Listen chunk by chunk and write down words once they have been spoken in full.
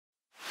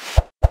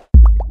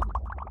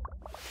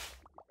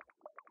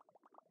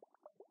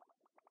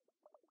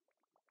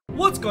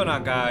What's going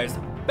on, guys?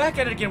 Back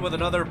at it again with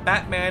another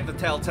Batman the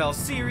Telltale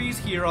series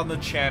here on the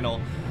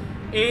channel.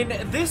 In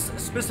this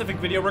specific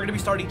video, we're going to be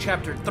starting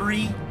chapter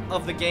 3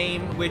 of the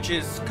game, which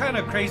is kind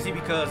of crazy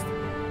because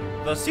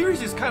the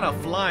series is kind of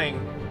flying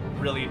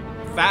really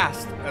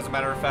fast, as a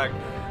matter of fact.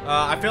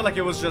 I feel like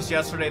it was just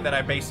yesterday that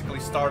I basically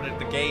started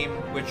the game,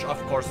 which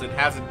of course it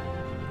hasn't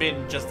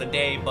been just a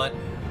day, but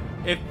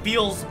it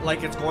feels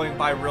like it's going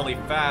by really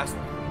fast.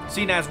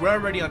 Seeing as we're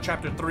already on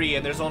chapter 3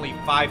 and there's only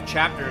 5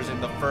 chapters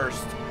in the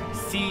first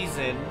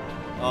season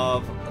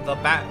of the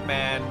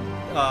Batman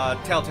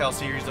Telltale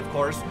series, of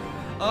course.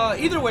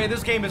 Either way,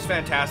 this game is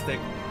fantastic.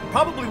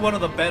 Probably one of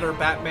the better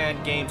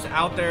Batman games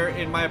out there,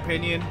 in my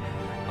opinion.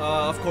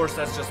 Of course,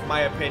 that's just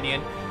my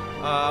opinion.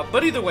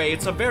 But either way,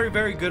 it's a very,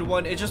 very good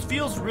one. It just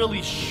feels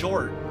really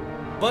short.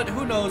 But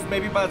who knows,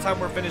 maybe by the time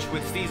we're finished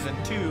with Season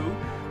 2,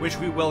 which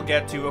we will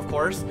get to, of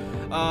course,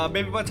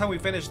 maybe by the time we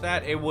finish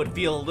that, it would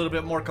feel a little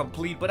bit more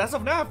complete. But as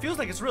of now, it feels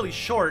like it's really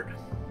short.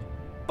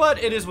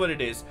 But it is what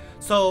it is.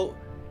 So,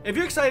 if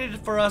you're excited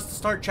for us to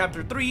start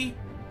Chapter 3,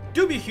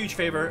 do me a huge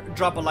favor,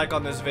 drop a like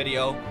on this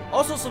video.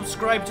 Also,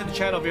 subscribe to the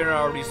channel if you're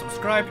not already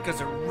subscribed, because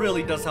it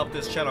really does help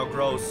this channel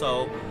grow.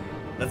 So,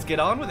 let's get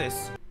on with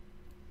this.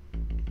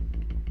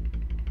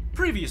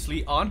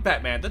 Previously on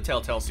Batman the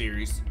Telltale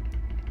series.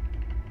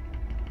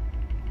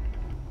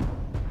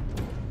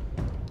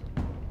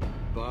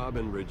 Bob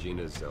and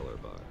Regina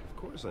Zellerbach. Of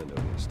course I know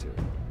these two.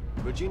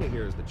 Regina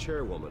here is the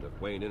chairwoman of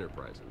Wayne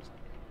Enterprises.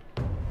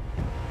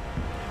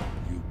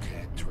 You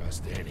can't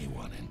trust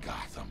anyone in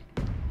Gotham.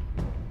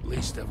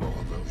 Least of all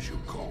those you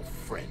call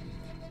friend.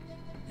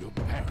 Your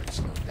parents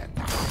learned that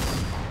the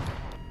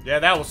Yeah,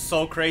 that was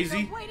so crazy.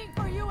 I'm waiting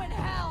for you in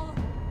hell.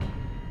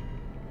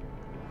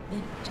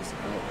 Then just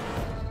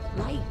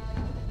go light,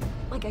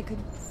 like I could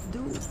do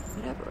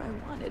whatever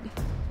I wanted.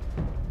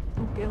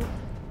 No guilt,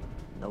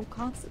 no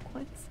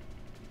consequence.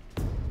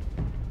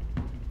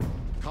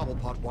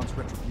 Cobblepot wants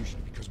retribution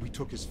because we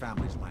took his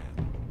family's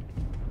land.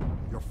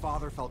 Your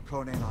father,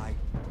 Falcone, and I,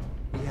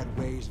 we had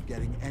ways of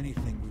getting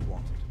anything we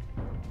wanted.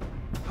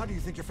 How do you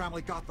think your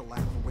family got the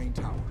land for Wayne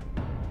Tower?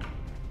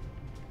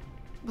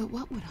 But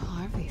what would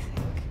Harvey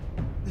think?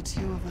 The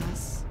two of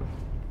us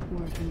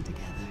working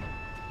together.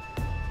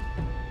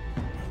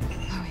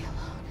 Are we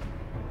alone?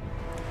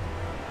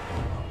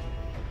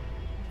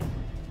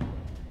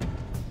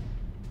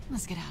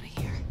 Let's get out of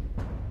here.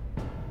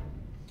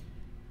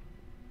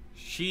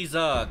 She's,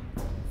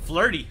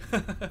 flirty.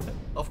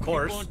 Of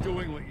course. Keep on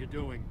doing what you're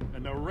doing,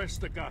 and the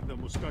rest of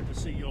Gotham will start to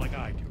see you like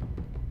I do.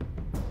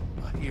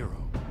 A hero.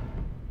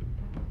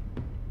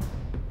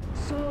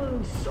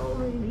 So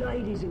sorry,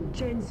 ladies and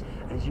gents.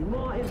 As you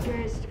might have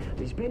guessed,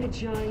 there's been a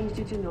change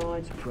to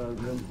tonight's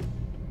program.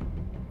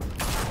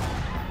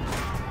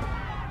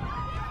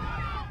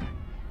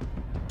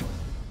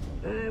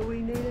 We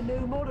need a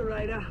new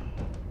moderator.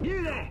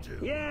 You there?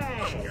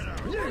 Yes!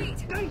 You!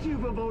 Thank you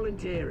for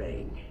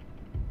volunteering.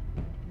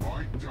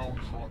 My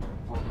downtrodden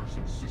brothers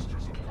and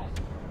sisters of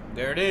Gotham.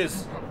 There it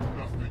is.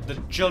 The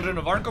children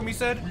of Arkham, he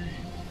said?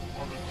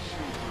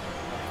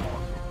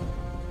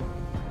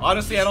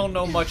 Honestly, I don't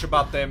know much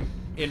about them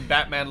in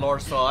Batman lore,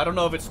 so I don't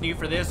know if it's new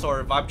for this or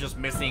if I'm just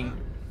missing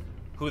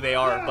who they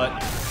are,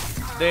 but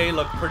they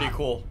look pretty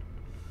cool.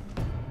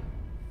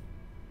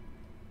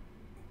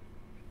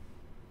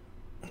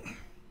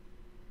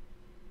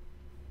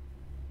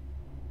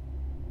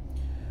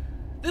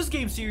 This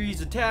game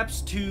series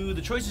adapts to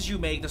the choices you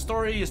make. The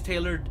story is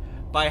tailored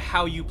by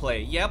how you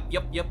play. Yep.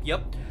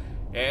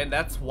 And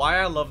that's why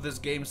I love this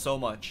game so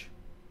much.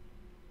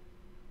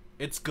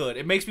 It's good.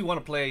 It makes me want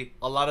to play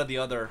a lot of the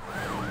other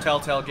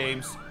Telltale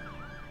games.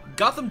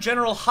 Gotham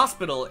General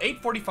Hospital,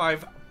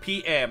 8:45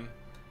 p.m.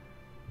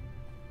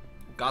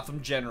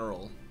 Gotham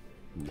General.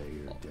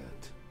 Mayor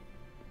Dent.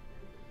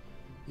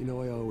 You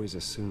know, I always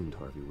assumed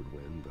Harvey would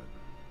win,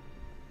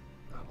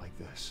 but not like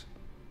this.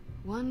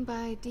 Won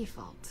by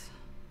default.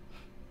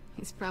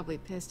 He's probably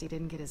pissed he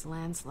didn't get his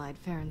landslide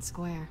fair and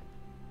square.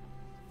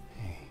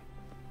 Hey,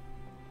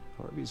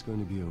 Harvey's going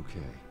to be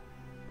okay.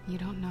 You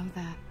don't know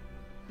that.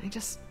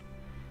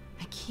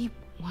 I keep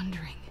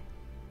wondering.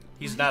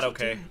 He's Why not did you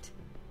okay. do it?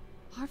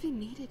 Harvey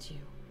needed you.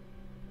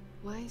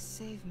 Why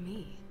save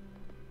me?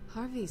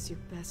 Harvey's your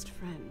best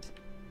friend.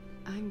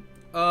 I'm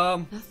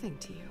nothing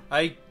to you.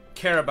 I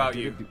care about I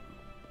did you. it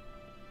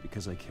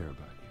because I care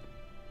about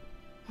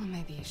you. Well,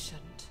 maybe you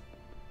shouldn't.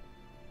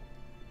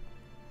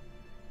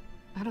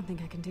 I don't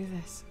think I can do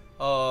this.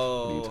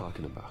 Oh. What are you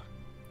talking about?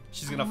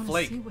 She's I gonna wanna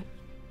flake. see what...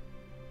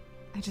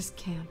 I just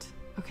can't,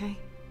 okay?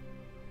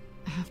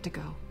 I have to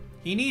go.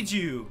 He needs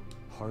you.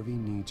 Harvey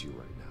needs you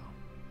right now.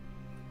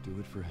 Do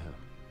it for him.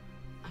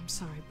 I'm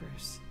sorry,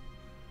 Bruce.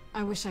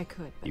 I wish I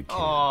could, but You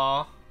can't.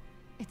 Aww.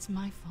 it's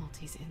my fault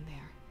he's in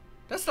there.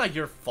 That's not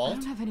your I fault.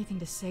 don't have anything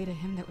to say to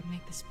him that would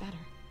make this better.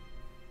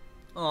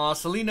 Aw,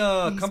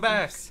 Selina, Please, come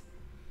back. Bruce.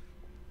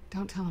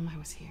 Don't tell him I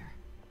was here.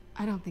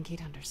 I don't think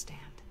he'd understand.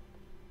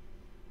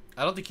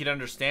 I don't think he'd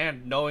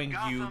understand knowing you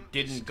Gotham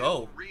didn't is go.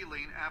 still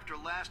reeling after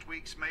last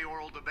week's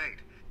mayoral debate.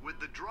 With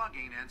the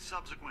drugging and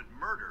subsequent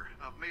murder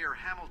of Mayor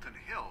Hamilton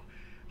Hill,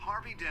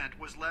 Harvey Dent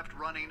was left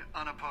running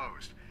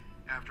unopposed.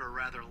 After a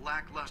rather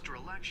lackluster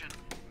election,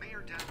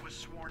 Mayor Dent was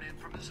sworn in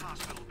from his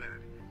hospital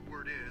bed.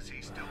 Word is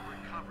he's still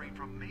recovering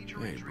from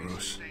major injuries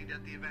sustained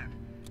at the event.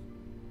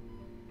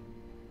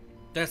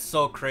 That's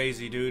so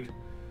crazy, dude.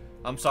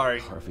 I'm sorry.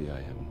 Harvey, I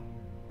am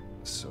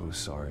so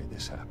sorry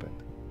this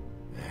happened.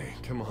 Hey,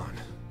 come on.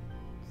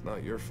 It's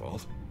not your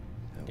fault.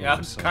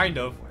 Yeah, kind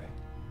of.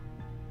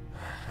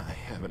 I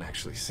haven't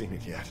actually seen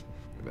it yet.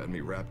 They've had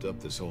me wrapped up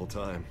this whole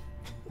time.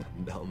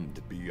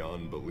 Numbed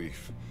beyond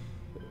belief.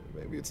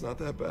 Maybe it's not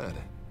that bad.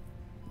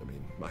 I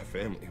mean, my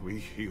family, we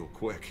heal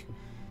quick.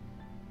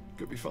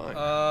 Could be fine.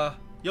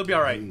 You'll be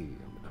alright. Hey,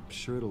 I'm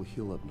sure it'll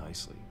heal up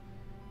nicely.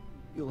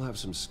 You'll have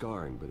some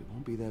scarring, but it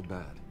won't be that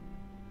bad.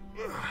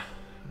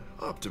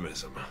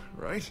 Optimism,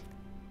 right?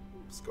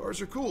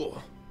 Scars are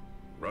cool.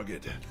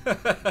 Rugged.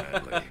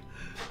 Manly.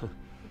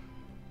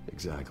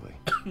 Exactly.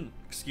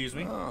 Excuse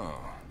me? Oh,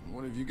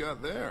 what have you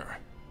got there?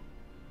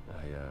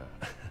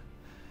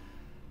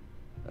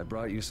 I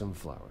brought you some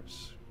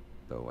flowers.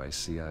 Though I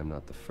see I'm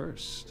not the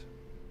first.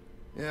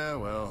 Yeah,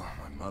 well,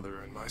 my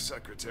mother and my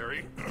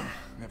secretary.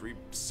 Every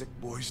sick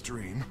boy's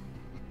dream.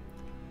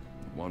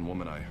 One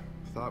woman I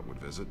thought would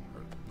visit,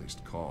 or at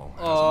least call.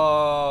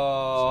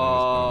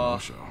 Oh.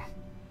 So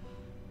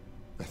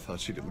I thought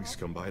she'd at least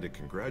come by to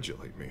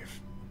congratulate me, if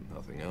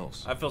nothing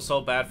else. I feel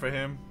so bad for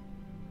him.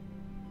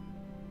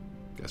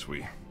 Guess we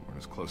weren't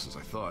as close as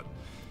I thought.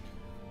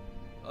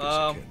 Guess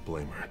I can't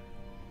blame her.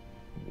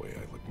 The way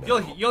I look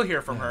now. You'll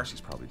hear from her.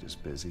 She's probably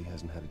just busy,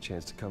 hasn't had a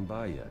chance to come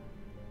by yet.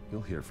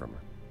 You'll hear from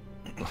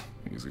her.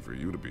 Easy for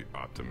you to be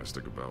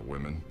optimistic about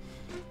women.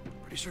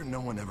 Pretty sure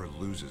no one ever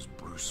loses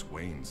Bruce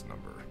Wayne's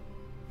number.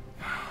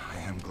 I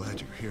am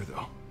glad you're here,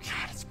 though.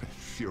 God, it's been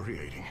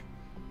infuriating.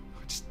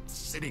 Just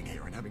sitting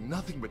here and having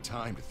nothing but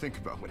time to think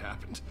about what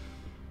happened.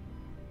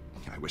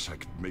 I wish I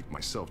could make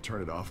myself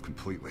turn it off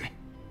completely.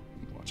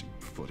 Watching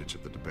footage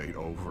of the debate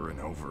over and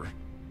over.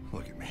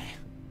 Look at me,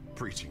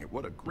 preaching at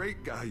what a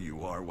great guy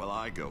you are while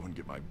I go and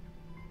get my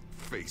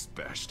face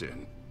bashed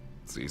in.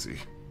 It's easy.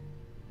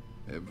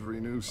 Every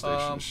news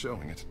station is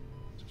showing it.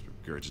 Just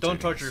regurgitating don't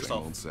torture the same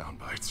yourself. old sound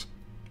bites.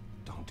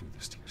 Don't do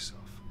this to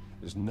yourself.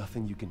 There's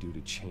nothing you can do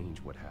to change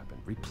what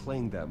happened.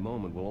 Replaying that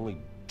moment will only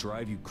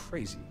drive you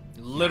crazy.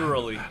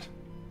 Literally.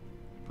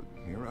 But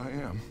here I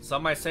am.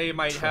 Some might say it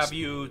might have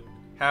you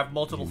have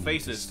multiple You need to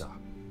faces. stop.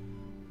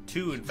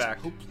 Two, in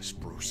fact. Hopeless,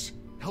 Bruce.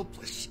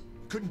 Helpless.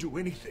 Couldn't do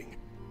anything.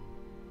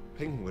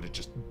 Penguin would have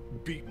just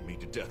beaten me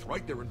to death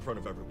right there in front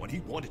of everyone. He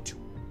wanted to.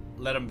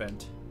 Let him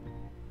vent.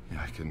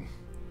 Yeah, I can.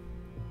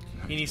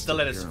 He needs to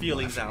let his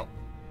feelings out.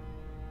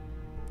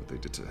 What they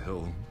did to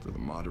Hill, to the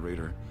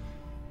moderator.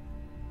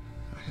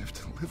 I have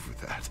to live with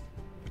that.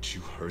 But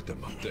you heard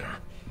them up there.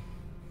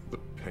 The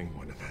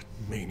Penguin and that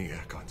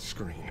maniac on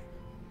screen.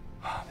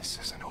 This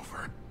isn't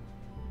over.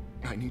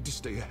 I need to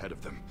stay ahead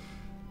of them.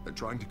 They're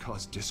trying to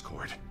cause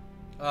discord.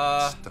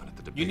 Stunt at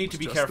the debate you need to was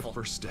be just careful. The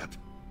first step.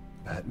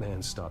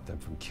 Batman stopped them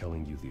from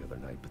killing you the other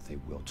night, but they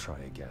will try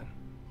again.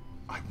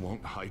 I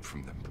won't hide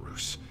from them,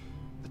 Bruce.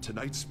 The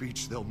Tonight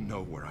speech, they'll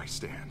know where I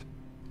stand.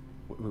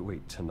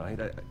 Wait, tonight?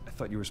 I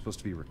thought you were supposed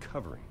to be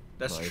recovering.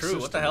 That's My true.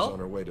 What sister the was hell? on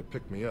her way to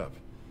pick me up.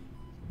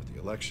 With the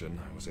election,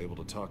 I was able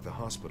to talk the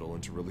hospital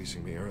into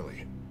releasing me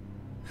early.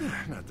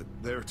 Not that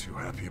they're too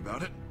happy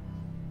about it.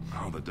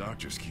 All the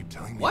doctors keep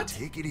telling me What? to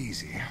take it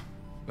easy.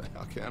 But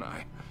how can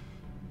I?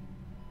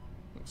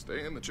 Well,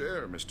 stay in the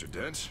chair, Mr.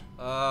 Dent.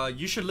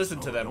 You should listen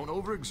to them. Don't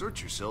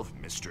overexert yourself,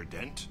 Mr.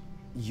 Dent.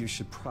 You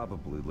should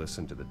probably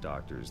listen to the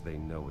doctors. They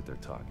know what they're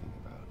talking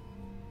about.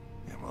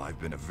 Yeah, well, I've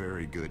been a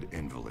very good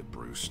invalid,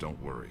 Bruce.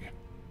 Don't worry.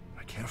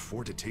 I can't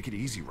afford to take it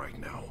easy right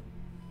now.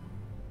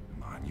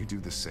 Come on, you do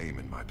the same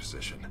in my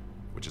position.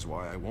 Which is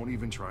why I won't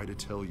even try to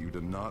tell you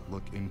to not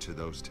look into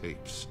those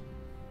tapes.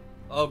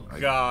 Oh,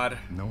 God.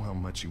 I know how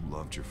much you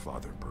loved your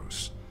father,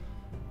 Bruce.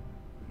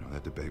 I know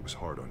that debate was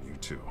hard on you,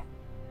 too.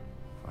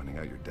 Finding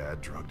out your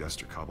dad drugged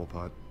Esther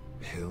Cobblepot,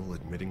 Hill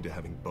admitting to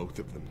having both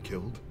of them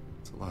killed.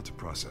 It's a lot to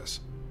process.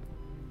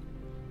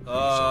 I'm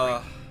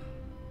sorry.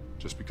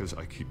 Just because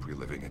I keep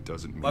reliving it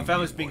doesn't mean My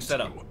family's you being want set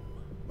to. up.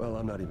 Well,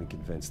 I'm not even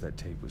convinced that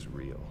tape was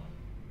real.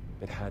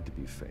 It had to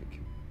be fake.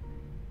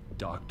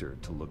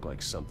 Doctored to look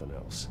like something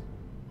else.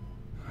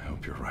 I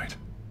hope you're right.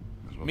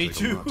 As well Me take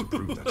too. A lot to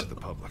prove that to the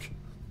public.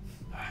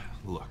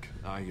 Look,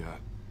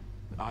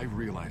 I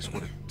realize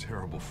what a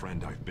terrible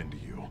friend I've been to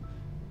you.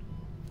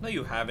 No,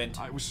 you haven't.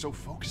 I was so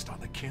focused on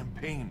the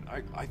campaign.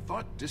 I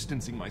thought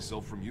distancing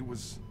myself from you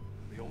was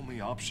the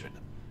only option.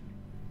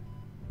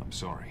 I'm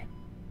sorry.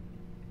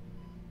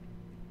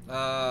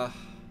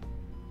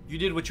 You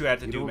did what you had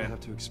to You do, don't man.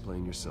 have to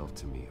explain yourself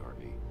to me,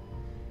 Harvey.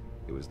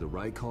 It was the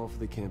right call for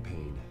the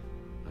campaign.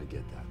 I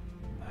get that.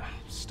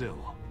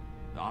 Still,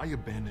 I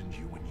abandoned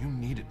you when you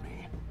needed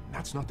me.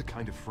 That's not the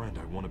kind of friend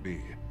I want to be.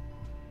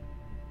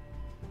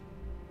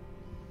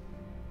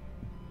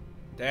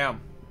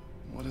 Damn.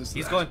 What is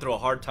He's that? going through a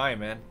hard time,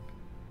 man.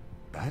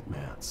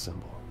 Batman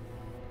symbol.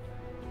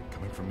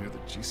 Coming from near the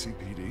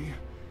GCPD?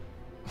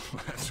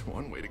 That's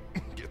one way to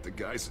get the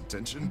guy's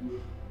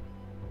attention.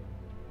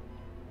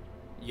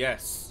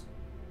 Yes.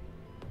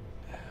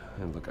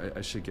 And look,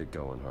 I should get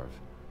going, Harv.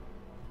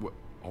 What,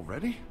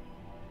 already?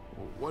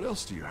 What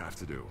else do you have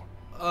to do?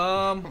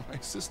 My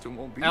sister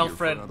won't be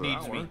Alfred here for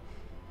needs another hour. me.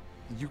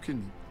 You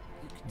can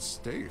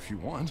stay if you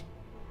want.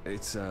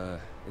 It's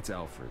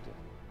Alfred.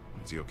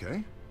 Is he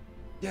okay?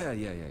 Yeah.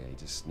 He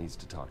just needs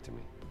to talk to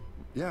me.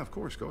 Yeah, of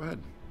course. Go ahead.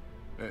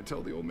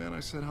 Tell the old man I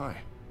said hi.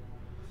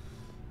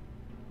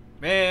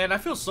 Man, I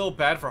feel so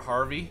bad for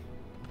Harvey.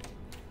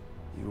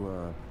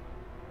 You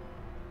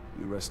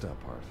rest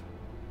up, Harv.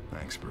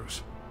 Thanks,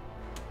 Bruce.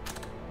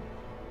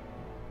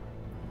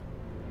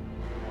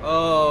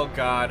 Oh,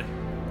 God.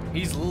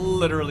 He's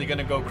literally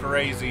gonna go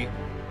crazy.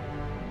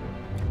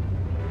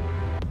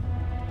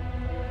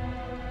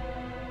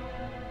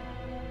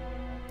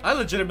 I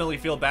legitimately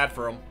feel bad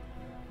for him.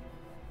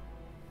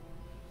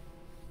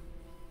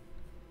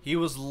 He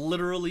was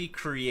literally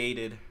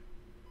created.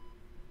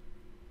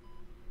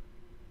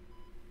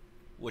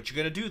 What you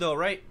gonna do, though,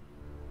 right?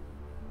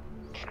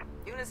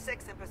 Unit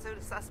 6 in pursuit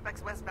of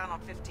suspects westbound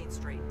on 15th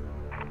Street.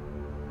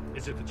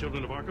 Is it the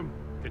children of Arkham?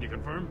 Can you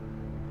confirm?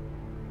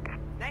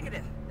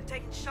 Negative. They're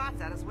taking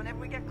shots at us whenever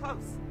we get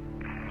close.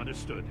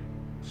 Understood.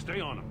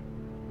 Stay on them.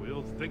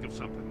 We'll think of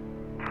something.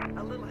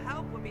 A little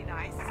help would be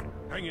nice.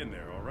 Hang in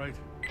there, all right?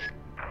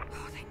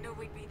 Oh, they knew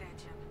we'd be there,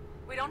 Jim.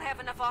 We don't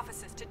have enough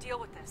officers to deal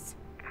with this.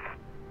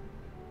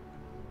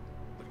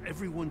 Look,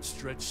 everyone's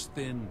stretched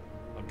thin.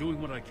 I'm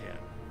doing what I can.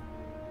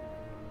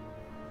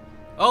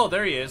 Oh,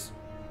 there he is.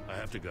 I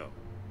have to go.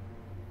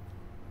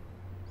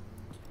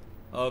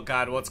 Oh,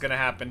 God, what's gonna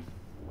happen?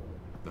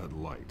 That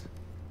light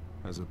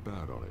has a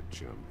bat on it,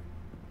 Jim.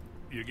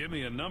 You give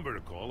me a number to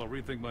call, I'll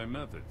rethink my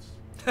methods.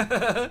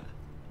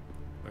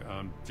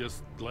 I'm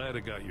just glad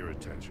it got your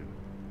attention.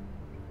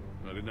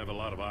 I didn't have a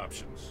lot of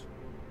options.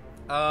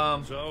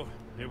 So,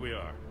 here we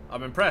are.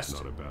 I'm impressed.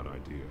 Not a bad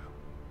idea.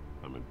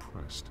 I'm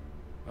impressed.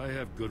 I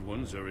have good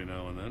ones every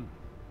now and then.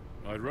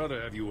 I'd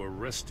rather have you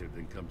arrested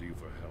than come to you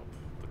for help.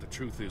 But the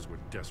truth is, we're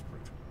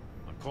desperate.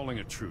 I'm calling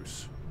a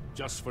truce.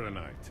 Just for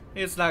tonight.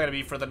 It's not gonna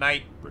be for the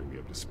night. Bring me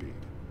up to speed.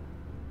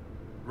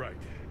 Right.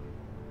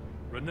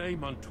 Renee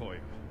Montoya,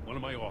 one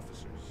of my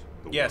officers.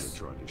 The Yes.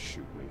 one who tried to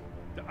shoot me.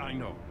 I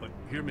know, but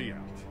hear me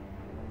out.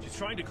 She's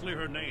trying to clear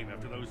her name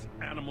after those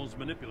animals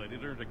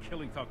manipulated her into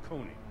killing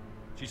Falcone.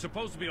 She's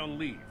supposed to be on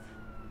leave,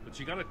 but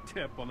she got a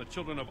tip on the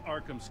Children of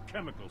Arkham's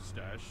chemical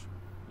stash,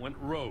 went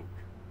rogue.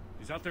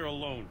 She's out there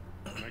alone,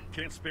 and I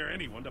can't spare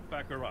anyone to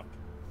back her up.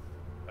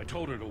 I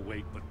told her to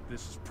wait, but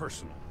this is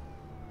personal.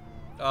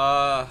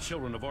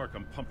 Children of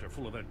Arkham pumped her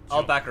full of that junk.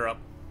 I'll back her up.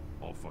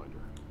 I'll find her.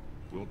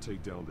 We'll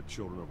take down the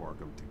Children of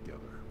Arkham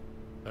together.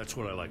 That's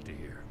what I like to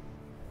hear.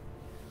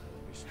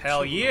 These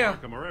Hell Children yeah.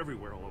 of Arkham are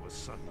everywhere all of a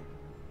sudden.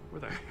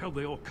 Where the hell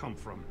they all come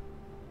from?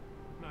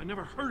 I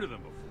never heard of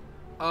them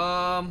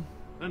before.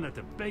 Then that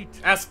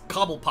debate. Ask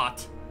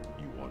Cobblepot.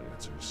 You want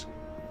answers?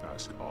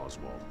 Ask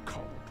Oswald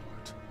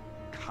Cobblepot.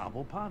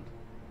 Cobblepot?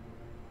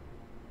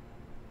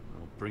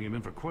 I'll bring him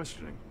in for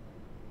questioning.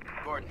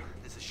 Gordon,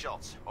 this is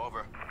Schultz.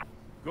 Over.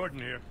 Gordon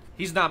here.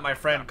 He's not my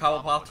friend,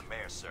 Cobblepot. The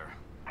mayor, sir.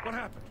 What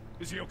happened?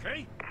 Is he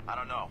okay? I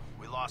don't know.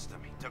 We lost him.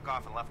 He took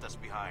off and left us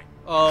behind.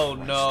 Oh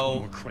Christ, no.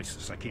 More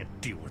crisis I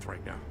can't deal with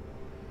right now.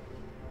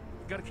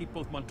 We've got to keep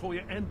both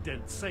Montoya and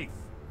Dent safe.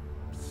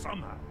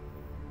 Somehow.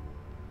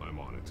 I'm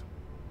on it.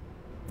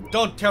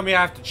 Don't tell me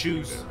I have to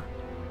choose.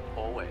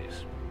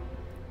 Always.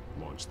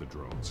 Launch the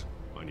drones.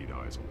 I need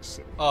eyes on the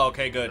city. Oh,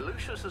 okay, good.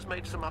 Lucius has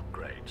made some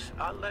upgrades.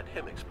 I'll let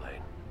him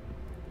explain.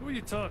 Who are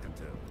you talking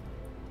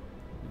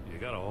to? You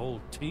got a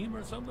whole team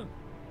or something?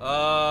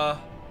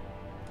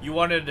 You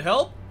wanted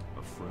help?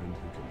 A friend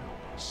who can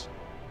help us.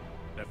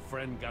 That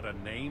friend got a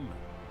name?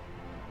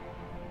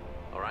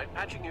 All right,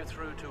 patching you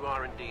through to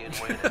R&D and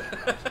Wayne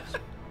Enterprises.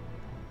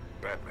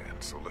 Batman,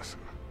 so listen.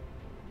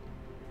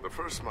 The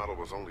first model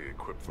was only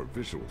equipped for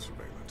visual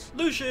surveillance.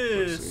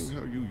 Lucius! But seeing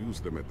how you use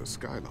them at the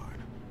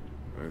skyline,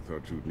 I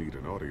thought you'd need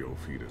an audio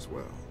feed as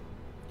well.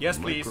 Yes,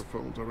 please.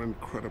 Microphones are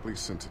incredibly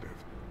sensitive.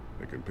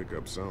 They can pick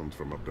up sounds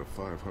from up to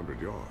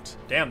 500 yards.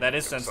 Damn, that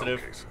is In sensitive.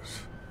 some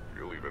cases,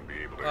 you'll even be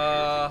able to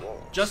hear the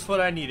walls. Just what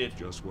I needed.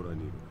 Just what I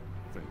needed.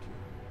 Thank you.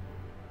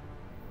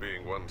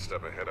 Being one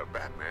step ahead of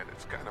Batman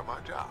is kind of my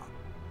job.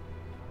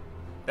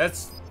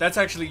 That's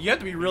actually, you have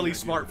to be really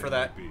smart for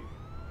that.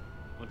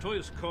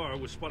 Montoya's car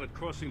was spotted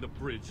crossing the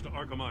bridge to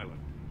Arkham Island.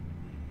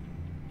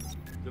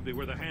 Could be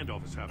where the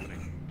handoff is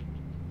happening.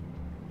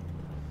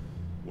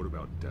 What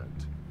about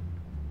Dent?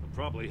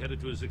 Probably headed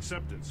to his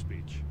acceptance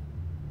speech.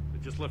 They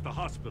just left the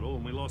hospital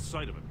and we lost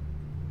sight of him.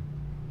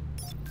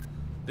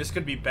 This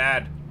could be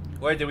bad.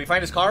 Wait, did we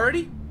find his car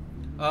already?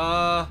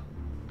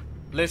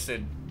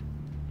 Listen.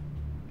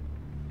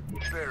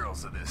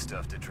 Barrels of this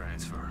stuff to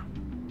transfer.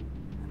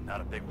 Not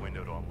a big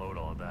window to unload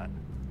all of that.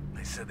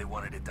 They said they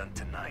wanted it done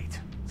tonight,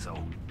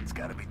 so it's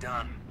gotta be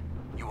done.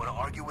 You wanna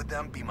argue with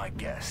them? Be my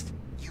guest.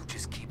 You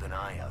just keep an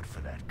eye out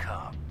for that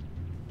cop.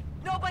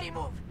 Nobody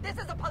move! This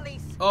is the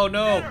police! Oh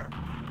no!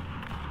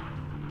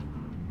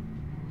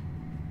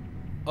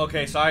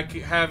 Okay, so I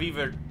could have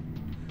either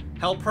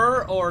help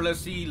her or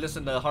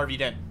listen to Harvey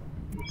Dent.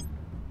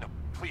 No,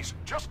 please,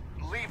 just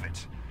leave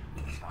it.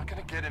 It's not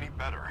gonna get any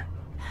better.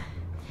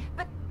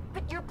 But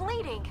you're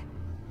bleeding.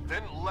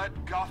 Then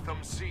let Gotham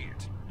see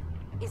it.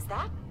 Is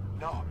that?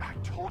 No, I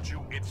told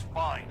you it's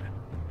fine.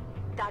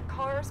 That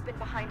car's been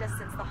behind us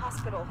since the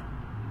hospital.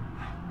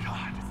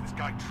 God, is this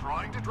guy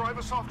trying to drive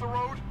us off the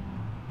road?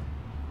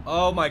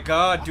 Oh my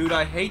god, dude,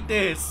 I hate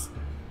this.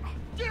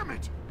 Damn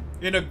it!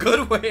 In a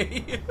good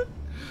way.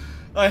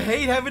 I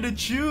hate having to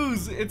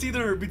choose. It's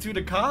either between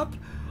a cop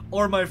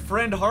or my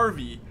friend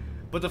Harvey.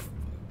 But the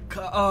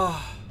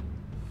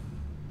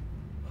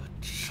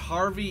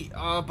Harvey,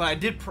 but I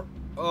did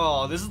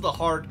this is the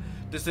hard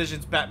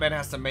decisions Batman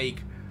has to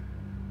make.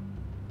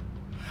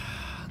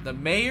 The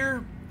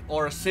mayor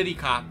or a city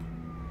cop,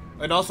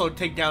 and also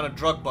take down a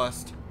drug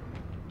bust.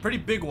 Pretty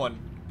big one.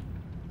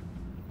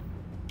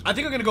 I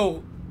think I'm gonna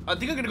go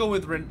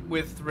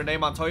with Renee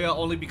Montoya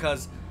only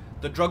because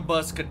the drug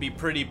bust could be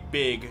pretty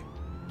big.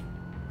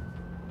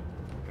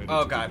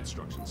 Oh god.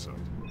 Construction site.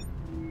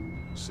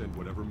 Send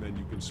whatever men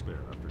you can spare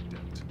after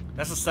Dent.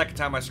 That's the second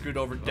time I screwed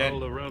over Dent.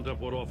 I'll round up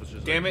what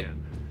officers Damn I it.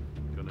 can.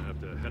 Gonna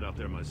have to head out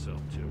there myself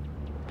too.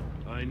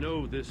 I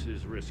know this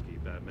is risky,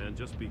 Batman.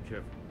 Just be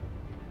careful.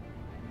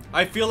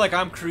 I feel like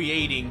I'm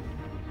creating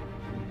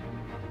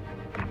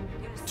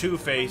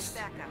Two-Face.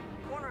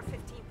 Corner of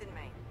 15th and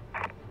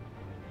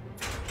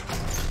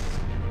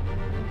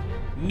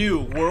Main. New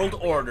World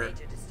Order.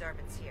 Major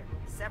disturbance here.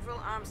 Several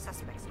armed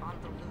suspects on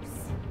the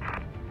loose.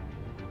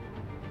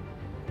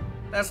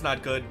 That's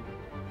not good.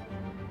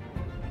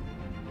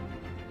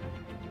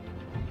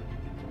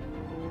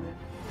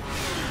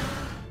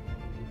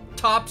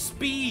 Top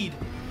speed.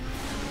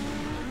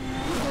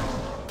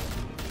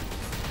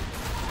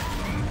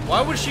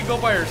 Why would she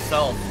go by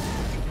herself?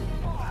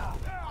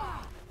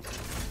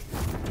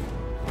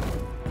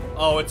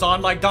 Oh, it's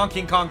on like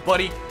Donkey Kong,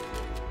 buddy.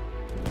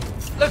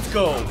 Let's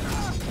go.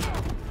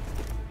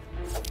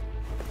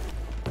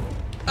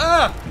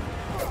 Ah!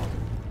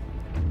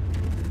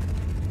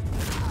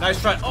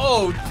 Nice try.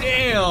 Oh,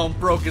 damn.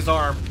 Broke his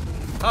arm.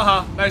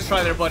 Haha. Nice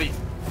try there, buddy.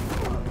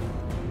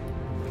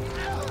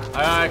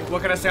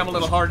 What can I say? I'm a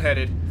little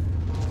hard-headed.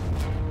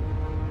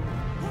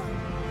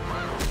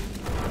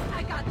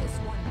 I got this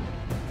one.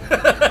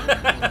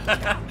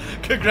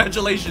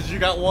 Congratulations, you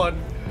got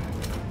one.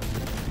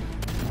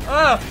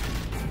 Ah!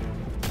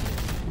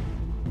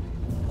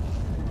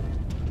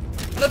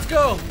 Let's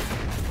go.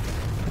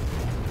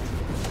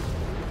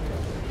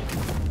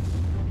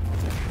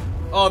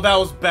 Oh, that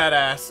was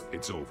badass.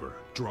 It's over.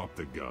 Drop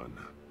the gun.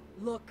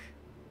 Look,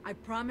 I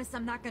promise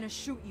I'm not gonna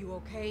shoot you,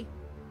 okay?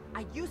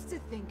 I used to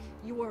think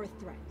you were a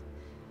threat,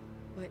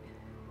 but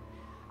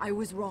I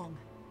was wrong.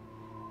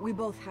 We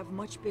both have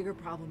much bigger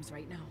problems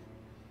right now.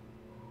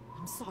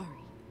 I'm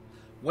sorry.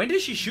 When did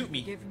she shoot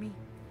me? Forgive me.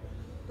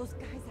 Those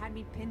guys had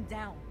me pinned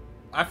down.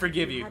 I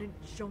forgive you. You hadn't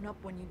shown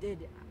up when you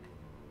did.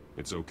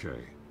 It's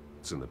okay.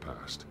 It's in the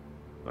past.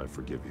 I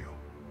forgive you.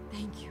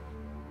 Thank you.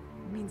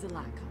 It means a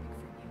lot coming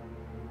from you.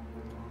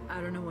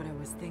 I don't know what I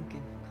was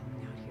thinking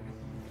coming out here.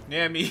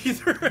 Yeah, me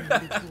either.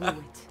 I blew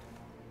it.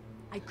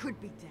 I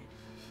could be dead.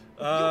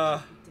 You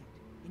could be dead,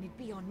 and it'd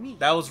be on me.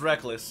 That was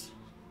reckless.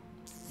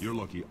 You're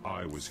lucky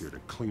I was here to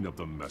clean up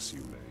the mess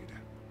you made.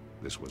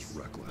 This was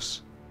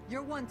reckless.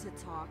 You're one to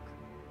talk.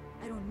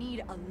 I don't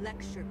need a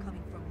lecture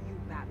coming from you,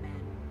 Batman.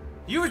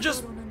 You were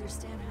just... I don't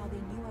understand how they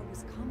knew I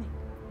was coming.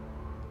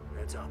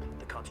 Heads up.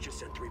 The cops just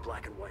sent 3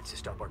 black and whites to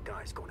stop our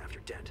guys going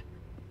after Dent.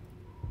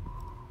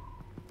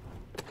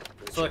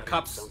 So the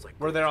cops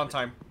were there on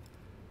time.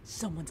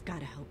 Someone's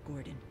gotta help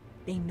Gordon.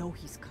 They know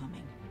he's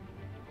coming.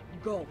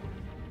 Go.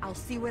 I'll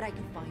see what I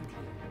can find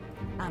here.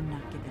 I'm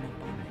not giving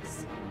up on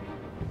this.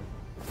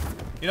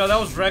 You know, that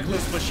was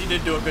reckless, but she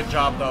did do a good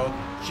job, though.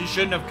 She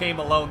shouldn't have came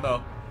alone,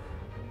 though.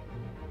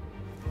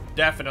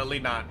 Definitely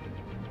not.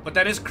 But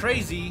that is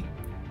crazy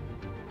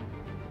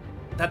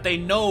that they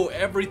know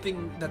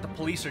everything that the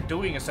police are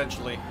doing,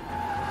 essentially.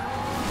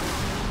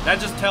 That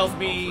just tells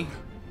me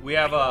we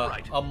have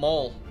a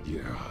mole.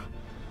 Yeah,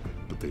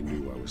 but they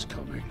knew I was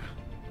coming.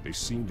 They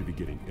seem to be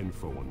getting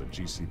info on the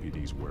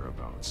GCPD's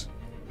whereabouts.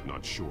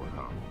 Not sure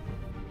how.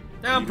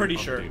 I'm pretty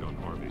sure. On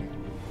Harvey.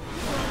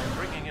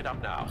 Bringing it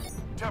up now.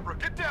 Deborah,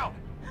 get down!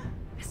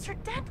 Mr.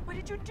 Dent, what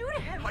did you do to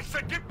him? I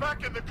said get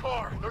back in the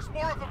car! There's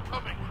more of them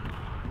coming!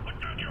 Put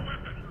down your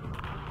weapon!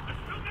 There's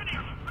still many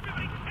of them!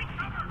 Everybody take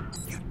cover!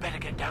 You'd better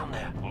get down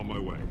there. On my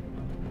way.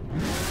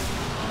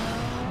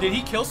 Did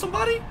he kill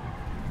somebody?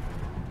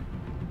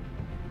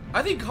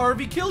 I think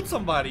Harvey killed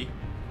somebody.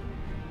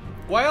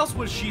 Why else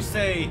would she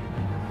say,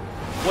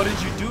 what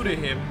did you do to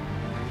him?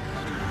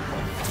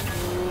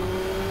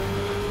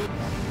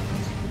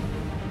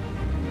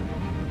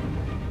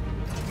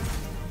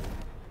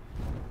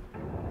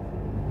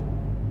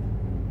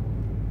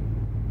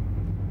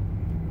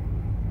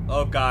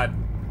 Oh god.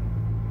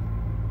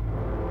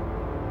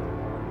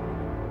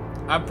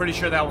 I'm pretty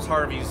sure that was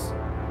Harvey's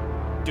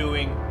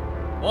doing.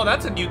 Well,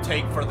 that's a new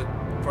take for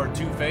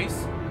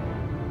Two-Face.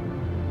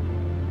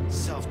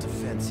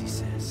 Self-defense, he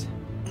says.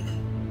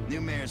 New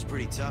mayor's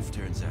pretty tough,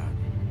 turns out.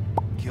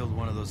 killed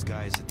one of those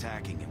guys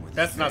attacking him with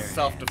That's his not bare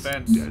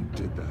self-defense. Dent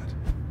did that.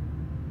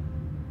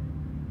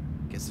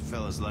 Guess the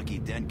fella's lucky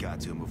Dent got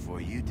to him before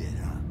you did,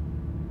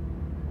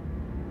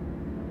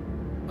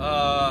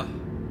 huh?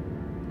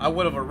 I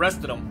would have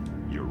arrested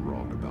him. You're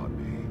wrong about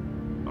me.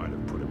 I'd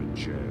have put him in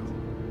jail.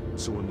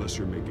 So unless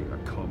you're making a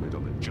comment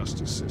on the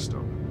justice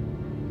system,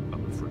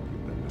 I'm afraid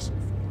you've been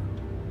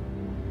misinformed.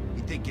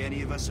 You think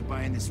any of us are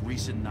buying this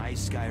recent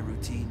nice guy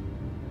routine?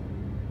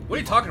 What are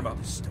you talking about?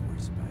 The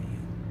stories about you.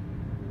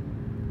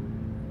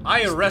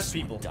 I arrest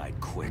people. Died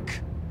quick.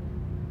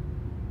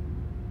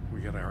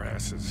 We got our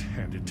asses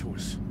handed to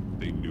us.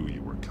 They knew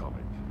you were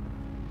coming.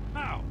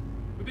 How?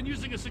 We've been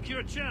using a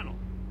secure channel.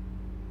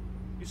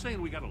 You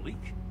saying we got a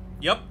leak?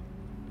 Yep.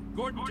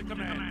 Gordon to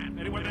command.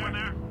 Anyone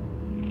there?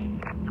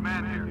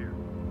 Command here.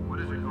 What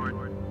is it,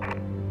 Gordon?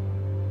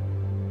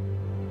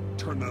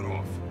 Turn that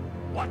off.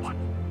 What?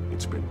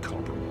 It's been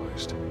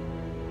compromised.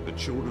 The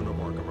children of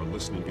Arkham are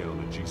listening in on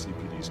the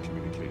GCPD's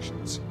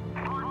communications.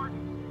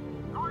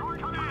 Gordon,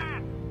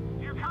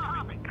 command! You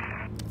copy?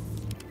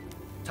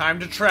 Time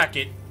to track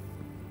it.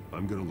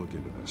 I'm gonna look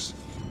into this.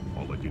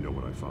 I'll let you know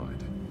what I find.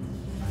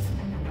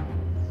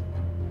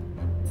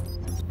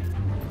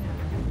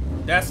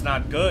 That's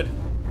not good.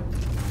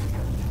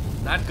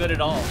 Not good at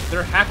all.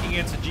 They're hacking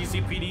into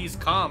GCPD's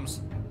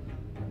comms.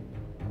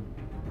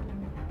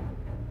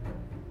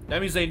 That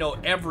means they know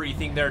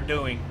everything they're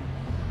doing.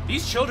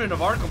 These Children of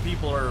Arkham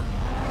people are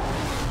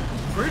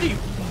pretty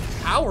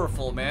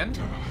powerful, man.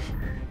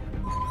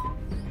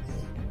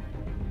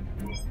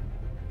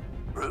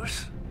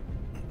 Bruce?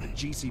 The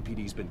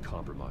GCPD's been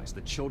compromised.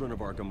 The Children of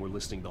Arkham were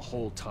listening the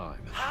whole time.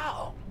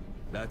 How?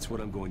 That's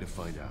what I'm going to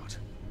find out.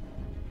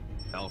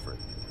 Alfred,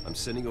 I'm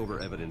sending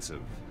over evidence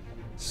of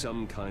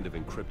some kind of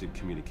encrypted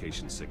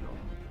communication signal.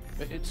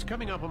 It's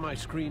coming up on my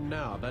screen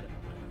now, but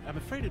I'm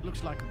afraid it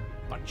looks like a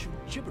bunch of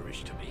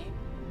gibberish to me.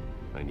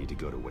 I need to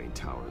go to Wayne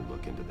Tower and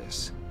look into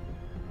this.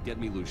 Get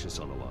me Lucius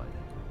on the line.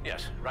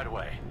 Yes, right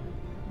away.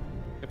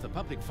 If the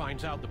public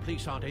finds out the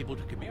police aren't able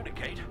to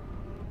communicate...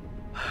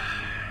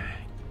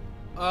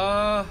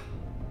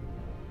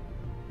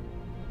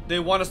 They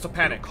want us to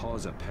panic. It'll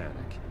cause a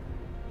panic.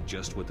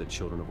 Just what the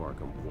Children of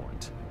Arkham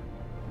want.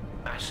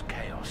 Mass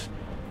chaos.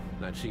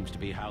 That seems to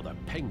be how the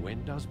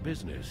Penguin does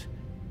business.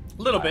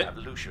 A little bit. I have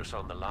Lucius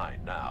on the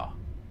line now.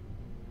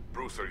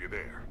 Bruce, are you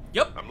there?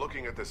 Yep. I'm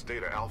looking at this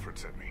data Alfred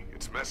sent me.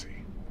 It's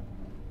messy.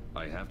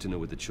 I have to know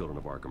what the Children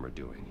of Arkham are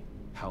doing.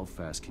 How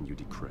fast can you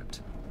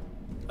decrypt?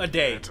 A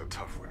day. It's a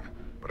tough one,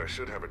 but I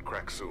should have it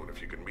cracked soon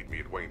if you can meet me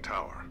at Wayne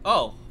Tower.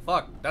 Oh,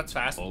 fuck. That's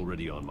fast.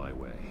 Already on my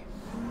way.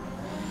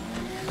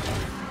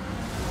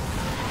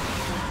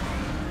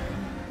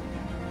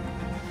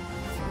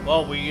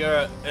 Well,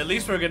 at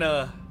least we're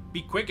gonna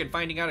be quick in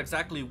finding out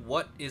exactly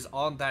what is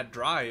on that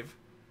drive.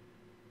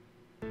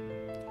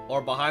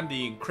 Or behind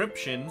the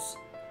encryptions.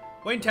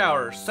 Wayne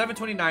Tower,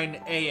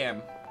 7:29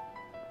 a.m.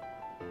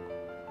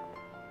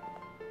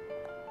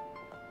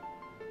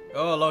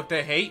 Oh, look,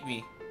 they hate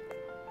me.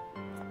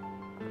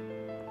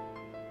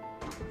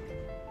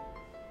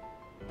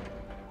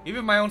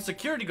 Even my own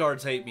security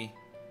guards hate me.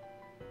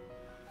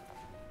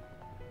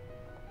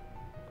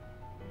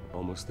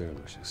 Almost there,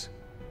 Lucius.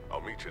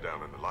 I'll meet you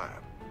down in the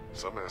lab.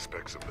 Some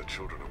aspects of the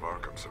Children of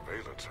Arkham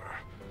surveillance are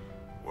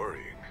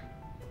worrying.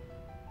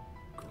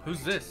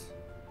 Who's this?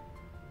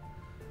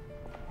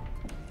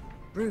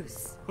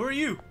 Bruce. Who are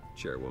you?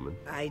 Chairwoman.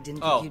 I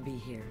didn't think you'd be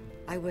here.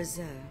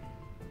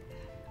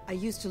 I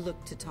used to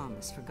look to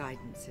Thomas for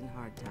guidance in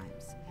hard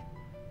times.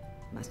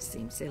 Must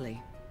seem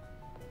silly.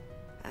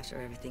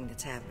 After everything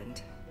that's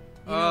happened.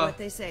 You know what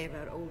they say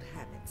about old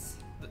habits.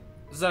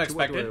 Is that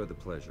expected? To what do I owe the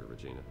pleasure,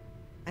 Regina?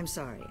 I'm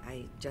sorry,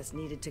 I just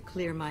needed to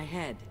clear my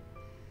head.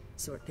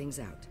 Sort things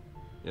out.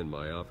 In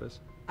my office?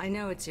 I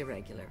know it's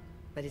irregular,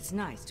 but it's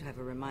nice to have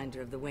a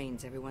reminder of the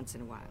Waynes every once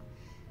in a while.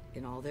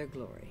 In all their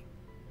glory.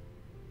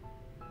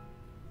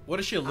 What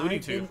is she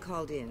alluding to? I've been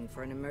called in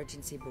for an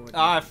emergency board.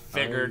 I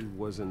figured. I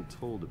wasn't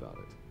told about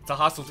it. It's a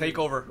hostile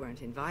takeover. You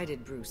weren't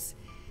invited, Bruce.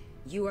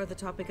 You are the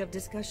topic of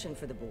discussion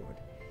for the board.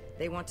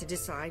 They want to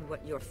decide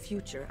what your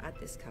future at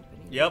this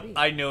company will Yep, be.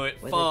 I knew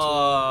it. Whether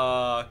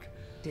Fuck. to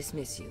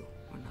dismiss you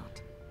or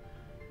not.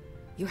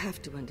 You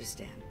have to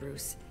understand,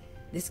 Bruce.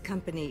 This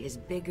company is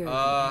bigger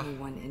than any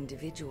one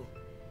individual.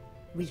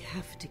 We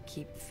have to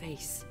keep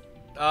face.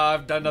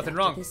 I've done nothing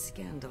wrong. This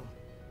scandal.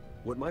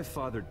 What my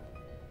father...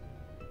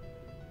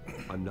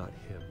 I'm not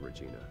him,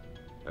 Regina.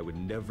 I would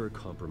never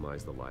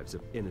compromise the lives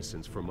of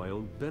innocents for my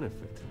own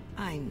benefit.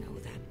 I know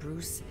that,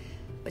 Bruce.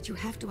 But you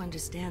have to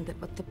understand that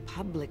what the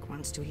public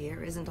wants to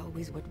hear isn't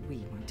always what we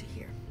want to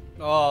hear.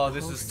 Oh, The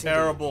this whole is city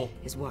terrible.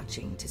 Is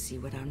watching to see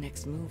what our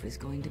next move is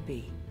going to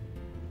be.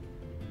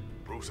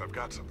 Bruce, I've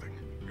got something.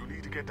 You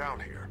need to get down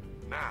here.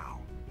 Now.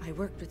 I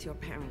worked with your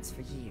parents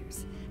for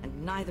years,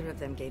 and neither of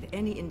them gave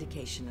any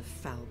indication of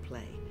foul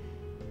play.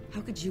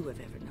 How could you have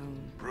ever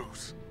known?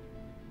 Bruce.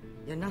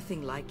 You're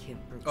nothing like him,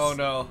 Bruce. Oh,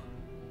 no.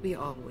 We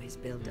always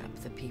build up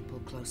the people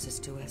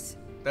closest to us.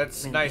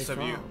 That's When nice they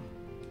of you. fall.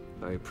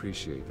 I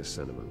appreciate the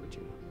sentiment,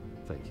 Regina.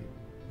 Thank you.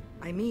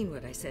 I mean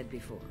what I said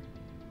before.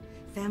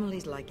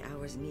 Families like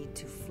ours need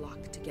to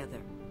flock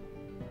together.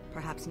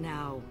 Perhaps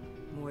now,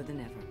 more than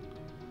ever.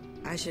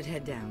 I should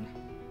head down.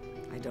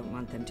 I don't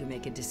want them to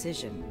make a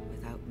decision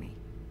without me.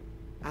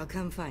 I'll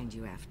come find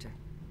you after.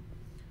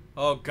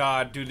 Oh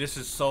god, dude, this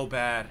is so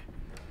bad.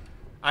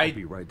 I'll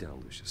be right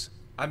down, Lucius.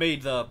 I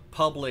made the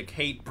public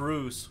hate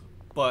Bruce,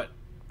 but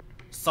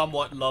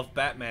somewhat love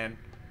Batman.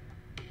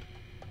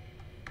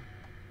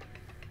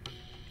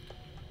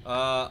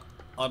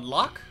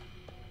 Unlock?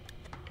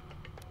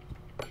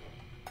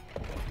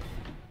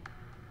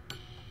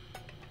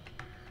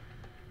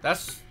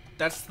 That's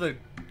the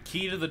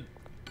key to the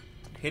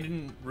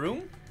hidden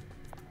room?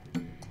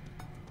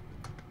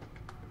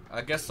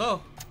 I guess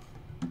so.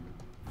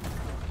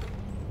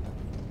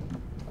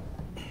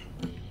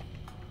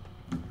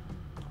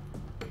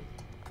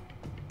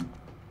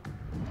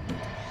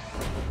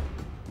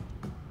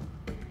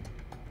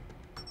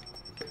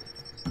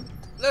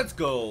 Let's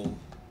go.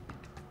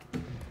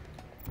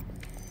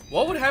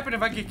 What would happen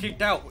if I get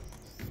kicked out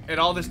and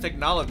all this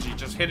technology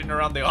just hidden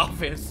around the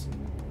office?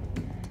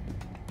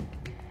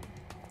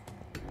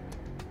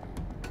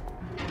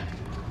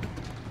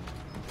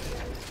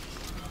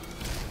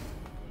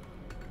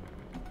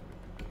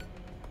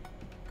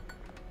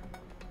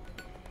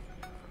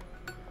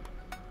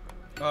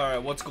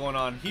 Alright, what's going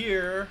on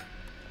here?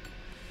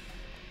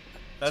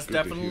 That's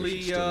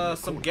definitely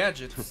some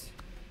gadgets.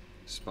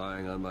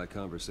 Spying on my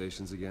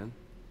conversations again?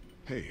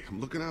 Hey, I'm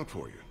looking out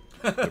for you.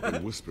 There have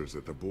been whispers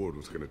that the board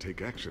was going to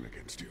take action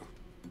against you.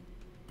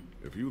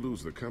 If you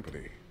lose the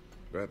company,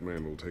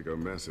 Batman will take a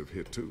massive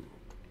hit too.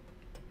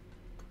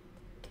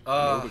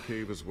 I know the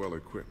cave is well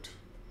equipped,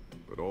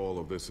 but all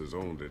of this is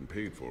owned and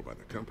paid for by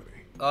the company.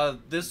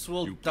 This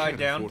will you die can't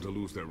down. afford to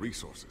lose their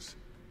resources.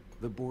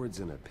 The board's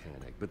in a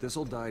panic, but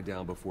this'll die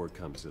down before it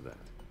comes to that.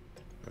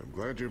 I'm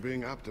glad you're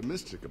being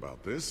optimistic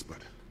about this, but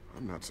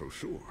I'm not so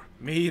sure.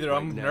 Me either.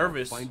 I'm now,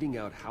 nervous. Finding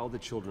out how the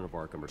children of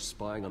Arkham are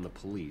spying on the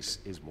police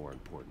is more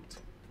important.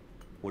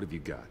 What have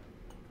you got?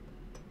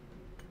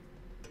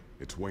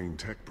 It's Wayne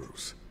Tech,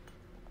 Bruce.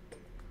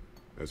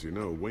 As you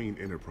know, Wayne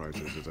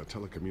Enterprises is a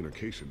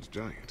telecommunications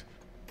giant.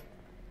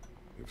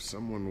 If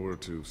someone were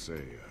to,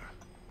 say,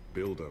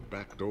 build a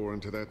backdoor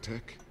into that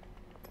tech...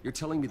 You're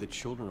telling me the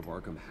children of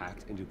Arkham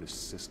hacked into the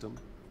system?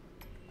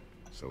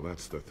 So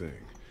that's the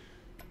thing.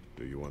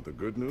 Do you want the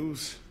good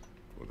news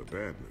or the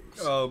bad news?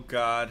 Oh,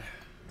 God.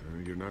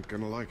 You're not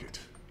gonna like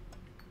it.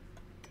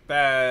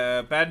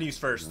 Bad news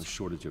first. No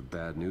shortage of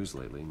bad news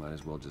lately. Might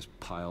as well just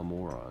pile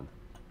more on.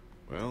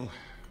 Well,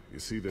 you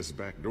see this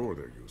back door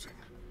they're using?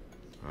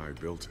 I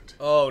built it.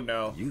 Oh,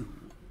 no. You?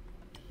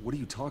 What are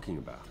you talking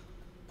about?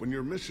 When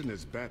your mission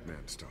as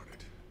Batman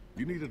started,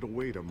 you needed a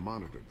way to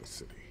monitor the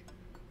city.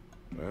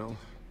 Well,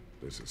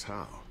 this is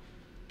how.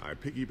 I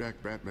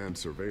piggybacked Batman's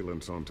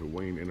surveillance onto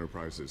Wayne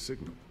Enterprises'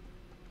 signal.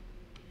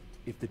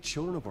 If the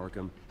children of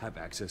Arkham have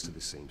access to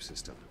the same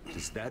system,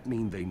 does that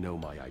mean they know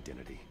my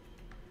identity?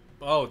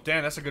 Oh,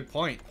 damn, that's a good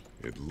point.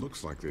 It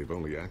looks like they've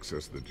only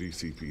accessed the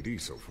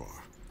GCPD so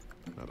far.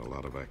 Not a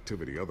lot of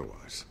activity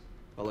otherwise.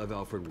 I'll have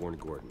Alfred warn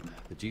Gordon.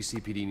 The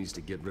GCPD needs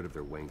to get rid of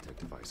their Wayne Tech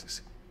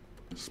devices.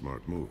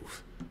 Smart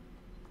move.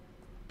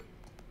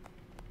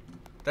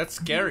 That's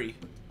scary.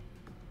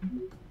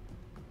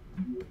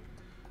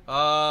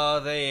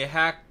 They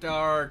hacked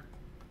our...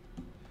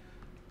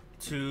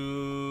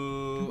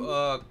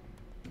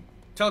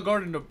 tell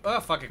Gordon to...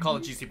 fuck it, call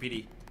it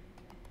GCPD.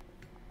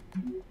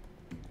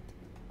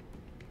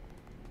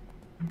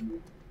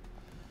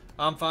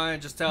 I'm fine,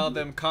 just tell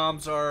them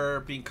comms are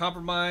being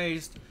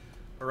compromised.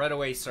 Right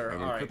away, sir.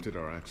 I've All right. encrypted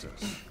our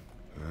access.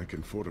 I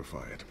can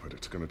fortify it, but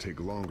it's gonna take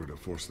longer to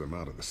force them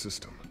out of the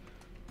system.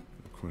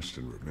 The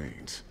question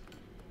remains,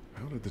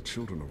 how did the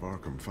children of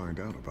Arkham find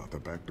out about the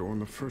back door in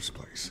the first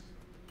place?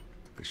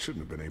 They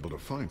shouldn't have been able to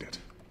find it.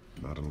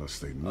 Not unless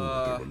they knew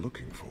what they were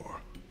looking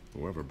for.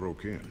 Whoever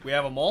broke in... We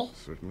have a mole?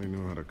 Certainly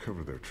knew how to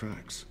cover their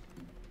tracks.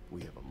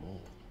 We have a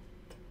mole.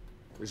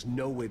 There's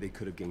no way they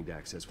could have gained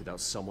access without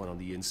someone on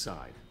the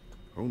inside.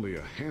 Only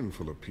a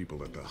handful of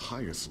people at the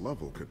highest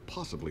level could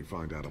possibly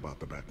find out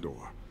about the back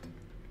door.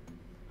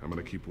 I'm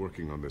gonna keep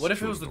working on this. What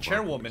if it was the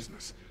chairwoman?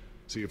 Business.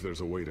 See if there's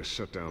a way to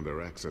shut down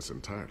their access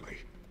entirely.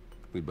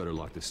 We better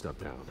lock this stuff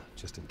down,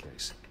 just in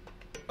case.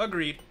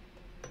 Agreed.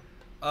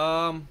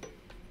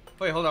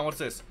 Wait, hold on, what's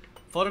this?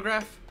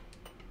 Photograph?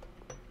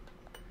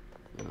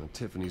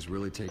 Tiffany's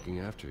really taking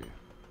after you.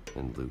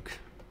 And Luke,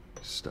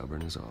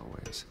 stubborn as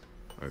always.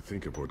 I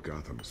think of what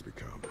Gotham has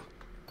become,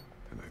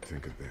 and I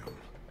think of them.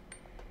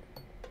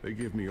 They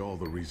give me all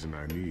the reason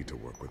I need to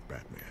work with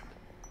Batman.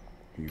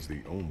 He's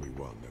the only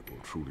one that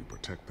will truly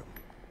protect them.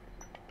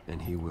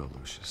 And he will,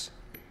 Lucius.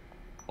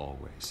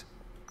 Always.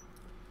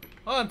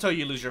 Until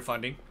you lose your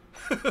funding.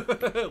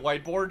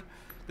 Whiteboard.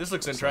 This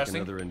looks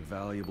interesting. Like another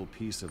invaluable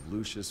piece of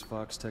Lucius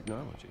Fox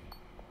technology.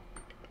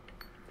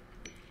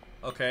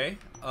 Okay.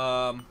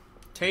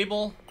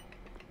 Table.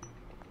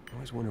 I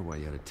always wonder why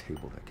you had a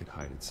table that could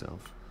hide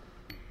itself.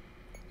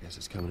 Guess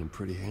it's coming in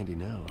pretty handy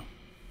now.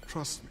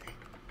 Trust me.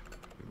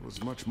 It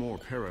was much more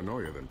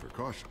paranoia than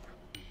precaution.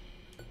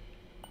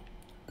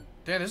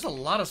 Damn, there's a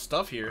lot of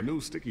stuff here. A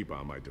new sticky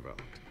bomb I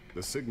developed.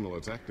 The signal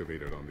is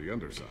activated on the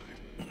underside.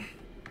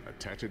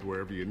 Attach it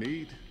wherever you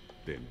need,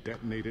 then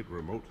detonate it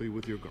remotely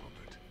with your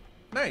gauntlet.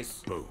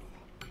 Nice. Boom.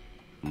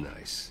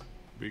 Nice.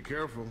 Be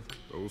careful.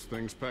 Those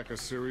things pack a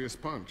serious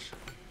punch.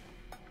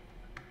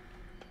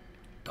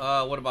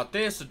 What about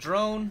this? A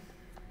drone?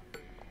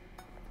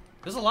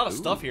 There's a lot of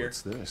stuff here.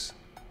 What's this?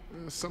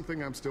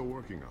 Something I'm still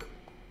working on.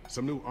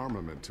 Some new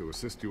armament to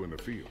assist you in the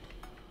field.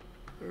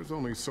 There's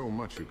only so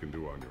much you can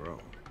do on your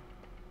own.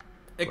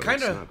 It But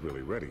kind of... It's not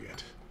really ready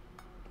yet.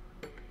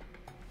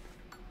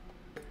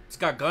 It's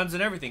got guns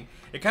and everything.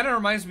 It kind of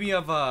reminds me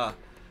of,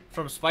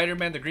 from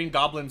Spider-Man, the Green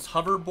Goblin's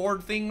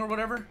hoverboard thing or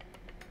whatever.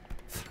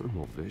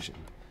 Thermal vision.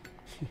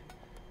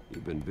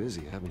 You've been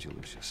busy, haven't you,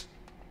 Lucius?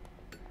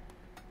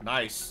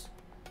 Nice.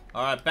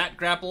 Alright, bat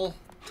grapple.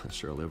 Not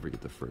sure I'll ever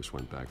get the first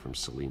one back from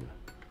Selina.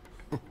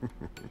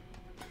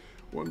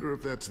 Wonder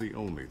if that's the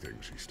only thing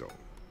she stole.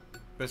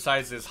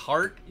 Besides his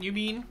heart, you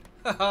mean?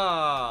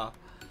 Haha.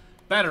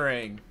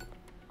 Batarang.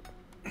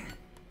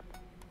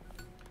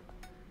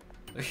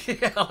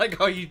 Yeah, I like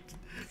how he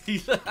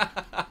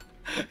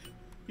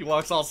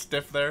walks all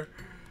stiff there.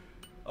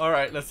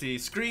 Alright, let's see.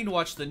 Screen,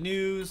 watch the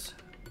news.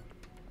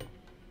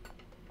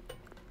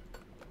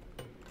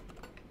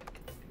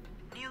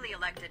 Newly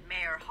elected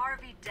Mayor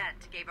Harvey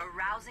Dent gave a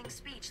rousing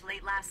speech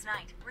late last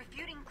night,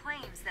 refuting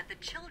claims that the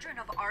children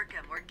of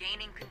Arkham were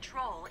gaining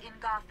control in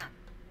Gotham.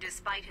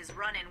 Despite his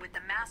run-in with the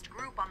masked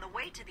group on the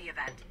way to the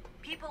event,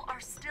 people are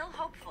still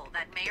hopeful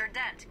that Mayor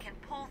Dent can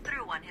pull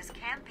through on his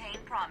campaign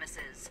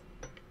promises.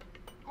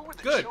 Who are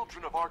the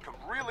children of Arkham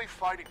really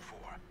fighting for?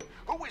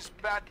 Who is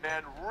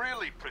Batman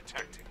really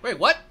protecting? Wait,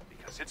 what?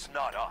 Because it's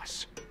not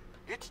us.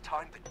 It's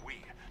time that we,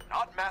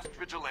 not masked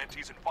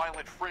vigilantes and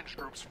violent fringe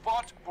groups,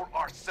 fought for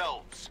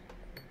ourselves.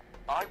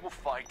 I will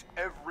fight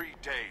every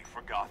day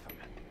for Gotham.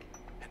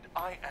 And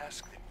I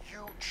ask that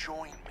you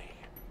join me.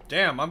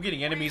 Damn, I'm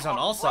getting enemies on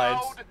all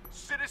sides. Proud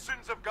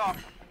citizens of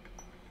Gotham.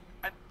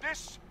 And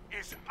this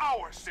is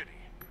our city.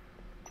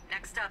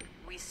 Next up,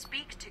 we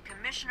speak to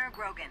Commissioner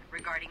Grogan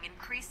regarding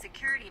increased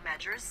security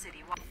measures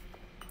citywide.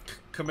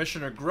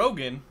 Commissioner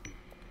Grogan?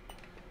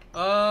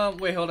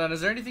 Wait, hold on.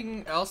 Is there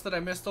anything else that I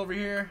missed over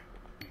here?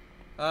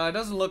 It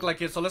doesn't look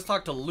like it, so let's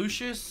talk to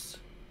Lucius.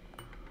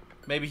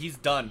 Maybe he's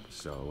done.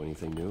 So,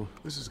 anything new?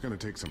 This is gonna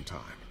take some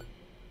time.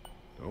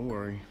 Don't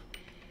worry.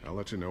 I'll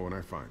let you know when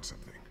I find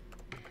something.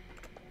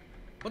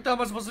 What the hell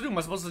am I supposed to do? Am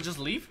I supposed to just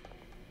leave?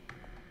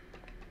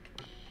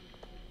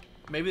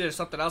 Maybe there's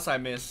something else I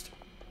missed.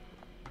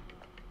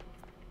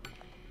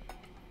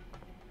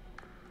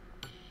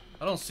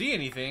 I don't see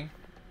anything.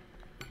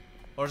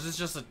 Or is this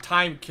just a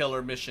time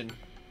killer mission?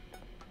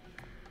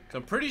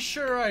 I'm pretty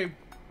sure I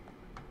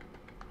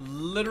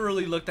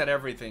literally looked at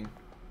everything.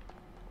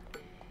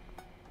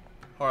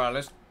 Alright,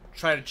 let's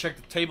try to check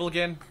the table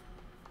again.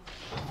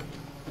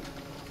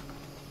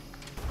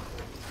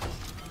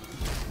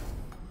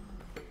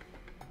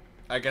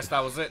 I guess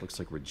that was it. Looks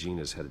like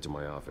Regina's headed to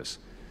my office.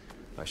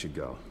 I should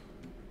go.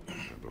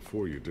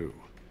 Before you do.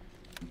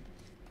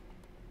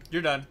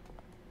 You're done.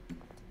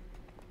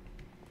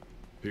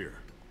 Here.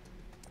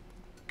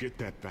 Get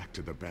that back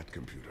to the Bat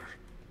computer.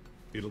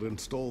 It'll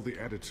install the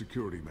added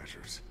security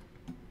measures.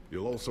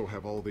 You'll also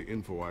have all the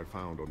info I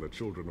found on the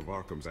Children of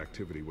Arkham's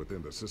activity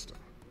within the system.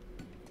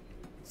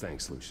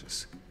 Thanks,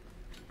 Lucius.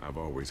 I've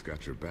always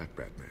got your back,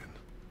 Batman.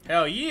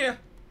 Hell yeah.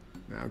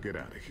 Now get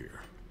out of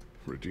here.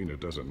 Regina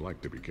doesn't like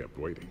to be kept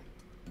waiting.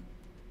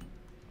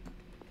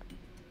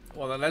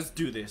 Well, then let's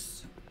do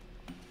this.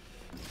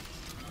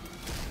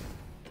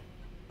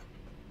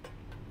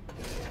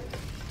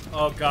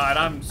 Oh god,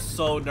 I'm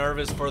so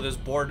nervous for this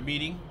board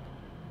meeting.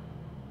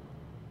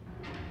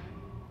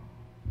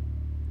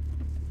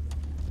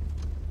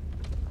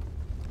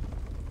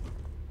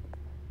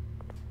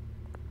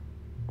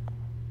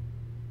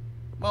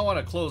 Might want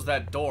to close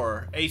that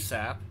door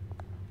ASAP.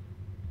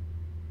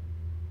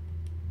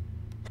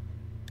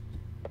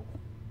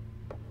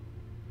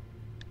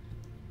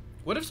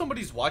 What if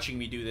somebody's watching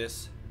me do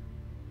this?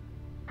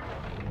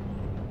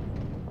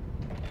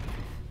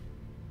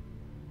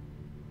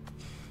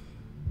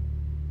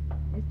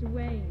 Mr.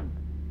 Wayne.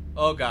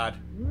 Oh god.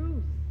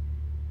 Bruce.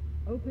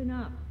 Open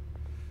up.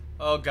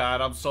 Oh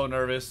god, I'm so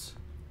nervous.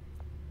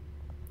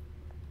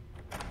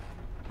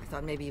 I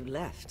thought maybe you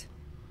left.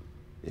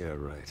 Yeah,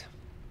 right.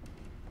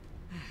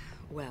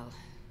 Well,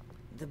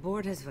 the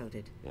board has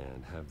voted.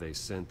 And have they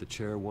sent the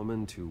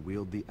chairwoman to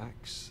wield the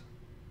axe?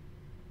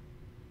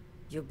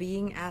 You're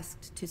being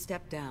asked to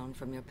step down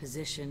from your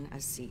position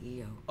as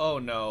CEO. Oh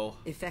no.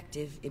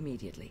 Effective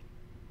immediately.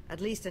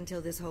 At least until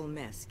this whole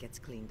mess gets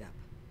cleaned up.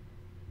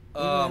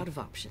 We're out of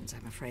options,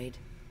 I'm afraid.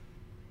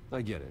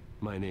 I get it.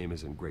 My name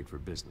isn't great for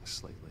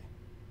business lately.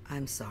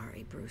 I'm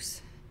sorry,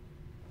 Bruce.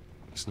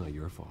 It's not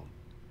your fault.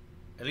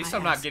 At least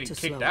I'm not getting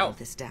kicked out.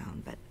 This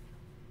down, but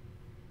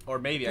or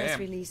maybe I am. Press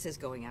release is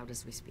going out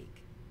as we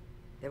speak.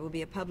 There will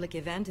be a public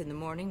event in the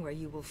morning where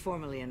you will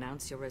formally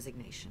announce your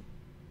resignation.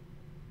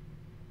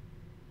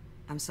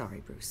 I'm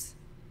sorry, Bruce.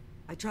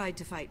 I tried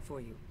to fight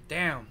for you.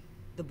 Damn.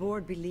 The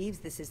board believes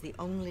this is the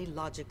only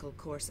logical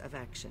course of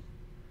action.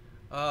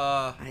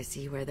 I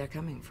see where they're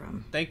coming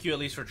from. Thank you at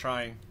least for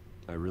trying.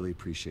 I really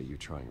appreciate you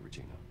trying,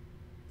 Regina.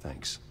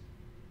 Thanks.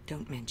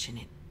 Don't mention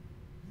it.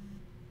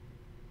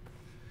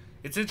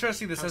 It's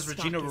interesting that says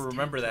Regina will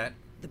remember that.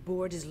 The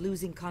board is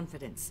losing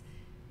confidence.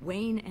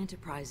 Wayne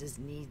Enterprises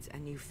needs a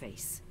new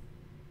face.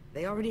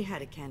 They already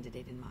had a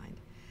candidate in mind.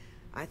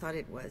 I thought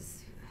it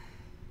was...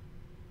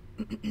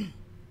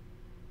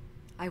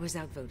 I was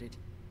outvoted.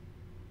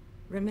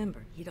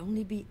 Remember, he'd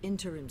only be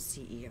interim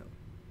CEO.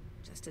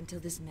 Just until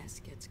this mess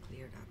gets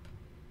cleared up.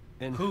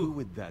 And who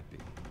would that be?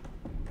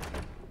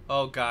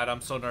 Oh god,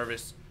 I'm so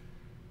nervous.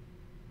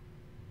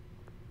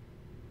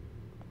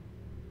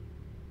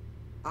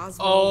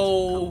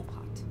 Oswald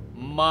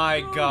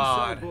my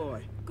god. So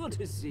boy, good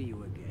to see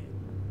you again.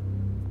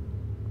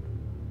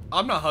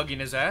 I'm not hugging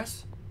his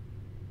ass.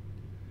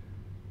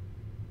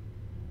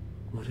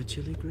 What a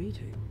chilly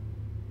greeting.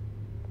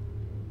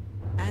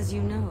 As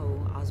you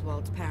know,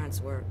 Oswald's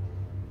parents were,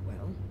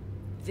 well,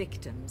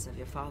 victims of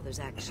your father's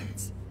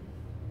actions.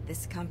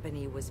 This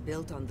company was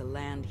built on the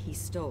land he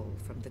stole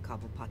from the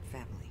Cobblepot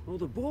family. Well,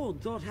 the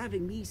board thought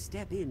having me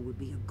step in would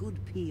be a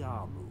good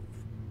PR move.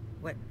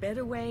 What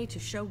better way to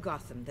show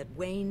Gotham that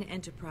Wayne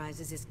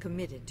Enterprises is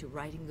committed to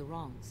righting the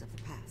wrongs of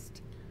the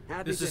past?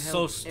 Happy this to is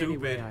help so any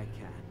stupid. way I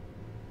can.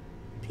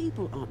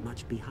 People aren't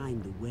much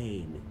behind the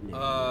Wayne.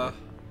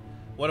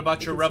 What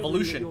about your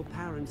revolution? Your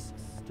parents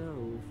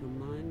stole from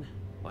mine.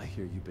 I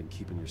hear you've been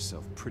keeping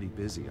yourself pretty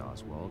busy,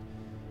 Oswald.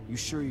 You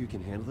sure you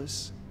can handle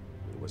this?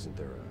 Wasn't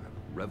there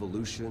a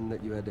revolution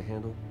that you had to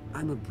handle?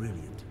 I'm a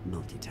brilliant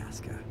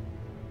multitasker.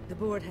 The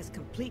board has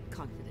complete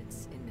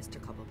confidence in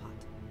Mr.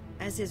 Cobblepot.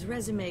 As his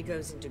resume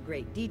goes into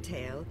great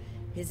detail,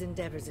 his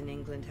endeavors in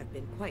England have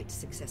been quite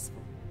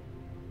successful.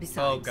 Besides,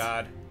 oh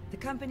god. The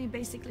company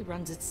basically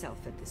runs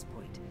itself at this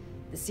point.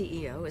 The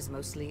CEO is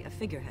mostly a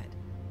figurehead.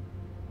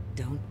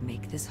 Don't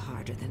make this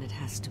harder than it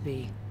has to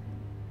be.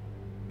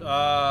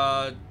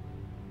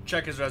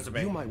 Check his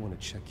resume. You might want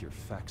to check your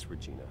facts,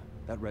 Regina.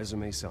 That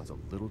resume sounds a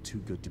little too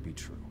good to be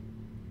true.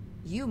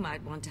 You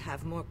might want to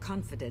have more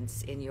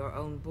confidence in your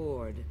own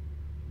board.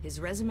 His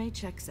resume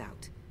checks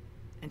out,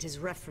 and his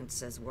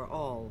references were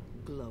all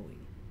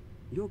glowing.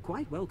 You're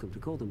quite welcome to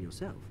call them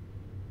yourself.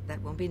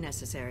 That won't be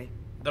necessary.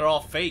 They're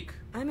all fake.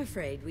 I'm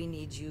afraid we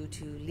need you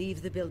to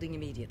leave the building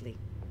immediately.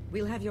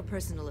 We'll have your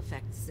personal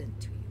effects sent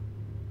to you.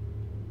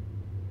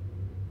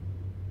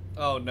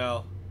 Oh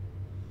no.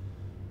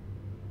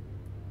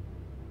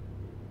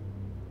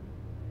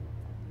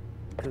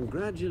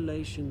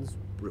 Congratulations,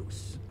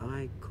 Bruce.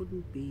 I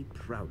couldn't be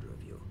prouder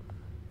of you.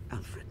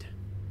 Alfred.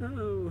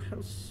 Oh,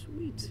 how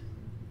sweet.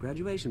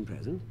 Graduation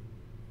present.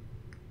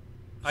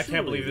 I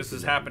can't believe this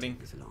is happening.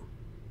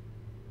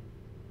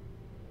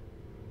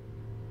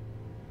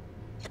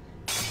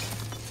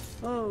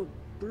 Oh,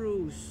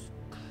 Bruce.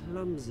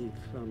 Clumsy,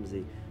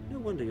 clumsy. No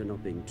wonder you're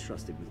not being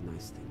trusted with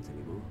nice things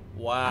anymore.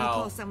 Wow. I'll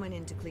call someone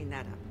in to clean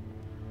that up.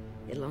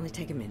 It'll only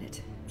take a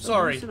minute.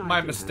 Sorry, my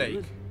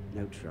mistake.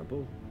 No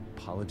trouble.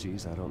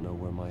 Apologies, I don't know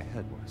where my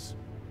head was.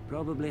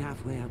 Probably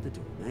halfway out the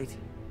door, mate.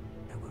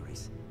 No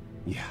worries.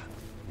 Yeah,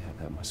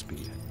 that must be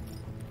it.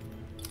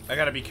 I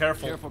gotta be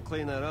careful. Careful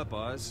cleaning that up,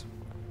 Oz.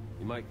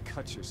 You might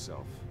cut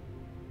yourself.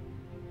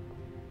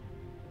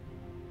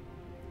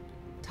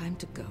 Time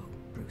to go,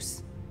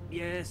 Bruce.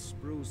 Yes,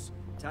 Bruce.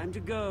 Time to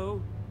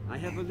go. I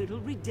have a little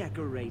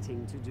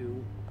redecorating to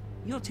do.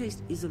 Your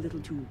taste is a little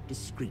too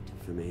discreet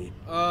for me.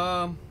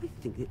 I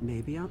think it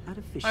may be out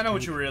of fish. I know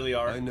what you really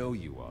are. I know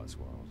you,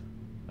 Oswald.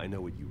 I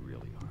know what you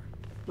really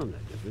are. I'm no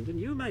different than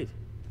you, mate.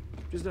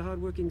 Just a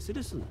hard-working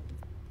citizen.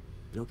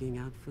 Looking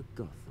out for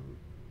Gotham.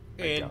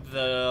 In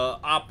the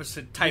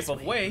opposite type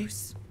of way.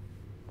 Bruce.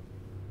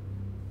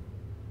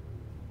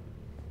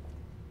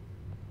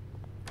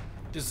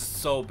 This is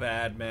so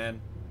bad, man.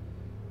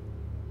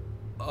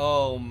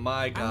 Oh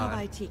my god. I'll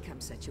have IT come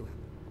set you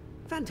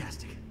up.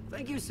 Fantastic.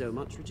 Thank you so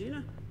much,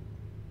 Regina.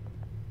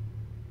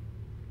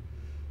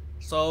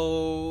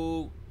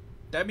 So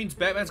that means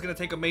Batman's gonna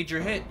take a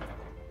major hit.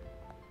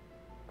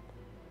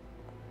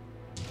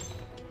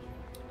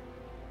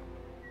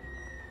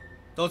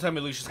 Don't tell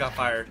me Lucius got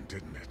fired.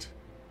 Didn't it?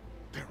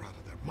 They're out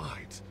of their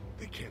minds.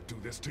 They can't do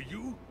this to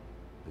you.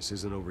 This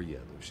isn't over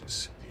yet,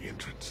 Lucius. The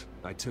entrance.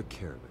 I took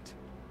care of it.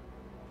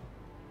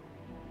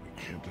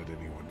 We can't let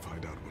anyone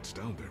find out what's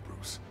down there,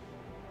 Bruce.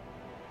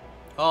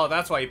 Oh,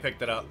 that's why you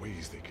picked it up.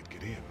 Ways they could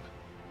get in.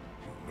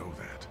 You know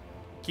that.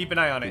 Keep an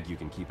eye on it. Think you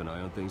can keep an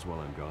eye on things while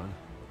I'm gone?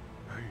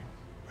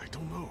 I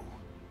don't know.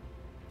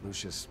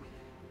 Lucius,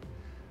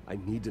 I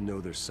need to know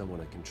there's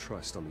someone I can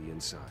trust on the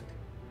inside.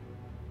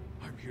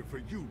 I'm here for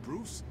you,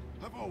 Bruce.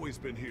 I've always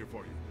been here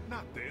for you,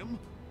 not them.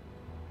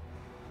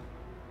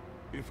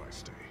 If I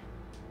stay,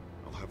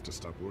 I'll have to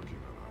stop working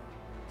on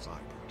our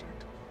side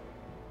project.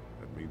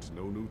 That means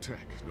no new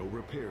tech, no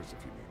repairs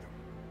if you need them.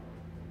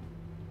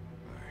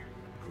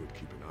 I could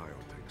keep an eye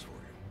on things for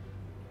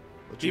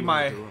you. Let you know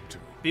what they're up to.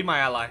 Be my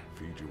ally.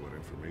 Feed you what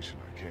information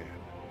I can.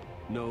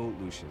 No,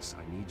 Lucius,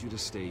 I need you to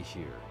stay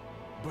here.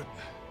 But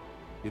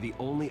You're the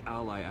only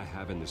ally I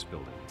have in this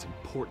building. It's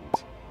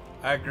important.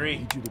 I agree. I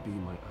need you to be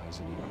my eyes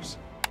and ears.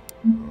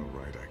 All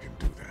right, I can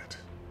do that.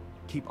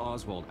 Keep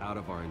Oswald out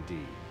of R&D,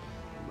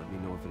 and let me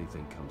know if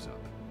anything comes up.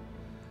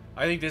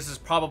 I think this is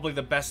probably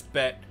the best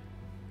bet.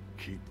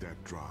 Keep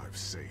that drive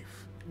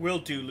safe. Will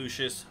do,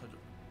 Lucius.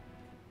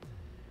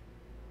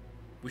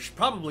 We should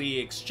probably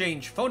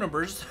exchange phone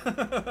numbers.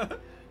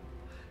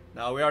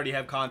 No, we already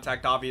have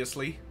contact,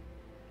 obviously.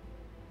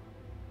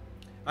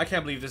 I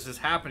can't believe this is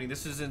happening.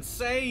 This is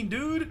insane,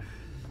 dude.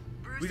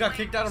 We got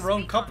kicked out of our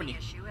own company.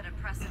 Issue at a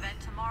press event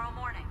tomorrow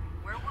morning,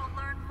 where we'll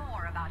learn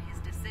more about his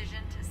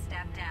decision to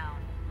step down.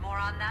 More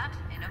on that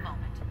in a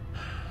moment.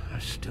 I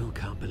still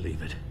can't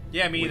believe it.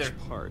 Yeah, me either.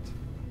 Which part?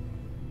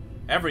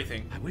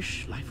 Everything. I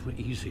wish life were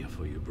easier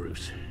for you,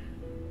 Bruce.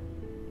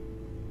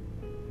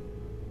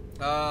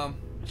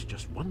 It's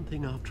just one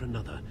thing after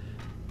another.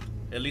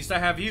 At least I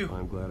have you.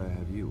 I'm glad I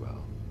have you,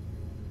 Al.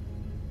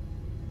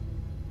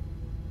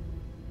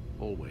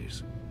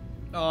 Always.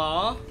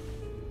 Aww.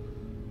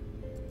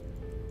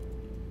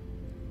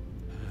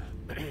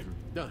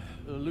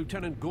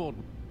 Lieutenant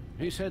Gordon,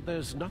 he said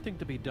there's nothing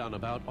to be done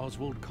about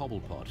Oswald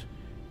Cobblepot.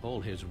 All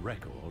his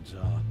records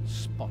are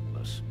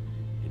spotless.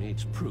 He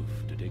needs proof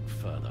to dig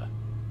further.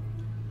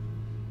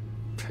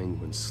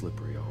 Penguin's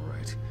slippery, all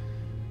right.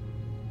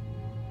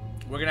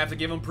 We're gonna have to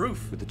give him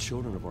proof. With the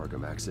children of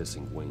Arkham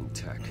accessing Wayne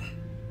Tech,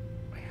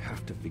 I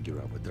have to figure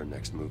out what their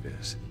next move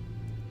is.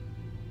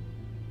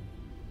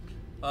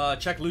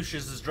 Check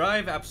Lucius's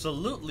drive,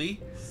 absolutely.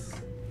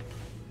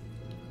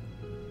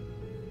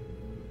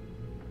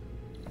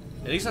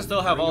 At least I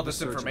still have all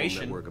this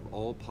information. Network of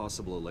all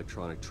possible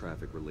electronic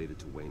traffic related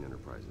to Wayne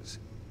Enterprises.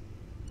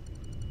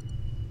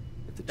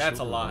 If the That's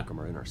a children lot. of Arkham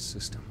are in our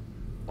system,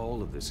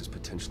 all of this is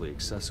potentially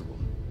accessible.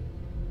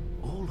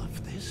 All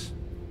of this?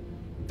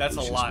 That's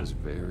Lucius a lot. was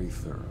very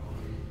thorough.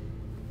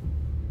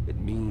 It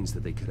means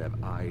that they could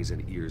have eyes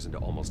and ears into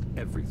almost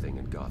everything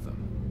in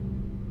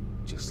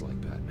Gotham, just like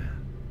Batman.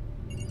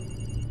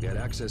 He had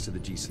access to the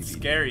GCPD.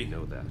 Scary. We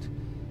know that.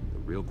 The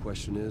real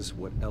question is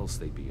what else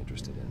they'd be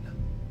interested in.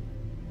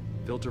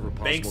 Filter for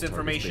Banks possible targets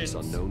information. based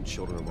on known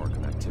children of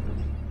Arkham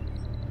activity.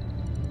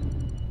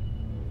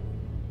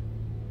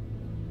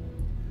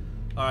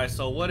 Alright,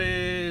 so what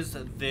is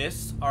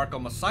this?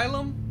 Arkham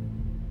Asylum?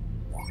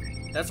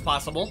 That's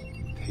possible.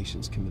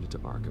 Patients committed to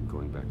Arkham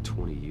going back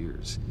 20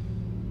 years.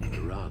 A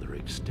rather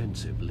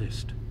extensive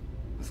list.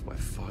 With my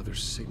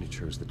father's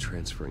signature as the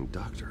transferring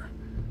doctor.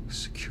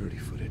 Security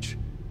footage.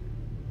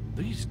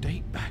 These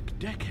date back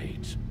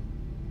decades.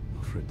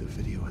 I've read the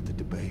video at the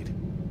debate.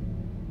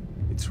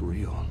 It's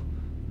real.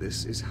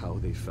 This is how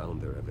they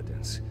found their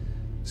evidence.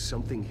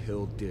 Something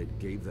Hill did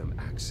gave them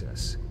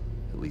access.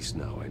 At least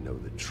now I know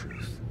the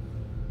truth.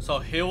 So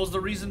Hill's the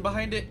reason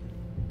behind it?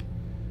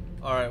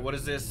 Alright, what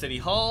is this? City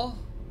Hall?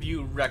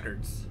 View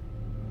records.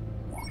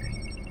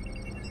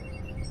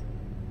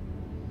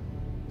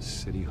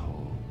 City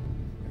Hall.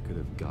 Record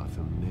of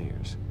Gotham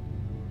mayors.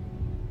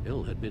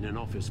 Hill had been in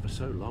office for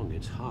so long,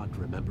 it's hard to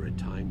remember a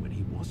time when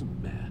he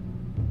wasn't mayor.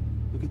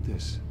 Look at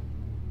this.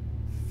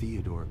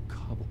 Theodore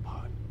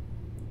Cobblepot.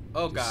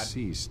 Oh, God.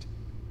 Deceased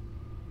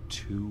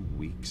 2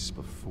 weeks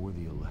before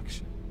the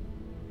election.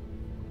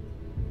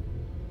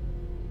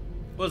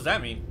 What does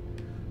that mean?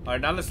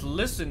 Alright, now let's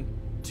listen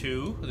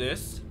to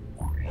this.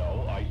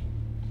 No,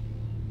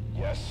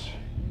 Yes,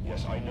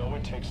 I know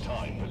it takes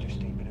time, but...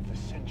 Understatement of the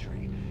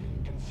century,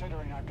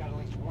 considering I've got at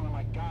least one of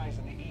my guys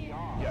in the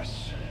ER.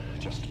 Yes,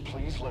 just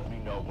please let me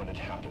know when it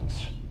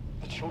happens.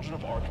 The children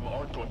of Arkham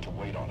aren't going to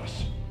wait on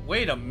us.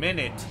 Wait a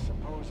minute. I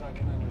suppose I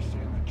can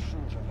understand the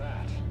truth of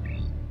that.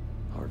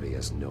 Harvey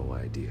has no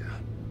idea.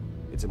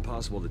 It's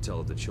impossible to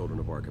tell if the children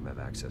of Arkham have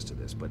access to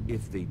this, but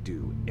if they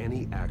do,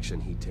 any action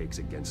he takes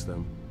against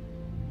them,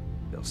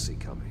 they'll see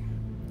coming.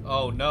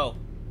 Oh, no.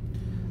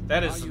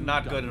 That is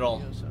not good at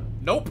all.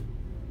 Nope.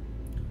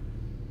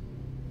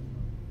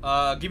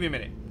 Give me a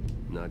minute.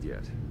 Not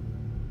yet.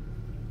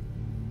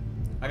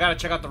 I gotta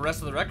check out the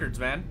rest of the records,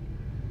 man.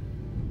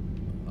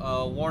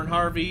 Warren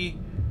Harvey,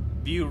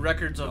 view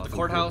records of Gotham the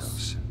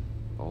courthouse.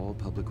 All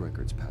public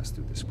records pass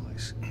through this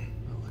place.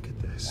 Now look at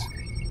this.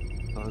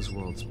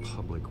 Oswald's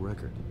public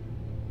record.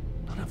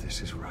 None of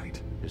this is right.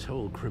 His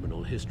whole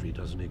criminal history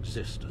doesn't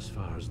exist as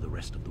far as the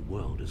rest of the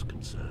world is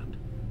concerned.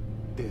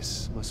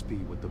 This must be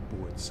what the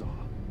board saw.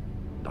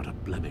 Not a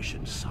blemish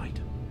in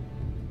sight.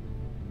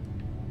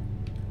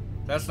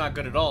 That's not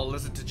good at all.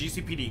 Listen to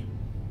GCPD.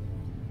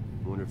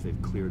 I wonder if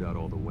they've cleared out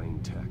all the Wayne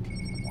tech.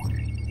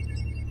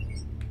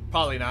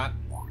 Probably not.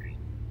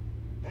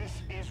 This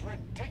is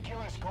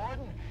ridiculous,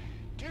 Gordon.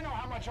 Do you know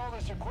how much all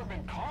this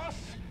equipment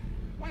costs?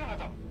 We don't have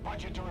the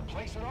budget to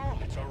replace it all.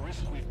 It's a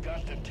risk we've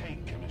got to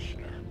take,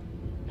 Commissioner.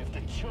 If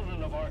the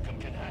children of Arkham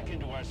can hack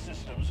into our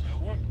systems,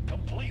 we're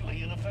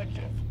completely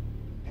ineffective.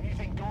 And you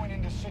think going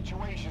into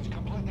situations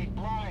completely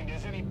blind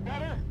is any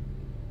better?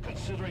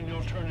 Considering the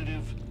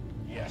alternative,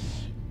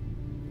 yes.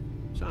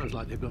 Sounds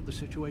like they've got the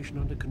situation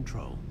under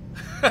control.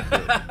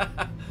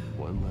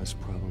 One less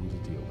problem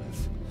to deal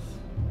with.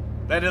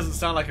 That doesn't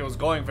sound like it was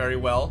going very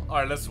well.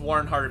 Alright, let's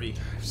Warren Harvey.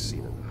 I've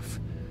seen enough.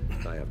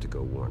 I have to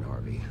go warn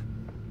Harvey.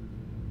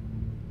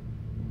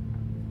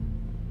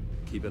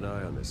 Keep an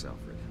eye on this,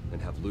 Alfred,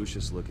 and have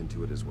Lucius look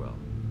into it as well.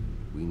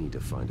 We need to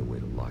find a way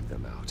to lock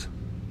them out.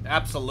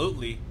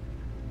 Absolutely.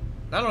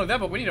 Not only that,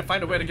 but we need to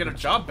find a way to get our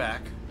job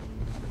back.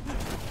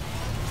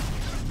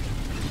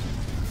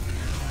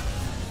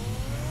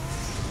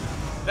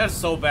 That's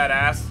so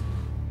badass.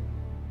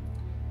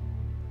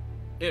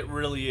 It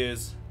really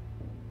is.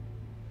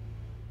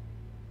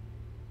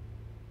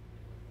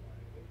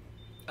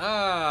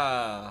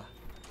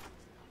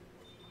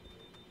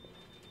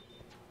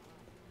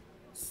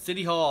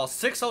 City Hall,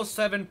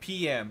 6:07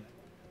 p.m.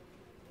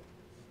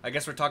 I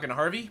guess we're talking to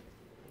Harvey?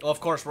 Oh, of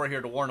course, we're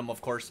here to warn him,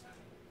 of course.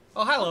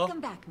 Oh, hello. Welcome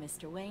back,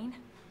 Mr. Wayne.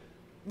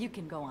 You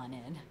can go on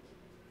in.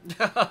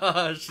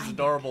 She's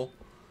adorable.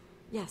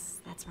 Yes,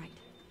 that's right.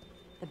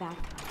 The back.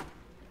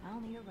 I'll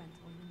need a rental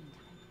in the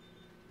meantime.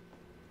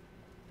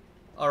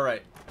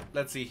 Alright,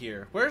 let's see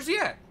here. Where's he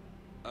at?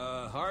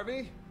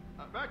 Harvey?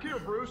 Back here,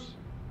 Bruce.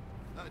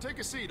 Take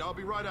a seat, I'll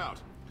be right out.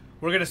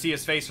 We're gonna see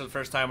his face for the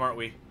first time, aren't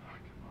we?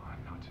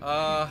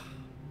 Stop.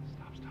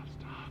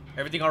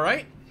 Everything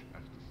alright?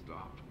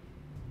 Stop.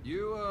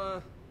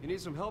 You need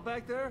some help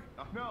back there?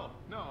 No,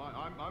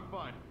 I'm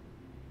fine.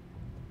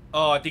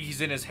 Oh, I think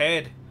he's in his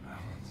head. Well,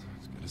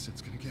 as good as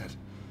it's gonna get.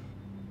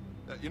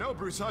 You know,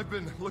 Bruce, I've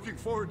been looking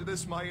forward to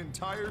this my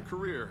entire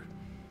career.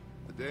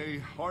 The day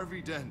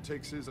Harvey Dent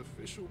takes his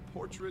official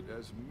portrait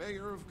as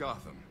mayor of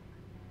Gotham.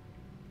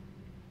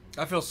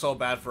 I feel so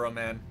bad for him,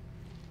 man.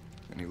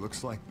 And he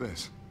looks like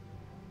this.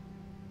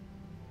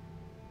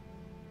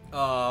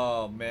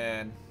 Oh,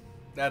 man.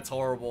 That's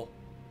horrible.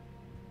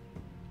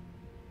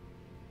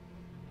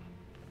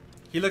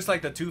 He looks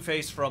like the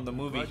Two-Face from the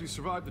movie. Glad you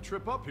survived the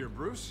trip up here,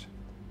 Bruce.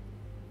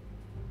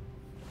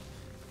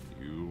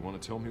 You want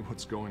to tell me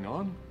what's going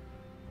on?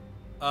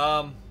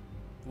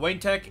 Wayne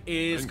Tech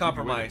is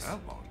compromised.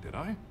 That long, did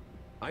I?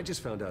 I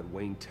just found out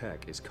Wayne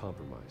Tech is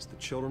compromised. The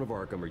children of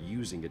Arkham are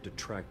using it to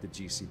track the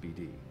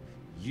GCPD.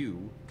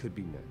 You could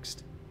be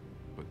next.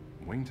 But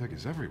Wayne Tech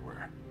is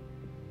everywhere.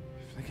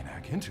 If they can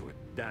hack into it...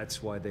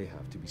 That's why they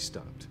have to be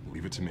stopped.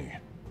 Leave it to me.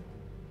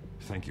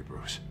 Thank you,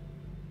 Bruce.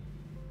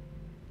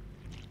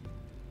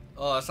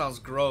 Oh, that sounds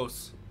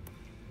gross.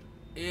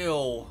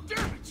 Ew.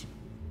 Damn it!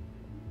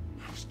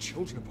 Those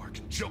children of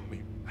Arkham jumped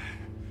me.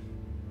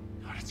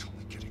 God, it's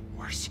only getting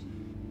worse.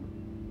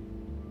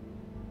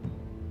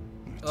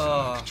 It's out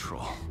of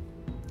control.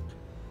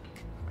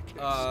 I can't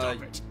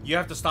stop it. You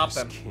have to stop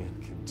them. This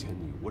can't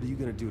continue. What are you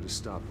gonna do to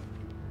stop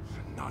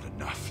it? Not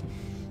enough.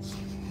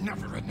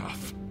 Never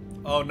enough.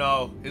 Oh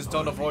no, his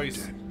tone of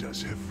voice. Dent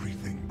does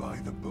everything by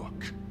the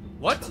book.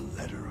 What? The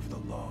letter of the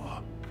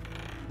law.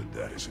 But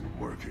that isn't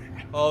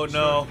working. Oh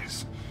no.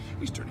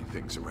 He's turning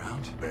things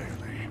around.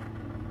 Barely.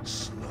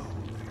 Slowly.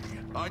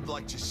 I'd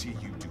like to see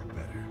you do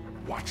better.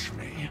 Watch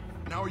me.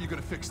 Now are you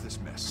gonna fix this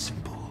mess?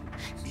 Simple.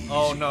 Easy.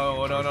 Oh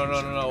no, no.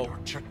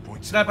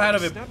 Checkpoints. Snap out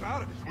of it. Snap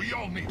out of it. We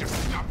all need to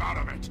snap out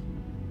of it.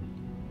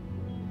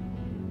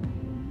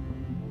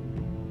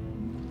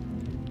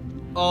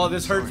 Oh,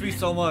 this hurts me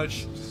so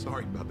much.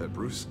 Sorry about that,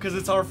 Bruce. Because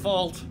it's our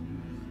fault.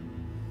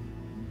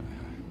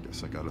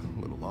 Guess I got a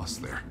little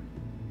lost there.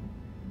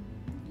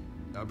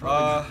 I'm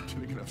probably not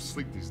getting enough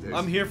sleep these days.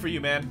 I'm here for you,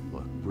 man.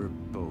 Look, we're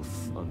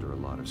both under a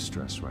lot of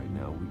stress right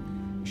now.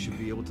 We should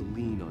be able to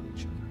lean on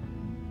each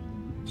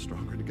other.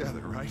 Stronger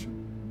together, right?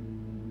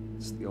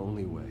 It's the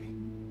only way.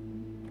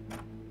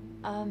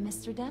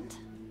 Mr. Dent?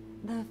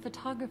 The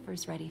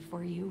photographer's ready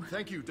for you.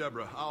 Thank you,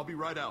 Deborah. I'll be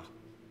right out.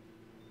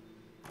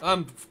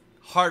 I'm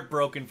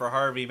heartbroken for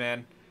Harvey,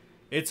 man.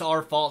 It's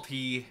our fault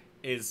he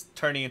is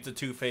turning into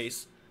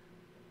Two-Face.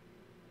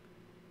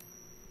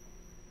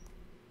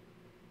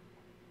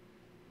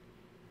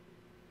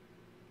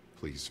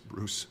 Please,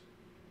 Bruce.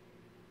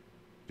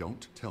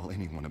 Don't tell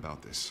anyone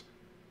about this.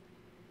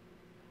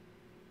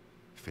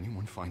 If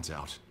anyone finds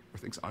out or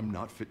thinks I'm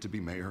not fit to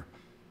be mayor,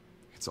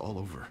 it's all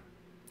over.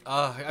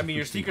 I mean,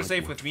 your secret's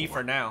safe with me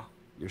for now.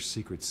 Your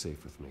secret's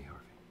safe with me,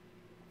 Harvey.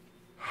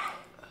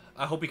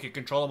 I hope you can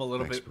control him a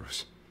little Thanks, bit.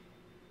 Bruce.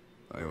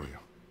 I owe you.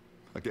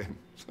 Again.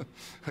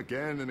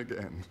 Again and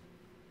again.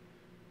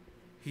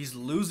 He's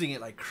losing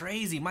it like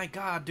crazy. My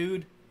God,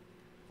 dude.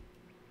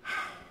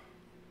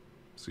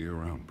 See you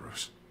around,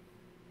 Bruce.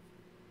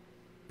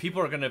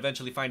 People are going to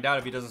eventually find out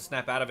if he doesn't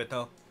snap out of it,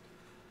 though.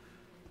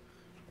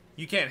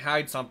 You can't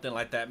hide something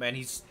like that, man.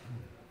 It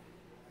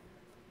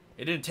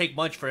didn't take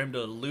much for him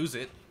to lose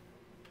it.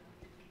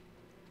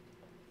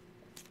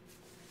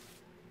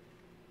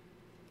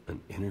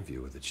 An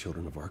interview with the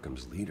Children of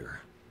Arkham's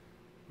leader.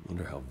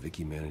 Wonder how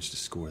Vicky managed to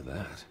score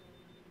that.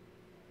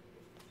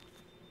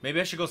 Maybe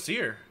I should go see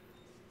her.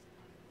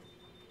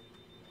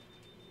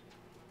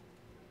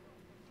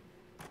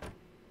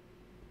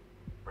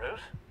 Bruce?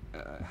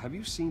 Have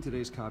you seen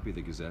today's copy of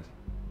the Gazette?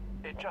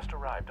 It just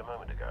arrived a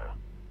moment ago.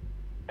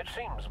 It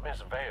seems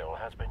Miss Vale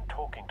has been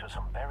talking to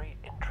some very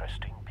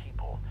interesting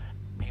people.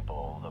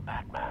 People the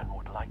Batman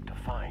would like to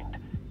find.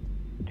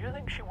 Do you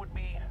think she would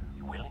be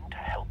willing to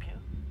help you?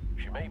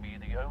 She may be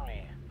the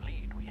only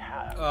lead we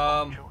have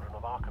on Children of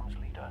of Arkham's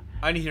leader.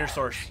 I need to hear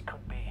source. She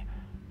could be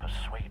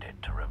persuaded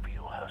to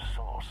reveal her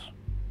source.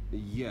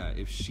 Yeah,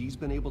 if she's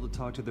been able to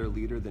talk to their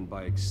leader, then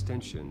by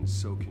extension,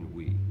 so can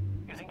we.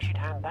 You think she'd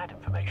hand that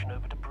information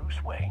over to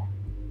Bruce Wayne?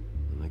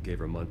 And I gave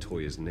her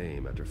Montoya's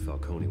name after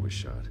Falcone was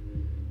shot.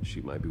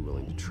 She might be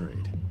willing to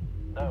trade.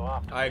 Though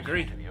after I this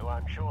agree. interview,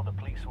 I'm sure the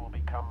police will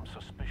become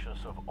suspicious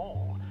of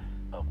all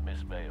of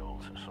Miss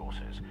Vale's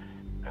sources.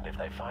 And if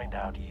they find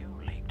out you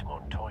leaked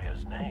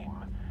Montoya's name...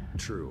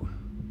 True.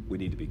 We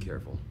need to be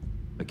careful.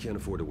 I can't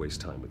afford to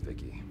waste time with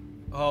Vicky.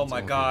 Oh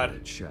my God. A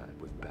chat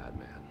with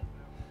Batman.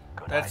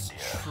 Good That's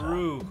idea,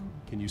 true.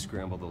 Can you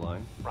scramble the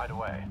line? Right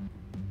away.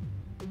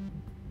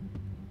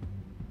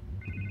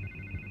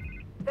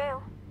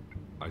 Vale,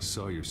 I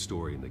saw your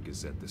story in the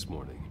Gazette this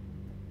morning.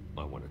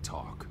 I want to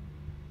talk.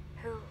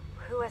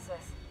 who is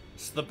this?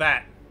 It's the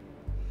Bat.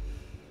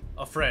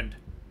 A friend.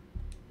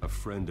 A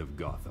friend of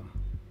Gotham.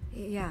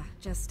 Yeah,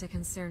 just a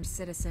concerned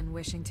citizen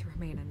wishing to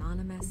remain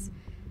anonymous.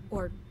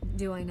 Or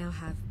do I now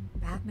have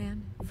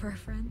Batman for a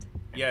friend?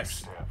 Yes.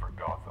 Stand for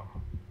Gotham.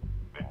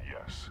 Then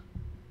yes.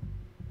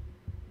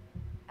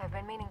 I've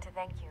been meaning to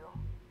thank you.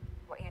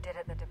 What you did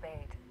at the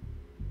debate.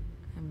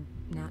 I'm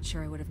not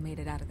sure I would have made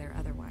it out of there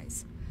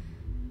otherwise.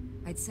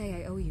 I'd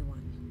say I owe you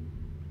one.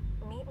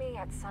 Meet me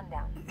at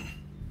sundown.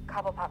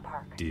 Cobblepot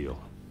Park.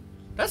 Deal.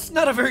 That's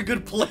not a very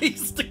good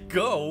place to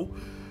go.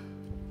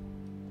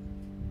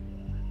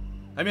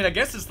 I mean, I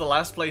guess it's the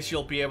last place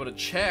you'll be able to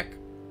check.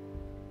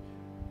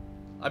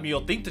 I mean,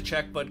 you'll think to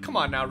check, but come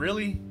on now,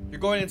 really? You're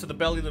going into the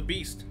belly of the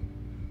beast.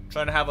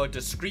 Trying to have a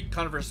discreet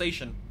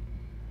conversation.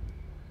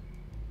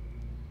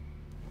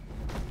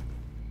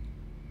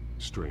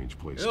 Strange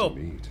place Ew, to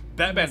meet.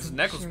 Batman's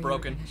neck was Sure you were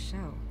broken. gonna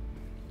show.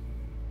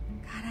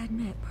 Gotta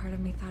admit, part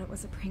of me thought it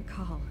was a prank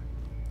call.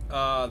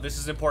 This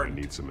is important.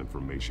 I need some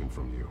information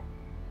from you.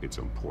 It's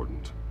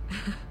important.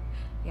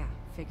 Yeah,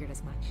 figured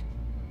as much.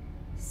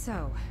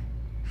 So,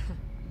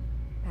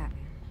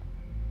 Batman.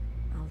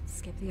 I'll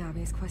skip the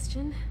obvious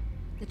question.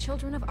 The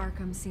children of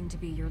Arkham seem to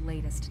be your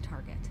latest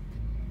target.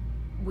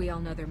 We all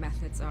know their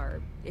methods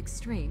are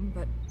extreme,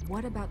 but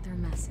what about their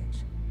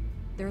message?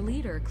 Their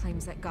leader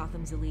claims that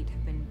Gotham's elite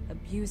have been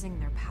abusing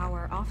their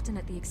power, often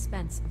at the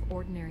expense of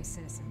ordinary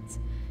citizens.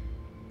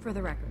 For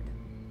the record,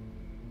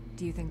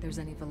 do you think there's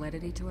any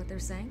validity to what they're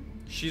saying?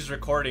 She's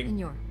recording. In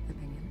your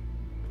opinion.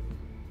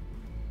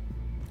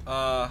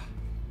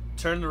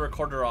 Turn the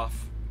recorder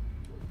off.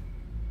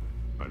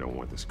 I don't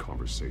want this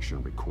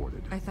conversation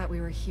recorded. I thought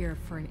we were here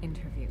for an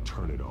interview.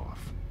 Turn it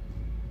off.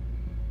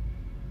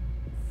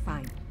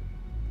 Fine.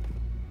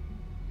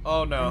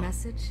 Oh no. The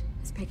message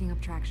is picking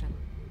up traction,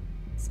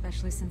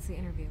 especially since the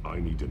interview. I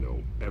need to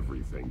know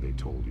everything they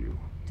told you.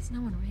 Does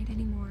no one read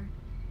anymore?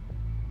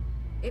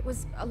 It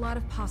was a lot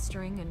of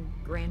posturing and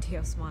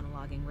grandiose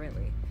monologuing,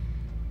 really.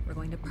 We're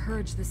going to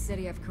purge the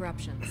city of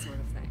corruption, sort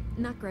of thing.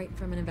 Not great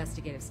from an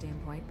investigative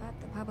standpoint, but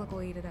the public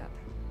will eat it up.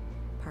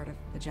 Part of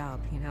the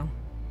job, you know?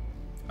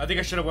 I think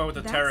I should have went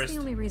with the terrorist.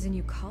 That's the only reason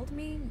you called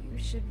me. You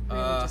should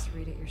really just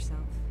read it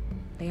yourself.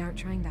 They aren't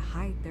trying to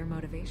hide their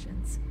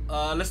motivations.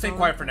 Let's stay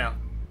quiet for now.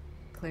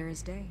 Clear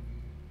as day.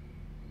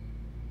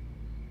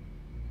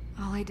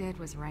 All I did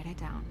was write it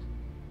down.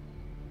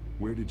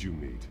 Where did you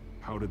meet?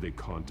 How did they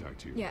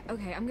contact you? Yeah,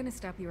 okay, I'm gonna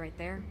stop you right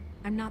there.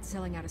 I'm not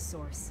selling out a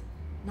source.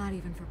 Not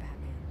even for Batman.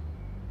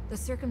 The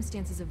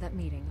circumstances of that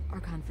meeting are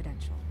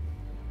confidential.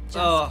 Just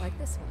like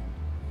this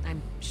one.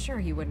 I'm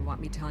sure you wouldn't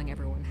want me telling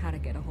everyone how to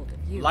get a hold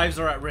of you. Lives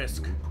are at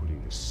risk. You're putting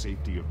the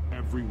safety of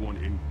everyone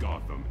in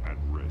Gotham at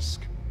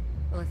risk.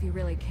 Well, if you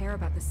really care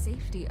about the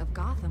safety of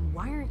Gotham,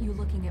 why aren't you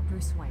looking at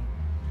Bruce Wayne?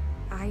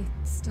 I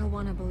still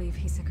want to believe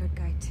he's a good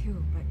guy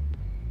too, but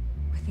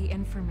with the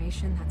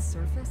information that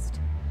surfaced,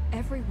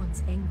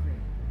 everyone's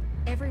angry.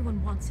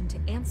 Everyone wants him to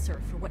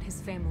answer for what his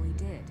family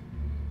did.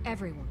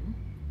 Everyone,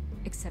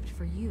 except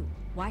for you.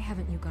 Why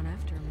haven't you gone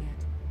after him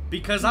yet?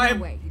 Because no I'm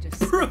way he just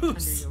slipped under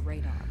Bruce. your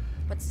radar.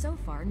 But so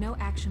far, no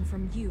action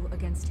from you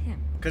against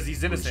him. Because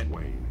he's innocent.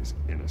 Bruce Wayne is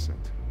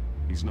innocent.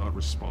 He's not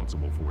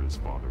responsible for what his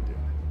father did.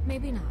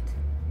 Maybe not,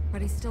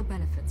 but he still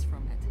benefits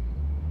from it.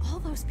 All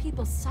those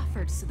people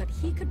suffered so that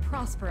he could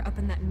prosper up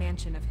in that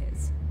mansion of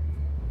his.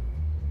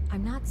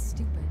 I'm not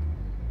stupid.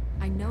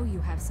 I know you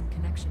have some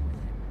connection with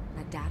him.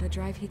 That data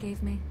drive he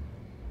gave me,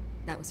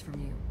 that was from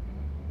you.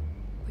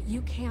 But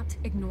you can't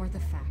ignore the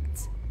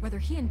facts. Whether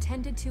he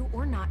intended to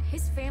or not,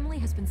 his family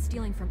has been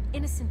stealing from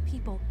innocent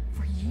people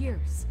for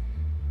years.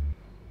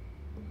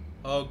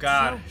 Oh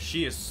god, So,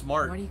 she is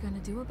smart. What are you gonna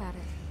do about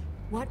it?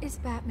 What is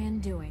Batman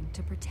doing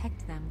to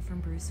protect them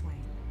from Bruce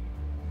Wayne?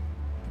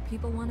 The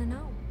people want to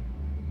know.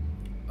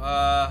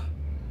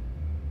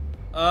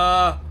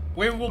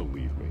 Wait, we'll...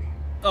 Believe me.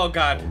 Oh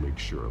god. I'll make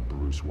sure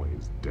Bruce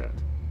Wayne's debt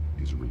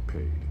is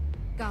repaid.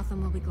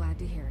 Gotham will be glad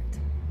to hear it.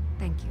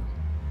 Thank you.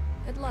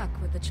 Good luck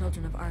with the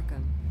children of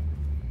Arkham.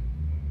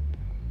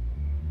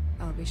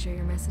 I'll be sure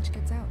your message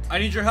gets out. I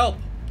need your help.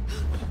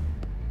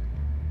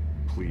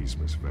 Please,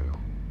 Miss Vale.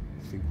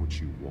 Think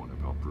what you want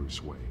about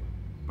Bruce Wayne.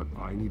 But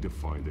I need to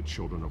find the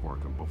children of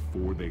Arkham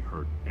before they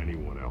hurt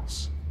anyone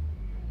else.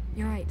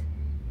 You're right.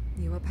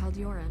 You upheld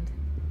your end.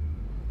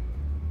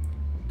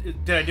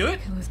 Did I do it? I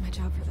could lose my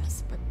job for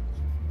this, but...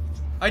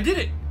 I did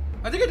it!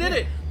 I think I did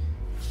it!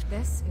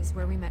 This is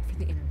where we met for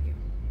the interview.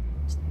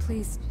 Just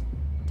please,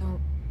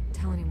 don't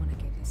tell anyone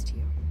I gave this to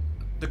you.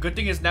 The good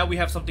thing is now we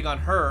have something on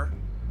her.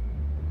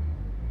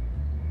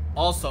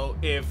 Also,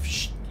 if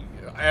she,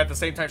 at the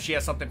same time she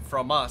has something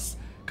from us,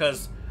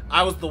 because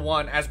I was the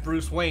one, as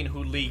Bruce Wayne,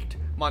 who leaked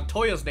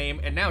Montoya's name,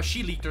 and now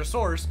she leaked her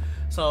source,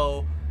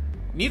 so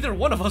neither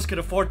one of us could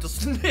afford to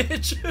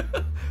snitch.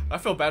 I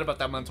feel bad about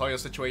that Montoya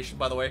situation,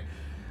 by the way.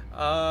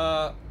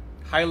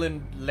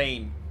 Highland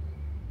Lane.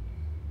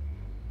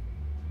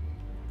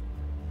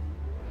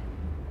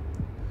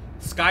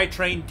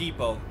 Skytrain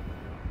Depot.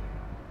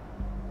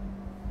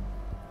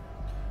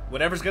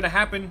 Whatever's gonna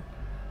happen,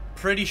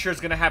 pretty sure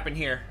it's gonna happen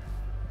here.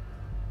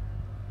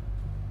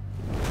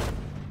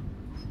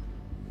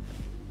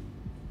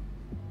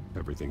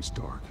 Everything's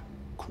dark,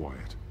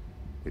 quiet.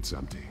 It's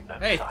empty.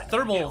 Hey,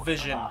 thermal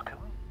vision.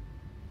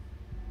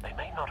 They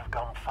may not have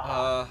gone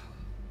far.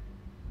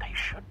 They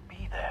should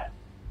be there.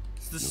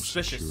 It's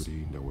suspicious. No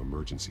security, no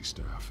emergency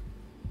staff.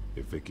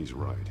 If Vicky's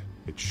right,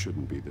 it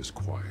shouldn't be this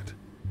quiet.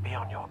 Be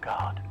on your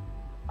guard.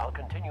 I'll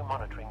continue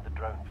monitoring the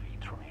drone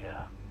feeds from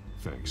here.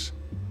 Thanks.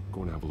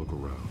 Go and have a look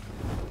around.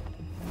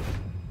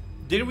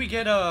 Didn't we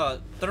get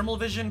thermal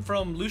vision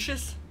from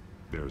Lucius?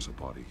 There's a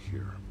body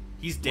here.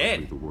 He's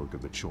dead. Likely the work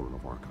of the children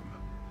of Arkham.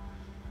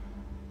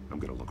 I'm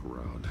gonna look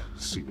around,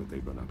 see what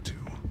they've been up to.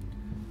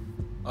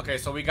 Okay,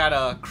 so we got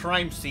a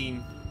crime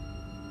scene.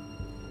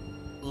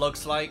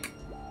 Looks like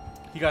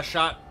he got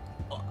shot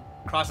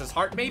across his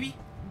heart, maybe?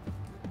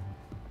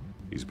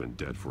 He's been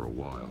dead for a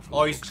while.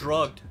 Oh, he's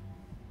drugged.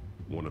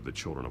 One of the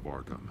children of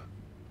Arkham.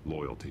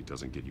 Loyalty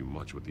doesn't get you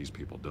much with these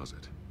people, does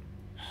it?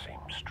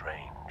 Seems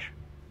strange.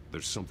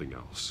 There's something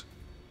else.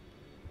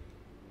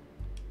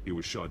 He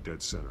was shot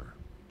dead center,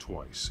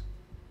 twice.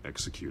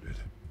 Executed.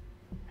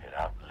 It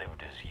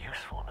outlived his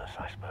usefulness,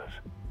 I suppose.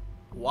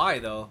 Why,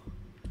 though?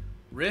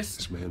 Wrist?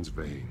 This man's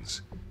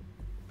veins.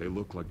 They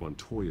look like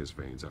Montoya's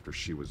veins after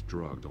she was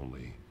drugged,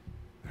 only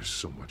they're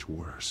so much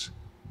worse.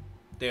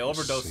 They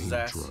overdosed his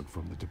ass. Drug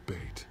from the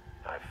debate.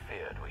 I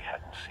feared we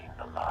hadn't seen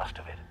the last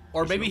of it.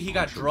 Or maybe he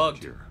got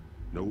drugged. Here.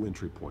 No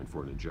entry point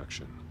for an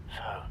injection.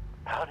 So,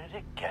 how did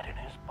it get in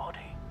his body?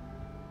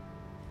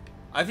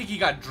 I think he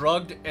got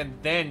drugged and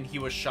then he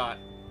was shot.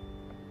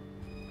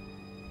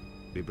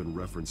 They've been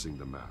referencing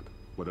the map.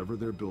 Whatever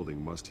they're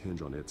building must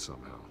hinge on it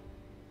somehow.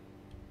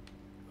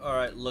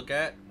 Alright, look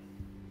at.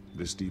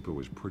 This depot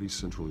is pretty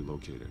centrally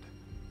located.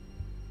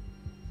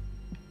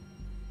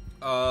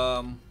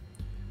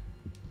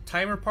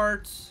 Timer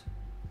parts.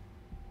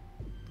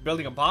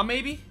 Building a bomb,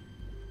 maybe?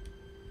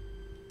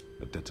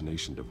 A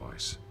detonation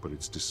device, but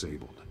it's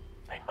disabled.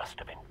 They must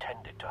have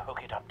intended to hook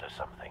it up to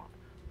something.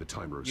 The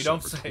timer is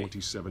set for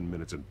 27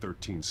 minutes and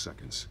 13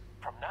 seconds.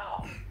 From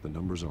now? The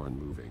numbers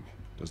aren't moving.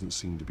 Doesn't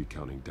seem to be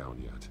counting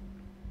down yet.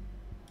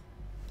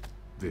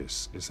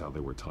 This is how they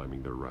were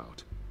timing their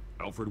route.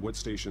 Alfred, what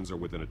stations are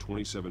within a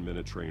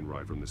 27-minute train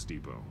ride from this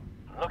depot?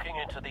 Looking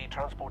into the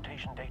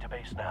transportation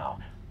database now.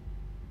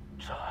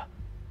 Sir,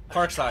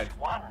 Parkside. Just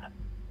one.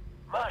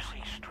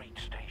 Mercy Street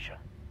Station.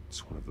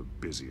 It's one of the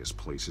busiest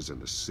places in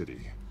the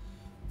city.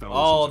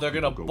 Oh, they're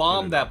gonna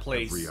bomb that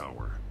place. Every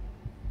hour.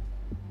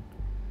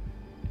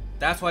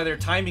 That's why they're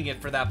timing it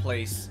for that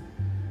place.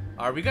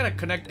 Alright, we gotta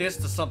connect this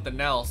to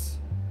something else.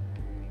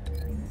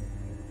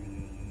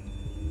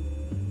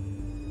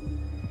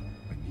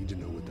 I need to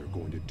know what they're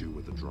going to do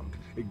with the drug.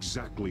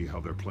 Exactly how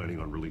they're planning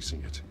on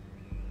releasing it.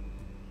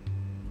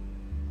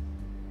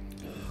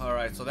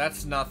 Alright, so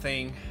that's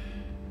nothing.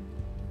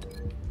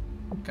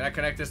 Can I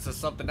connect this to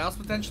something else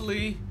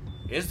potentially?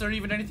 Is there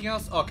even anything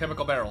else? Oh,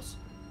 chemical barrels.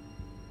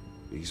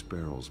 These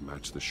barrels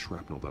match the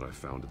shrapnel that I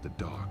found at the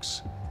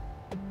docks.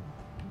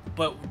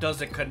 But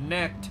does it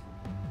connect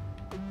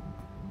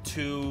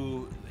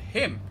to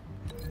him?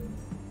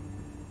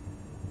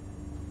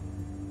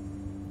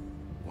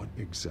 What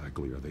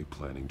exactly are they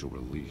planning to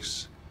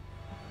release?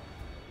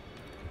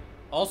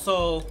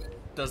 Also,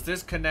 does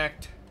this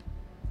connect?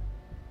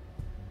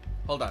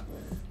 Hold on.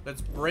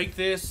 Let's break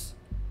this.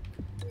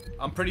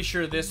 I'm pretty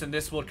sure this and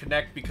this will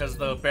connect because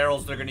the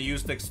barrels they're going to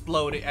use to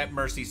explode at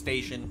Mercy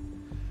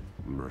Station.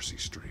 Mercy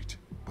Street.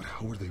 But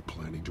how are they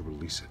planning to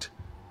release it?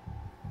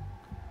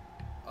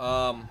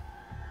 By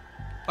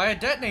a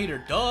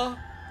detonator, duh.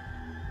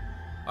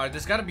 Alright,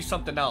 there's got to be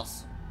something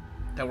else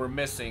that we're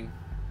missing.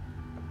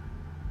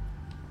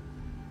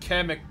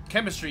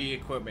 Chemistry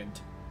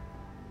equipment.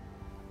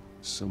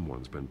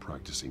 Someone's been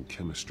practicing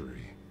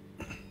chemistry.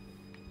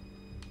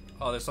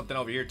 Oh, there's something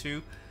over here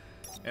too.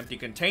 Empty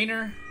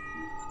container.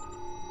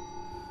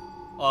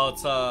 Oh,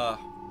 it's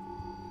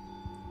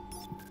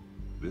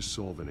This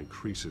solvent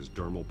increases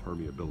dermal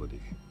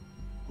permeability.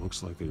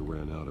 Looks like they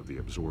ran out of the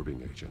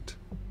absorbing agent.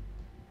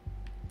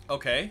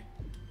 Okay.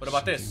 What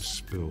about this?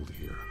 Spilled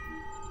here.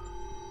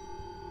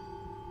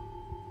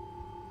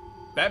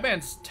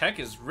 Batman's tech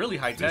is really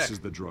high tech. This is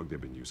the drug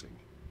they've been using.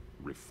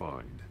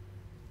 Refined.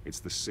 It's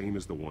the same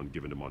as the one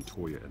given to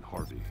Montoya and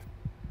Harvey.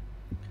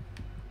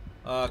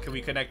 Can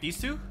we connect these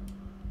two?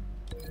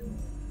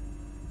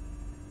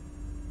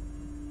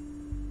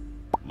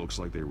 Looks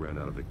like they ran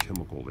out of the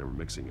chemical they were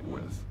mixing it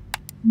with.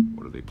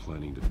 What are they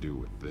planning to do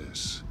with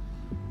this?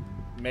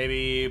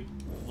 Maybe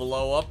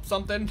blow up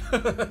something?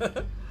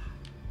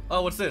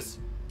 Oh, what's this?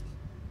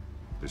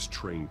 This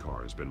train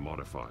car has been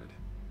modified.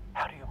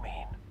 How do you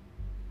mean?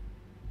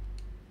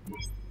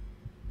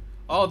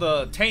 Oh,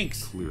 the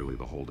tanks. Clearly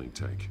the holding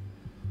tank.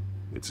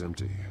 It's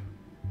empty.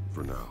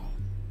 For now.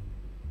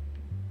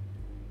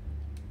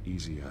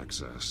 Easy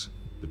access.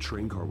 The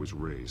train car was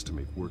raised to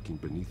make working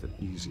beneath it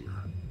easier.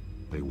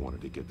 They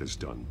wanted to get this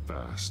done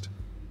fast.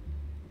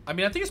 I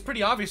mean, I think it's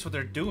pretty obvious what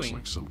they're doing. It's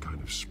like some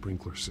kind of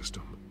sprinkler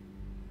system.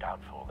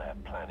 Doubtful they're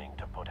planning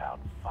to put out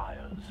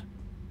fires.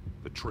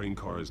 The train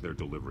car is their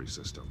delivery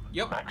system.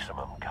 Yep.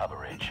 Maximum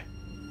coverage.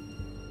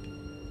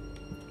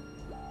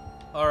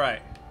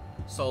 Alright.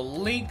 So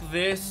link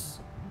this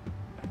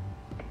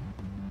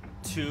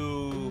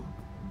to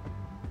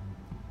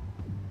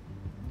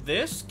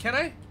this. Can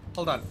I?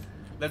 Hold on.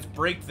 Let's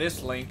break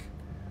this link.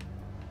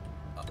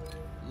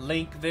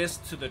 Link this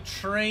to the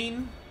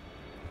train.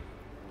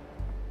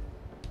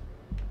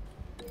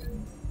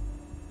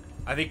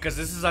 I think because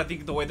this is, I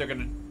think, the way they're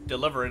gonna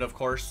deliver it, of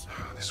course.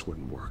 This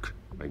wouldn't work.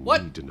 I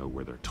need to know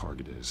where their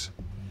target is.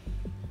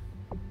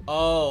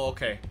 Oh,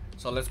 okay.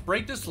 So let's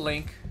break this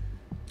link.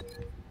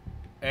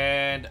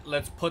 And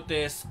let's put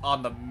this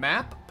on the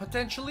map,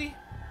 potentially.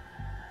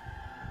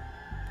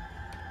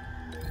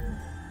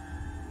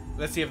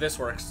 Let's see if this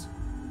works.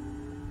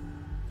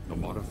 The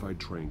modified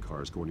train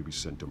car is going to be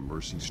sent to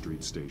Mercy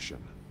Street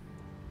Station.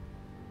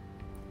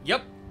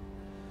 Yep.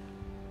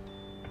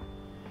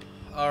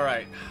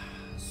 Alright.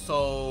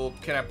 So,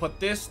 can I put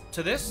this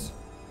to this?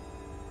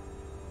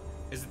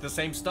 Is it the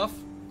same stuff?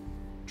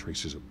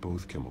 Traces of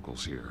both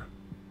chemicals here.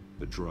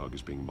 The drug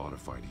is being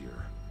modified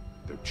here.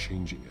 They're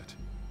changing it.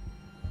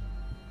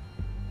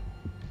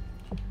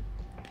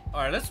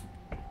 Alright,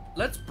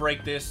 let's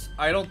break this.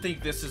 I don't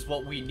think this is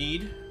what we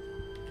need.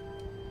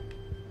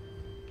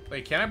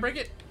 Wait, can I break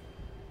it?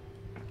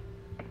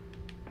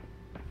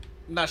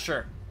 Not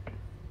sure.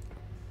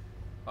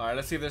 Alright,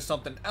 let's see if there's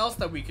something else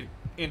that we could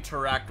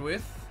interact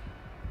with.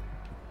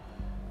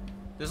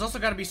 There's also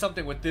got to be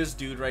something with this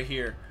dude right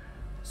here.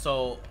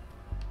 So,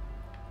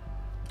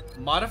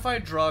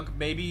 modified drug,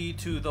 maybe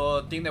to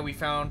the thing that we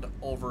found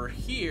over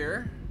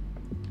here.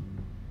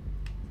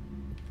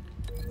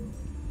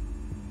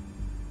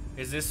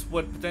 Is this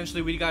what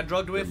potentially we got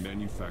drugged with? They're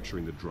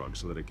manufacturing the drug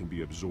so that it can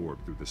be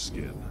absorbed through the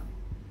skin.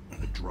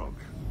 The drug.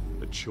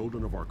 The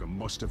children of Arkham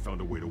must have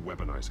found a way to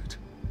weaponize it.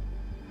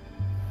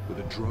 With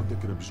a drug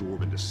that can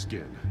absorb into skin,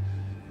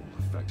 it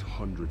will affect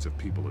hundreds of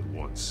people at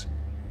once.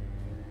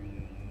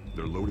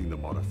 They're loading the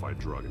modified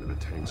drug into the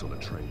tanks on the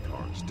train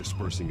cars,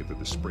 dispersing it through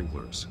the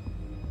sprinklers.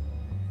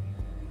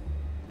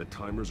 The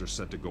timers are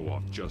set to go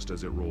off just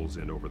as it rolls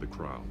in over the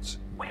crowds.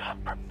 We are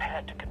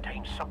prepared to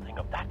contain something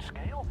of that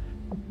scale?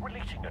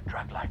 Releasing a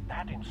drug like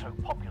that in so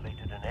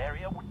populated an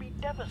area would be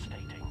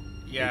devastating.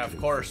 Yeah, of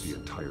course. The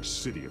entire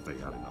city if they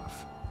had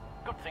enough.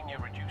 Good thing you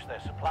reduced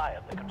their supply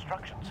at the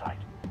construction site.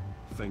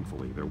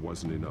 Thankfully, there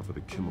wasn't enough of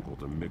the chemical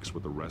to mix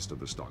with the rest of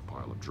the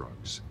stockpile of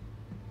drugs.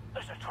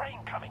 There's a train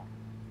coming.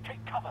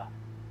 Take cover.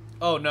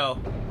 Oh no.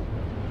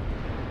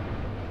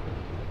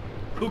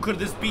 Who could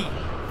this be?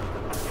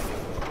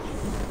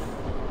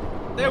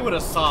 They would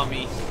have saw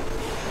me.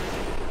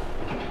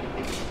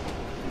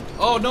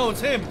 Oh no,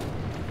 it's him.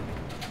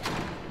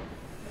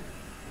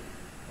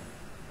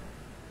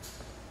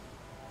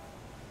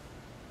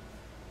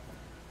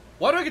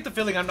 Why do I get the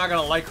feeling I'm not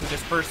gonna like who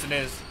this person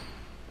is?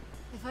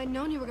 If I'd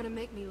known you were gonna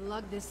make me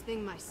lug this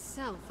thing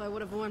myself, I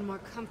would have worn more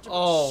comfortable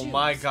Oh shoes.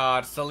 my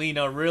god,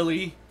 Selina,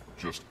 really?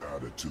 Just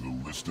add it to the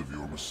list of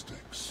your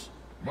mistakes.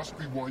 Must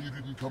be why you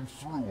didn't come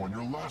through on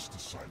your last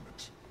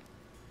assignment.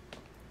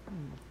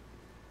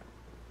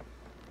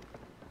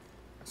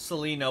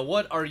 Selina,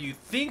 what are you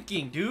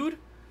thinking, dude?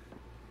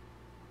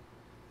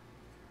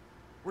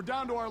 We're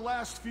down to our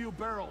last few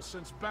barrels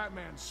since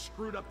Batman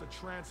screwed up the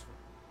transfer.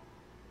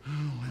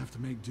 We'll have to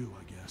make do,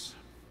 I guess.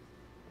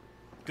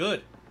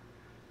 Good.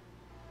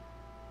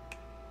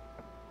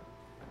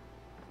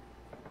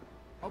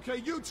 Okay,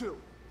 you two,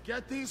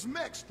 get these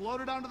mixed,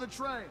 loaded onto the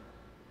train.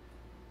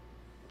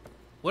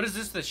 What is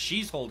this that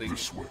she's holding?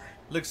 This way.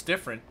 Looks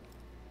different.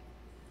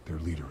 Their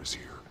leader is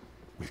here,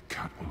 with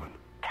Catwoman.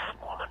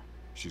 Catwoman?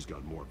 She's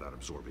got more of that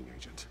absorbing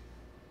agent.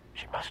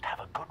 She must have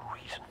a good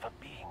reason for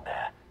being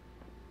there.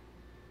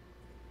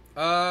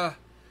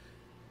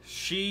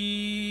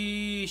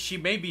 She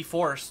may be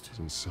forced.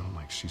 Doesn't sound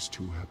like she's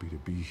too happy to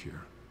be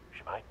here.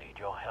 She might need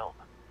your help.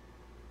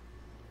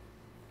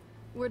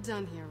 We're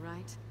done here,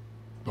 right?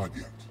 Not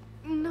yet.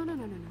 No.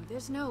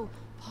 There's no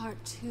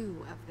part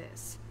 2 of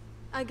this.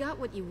 I got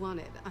what you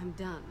wanted. I'm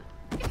done.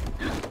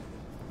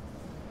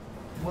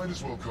 Might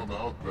as well come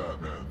out,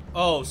 Batman.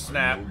 Oh,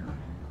 snap.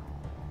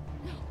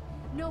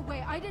 No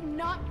way. I did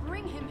not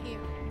bring him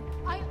here.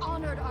 I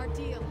honored our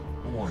deal.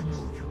 Oh, I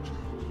know you did.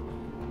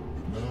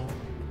 But now,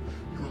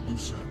 you're a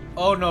loose end.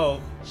 Oh, no.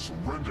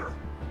 Surrender.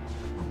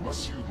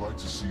 Unless you'd like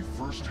to see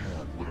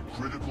firsthand what a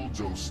critical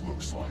dose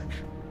looks like.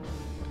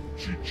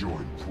 She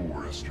joined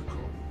poor Esther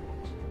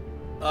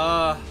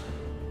Cobb.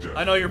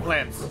 I know your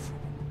plans.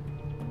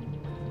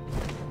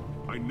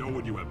 I know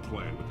what you have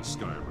planned with the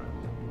Skyrim.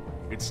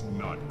 It's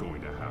not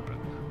going to happen.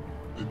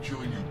 Then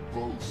killing you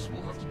both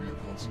will have to be a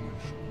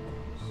consolation.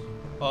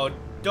 Oh,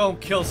 don't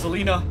kill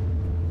Selina.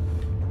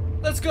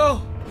 Let's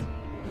go.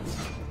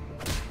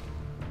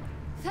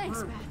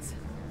 Thanks, Max.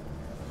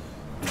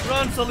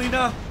 Run,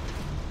 Selina.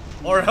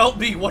 Or help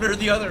me, one or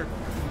the other.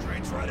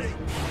 Train's ready.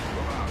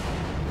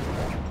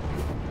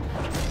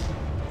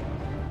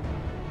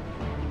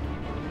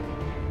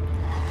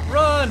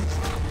 Run!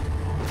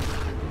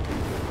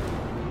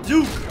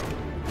 Duke!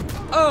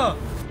 Oh,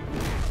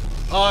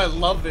 I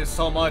love this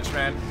so much,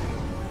 man.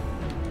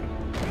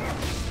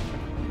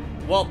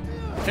 Well,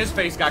 his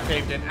face got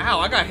caved in. Ow,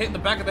 I got hit in the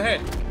back of the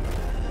head.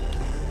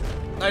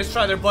 Nice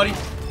try there, buddy.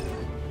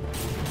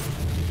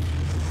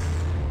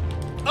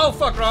 Oh,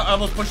 fuck, I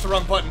almost pushed the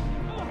wrong button.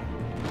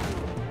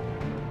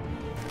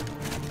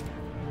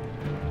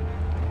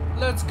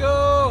 Let's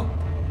go!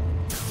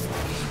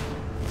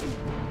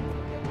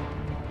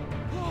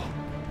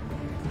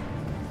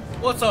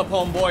 What's up,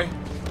 homeboy?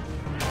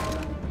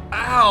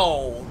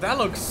 Ow! That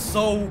looks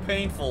so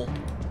painful.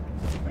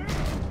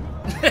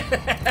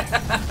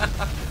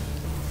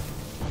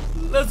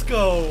 Let's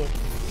go.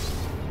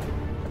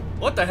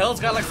 What the hell? It's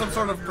got like some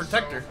sort of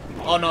protector.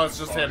 Oh no, it's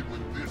just him.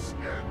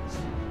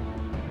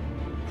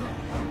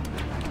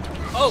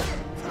 Oh!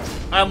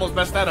 I almost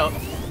messed that up.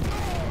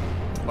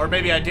 Or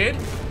maybe I did?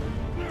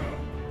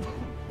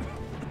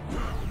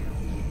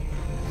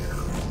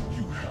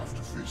 You have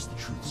to face the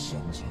truth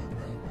sometime,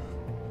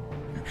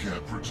 Batman. You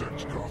can't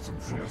protect Gotham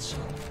from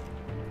itself.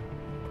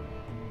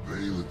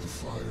 They lit the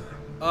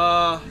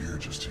fire. You're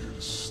just here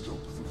to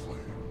stoke the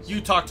flames.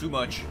 You talk too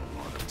much.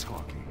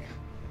 Talking.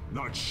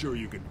 Not sure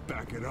you can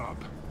back it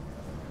up.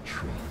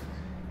 Try me.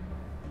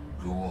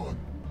 Go on.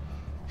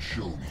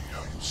 Show me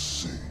how you'll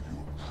save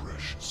your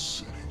precious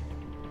city.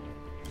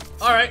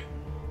 Alright.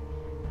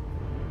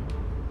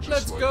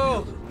 Let's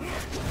go.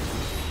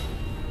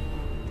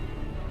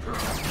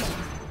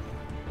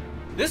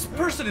 This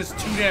person is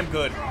too damn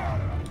good.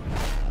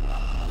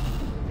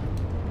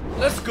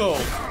 Let's go.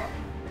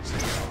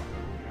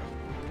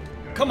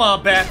 Come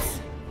on, Bats.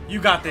 You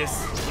got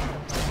this.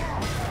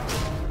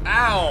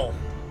 Ow.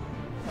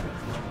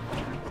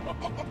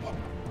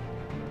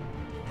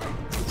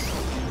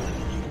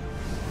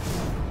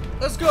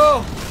 Let's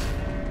go.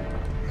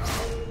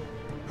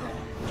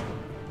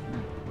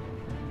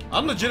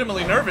 I'm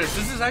legitimately nervous.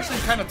 This is actually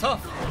kind of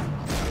tough.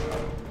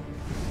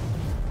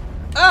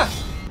 Ah!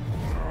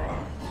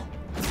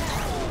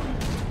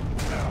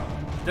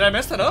 Did I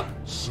mess that up?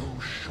 So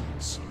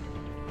short-sighted.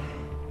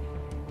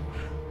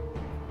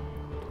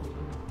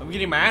 I'm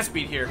getting my ass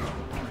beat here.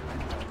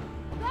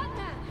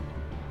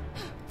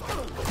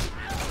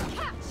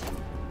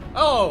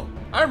 Oh,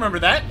 I remember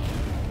that.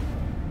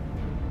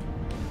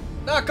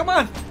 Ah, come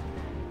on.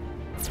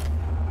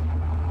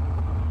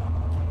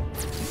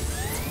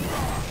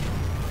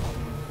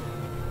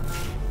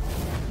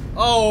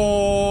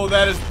 Oh,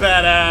 that is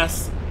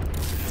badass.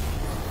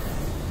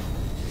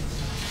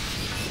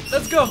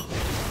 Let's go.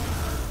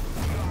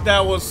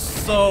 That was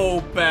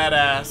so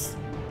badass.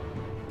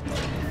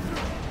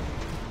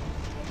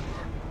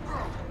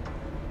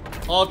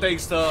 All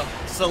thanks to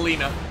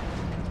Selina.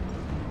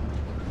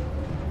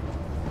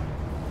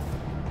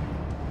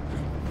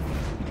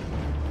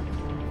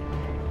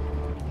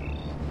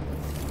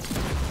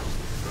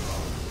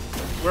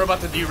 We're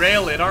about to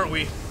derail it, aren't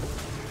we?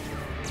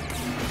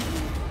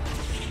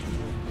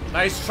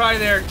 Nice try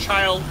there,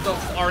 child of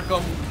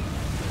Arkham.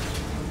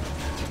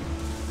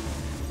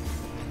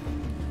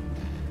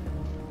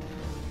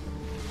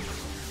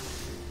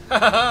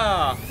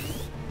 Haha!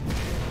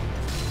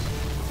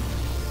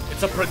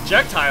 It's a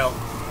projectile.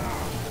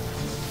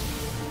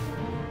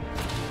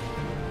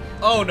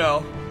 Oh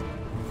no.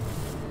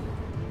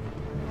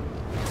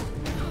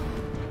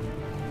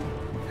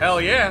 Hell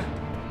yeah.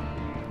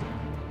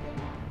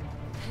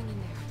 Hang in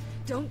there.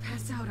 Don't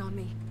pass out on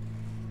me.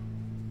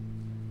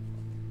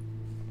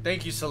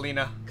 Thank you,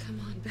 Selina. Come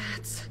on,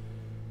 Bats.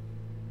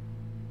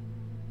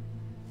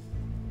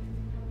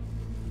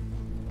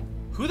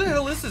 Who the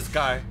hell is this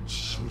guy?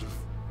 Should have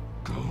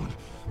gone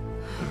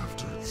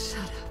after.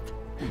 Shut up.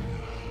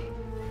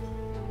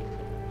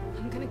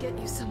 I'm gonna get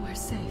you somewhere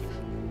safe.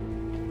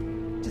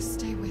 Just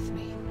stay with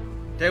me.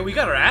 Damn, we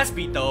got our ass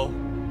beat though.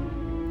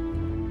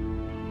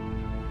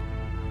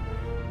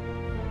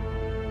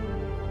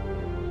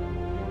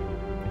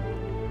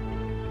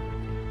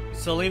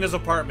 Selina's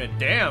apartment.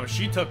 Damn,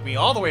 she took me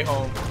all the way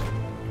home.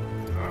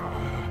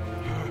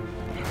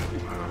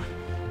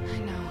 I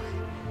know.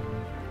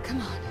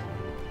 Come on.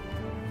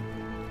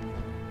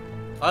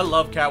 I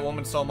love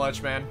Catwoman so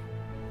much, man.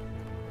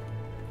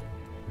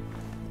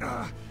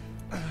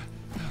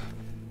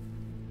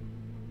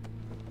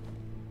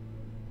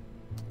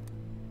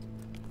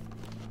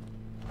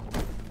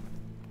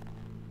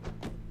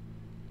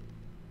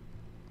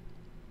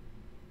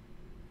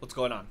 What's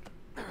going on?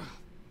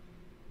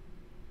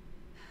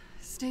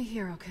 Stay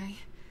here, okay?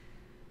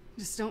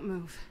 Just don't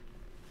move.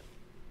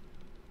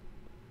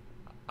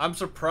 I'm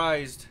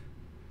surprised.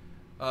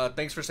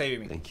 Thanks for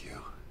saving me. Thank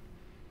you,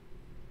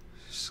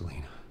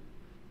 Selina.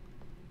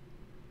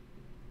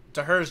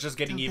 To her, it's just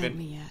getting Don't even.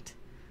 thank me yet.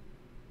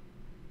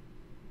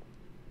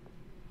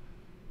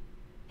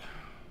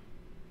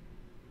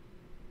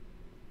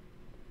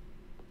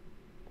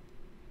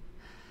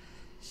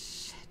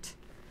 Shit.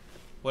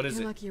 What is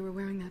You're it? lucky you were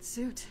wearing that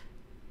suit.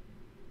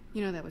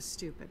 You know that was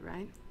stupid,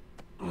 right?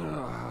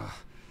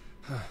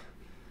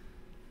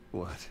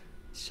 What?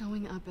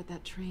 Showing up at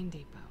that train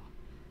depot.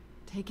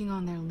 Taking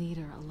on their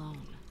leader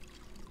alone.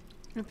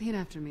 Repeat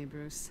after me,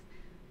 Bruce.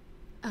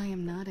 I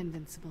am not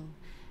invincible,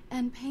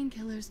 and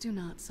painkillers do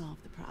not solve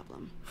the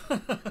problem.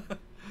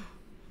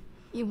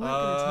 You weren't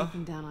gonna take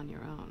them down on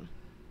your own.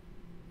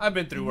 I've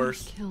been through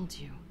worse. Killed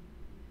you.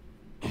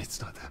 It's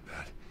not that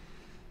bad.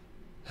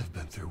 I've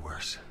been through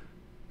worse.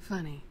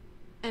 Funny.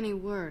 Any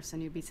worse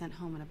and you'd be sent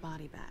home in a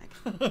body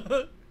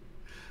bag.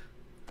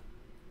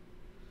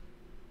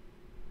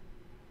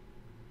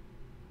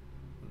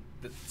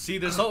 See,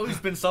 there's always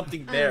been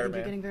something I there, don't think man.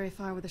 you're getting very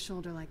far with a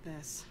shoulder like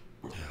this.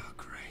 Oh,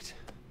 great.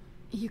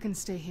 You can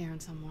stay here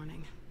until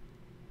morning.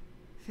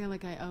 Feel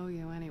like I owe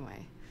you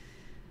anyway.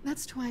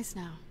 That's twice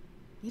now.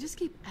 You just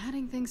keep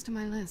adding things to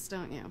my list,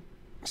 don't you?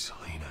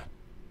 Selina.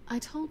 I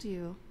told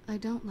you I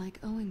don't like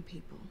owing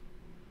people.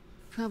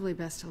 Probably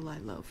best to lie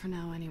low for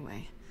now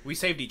anyway. We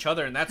saved each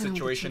other in that I don't want the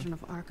situation. children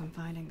of Arkham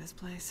finding this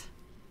place.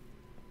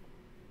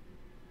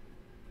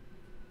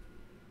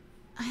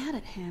 I had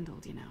it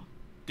handled, you know.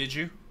 Did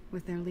you?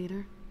 With their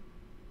leader.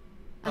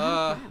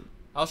 I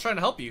was trying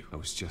to help you. I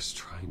was just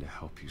trying to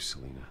help you,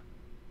 Selina.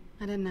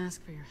 I didn't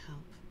ask for your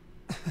help.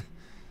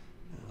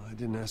 Well, I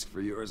didn't ask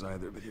for yours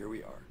either, but here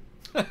we are.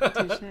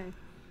 Touché.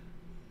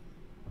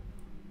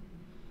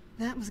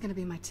 That was gonna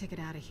be my ticket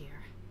out of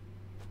here.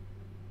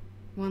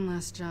 One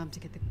last job to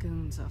get the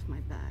goons off my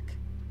back.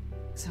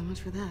 So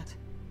much for that.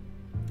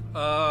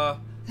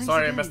 Thanks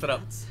sorry again, I messed it up.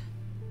 Bats.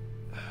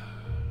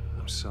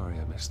 I'm sorry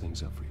I messed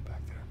things up for you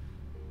back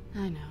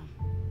there. I know.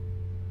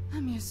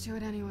 I'm used to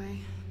it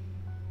anyway.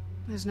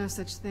 There's no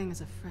such thing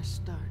as a fresh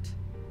start.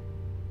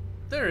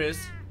 There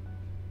is.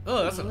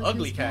 Oh, that's an Look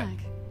ugly who's cat.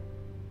 back.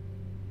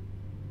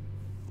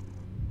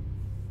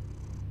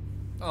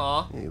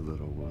 Aw. Hey,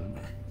 little one.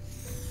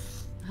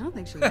 I don't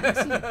think she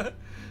likes you.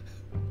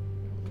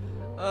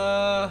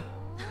 I'm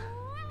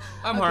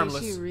okay,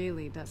 harmless. She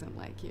really doesn't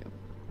like you.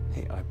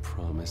 Hey, I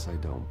promise I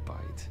don't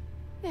bite.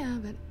 Yeah,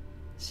 but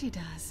she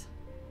does.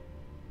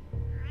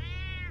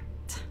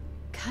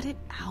 Cut it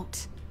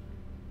out.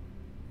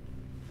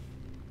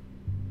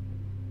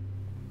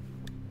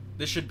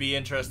 This should be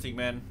interesting,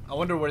 man. I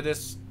wonder where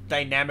this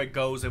dynamic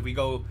goes if we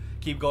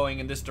keep going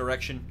in this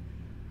direction.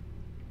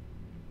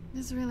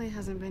 This really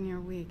hasn't been your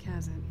week,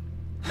 has it?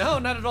 No,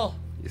 not at all.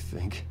 You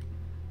think?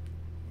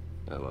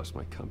 I lost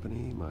my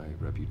company, my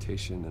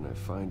reputation, and I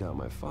find out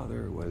my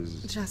father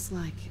was... Just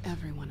like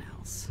everyone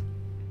else.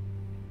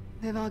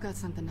 They've all got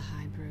something to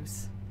hide,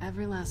 Bruce.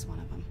 Every last one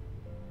of them.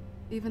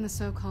 Even the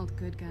so-called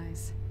good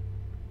guys.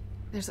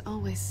 There's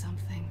always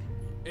something.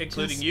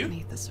 Including just you?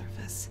 beneath the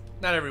surface.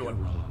 Not everyone.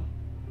 You're wrong.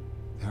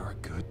 There are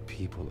good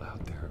people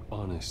out there.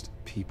 Honest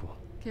people.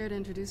 Care to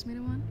introduce me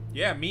to one?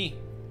 Yeah, me.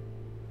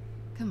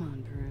 Come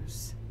on,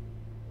 Bruce.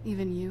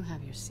 Even you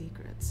have your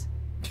secrets.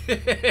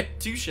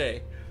 Touche.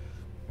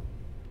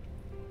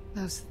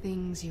 Those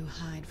things you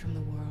hide from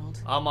the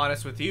world. I'm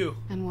honest with you.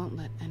 And won't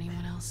let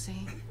anyone else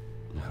see.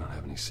 I don't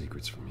have any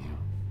secrets from you.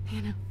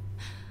 You know,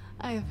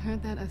 I have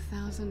heard that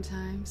 1,000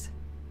 times.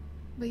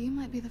 But you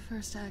might be the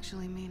first to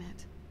actually mean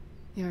it.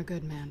 You're a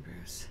good man,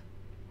 Bruce.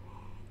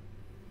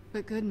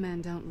 But good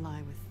men don't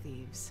lie with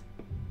thieves.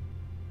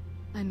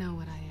 I know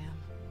what I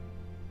am.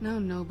 No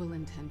noble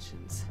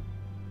intentions.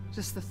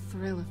 Just the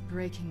thrill of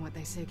breaking what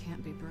they say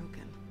can't be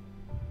broken.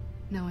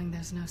 Knowing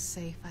there's no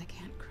safe I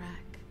can't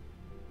crack.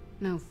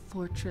 No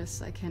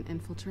fortress I can't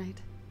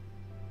infiltrate.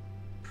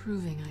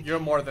 Proving I You're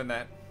can. more than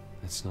that.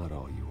 That's not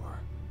all you are.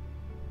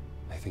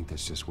 I think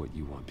that's just what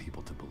you want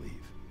people to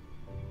believe.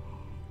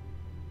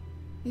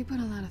 You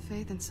put a lot of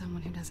faith in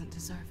someone who doesn't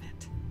deserve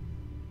it.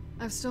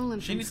 I've stolen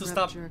She from needs to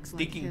corrupt stop jerks like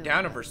thinking Hill,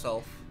 down of but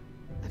herself.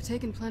 I've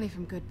taken plenty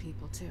from good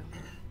people, too.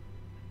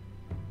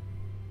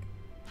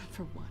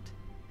 For what?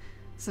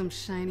 Some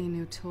shiny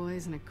new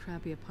toys in a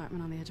crappy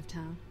apartment on the edge of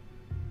town?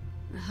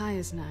 The high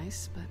is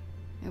nice, but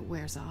it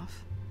wears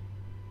off.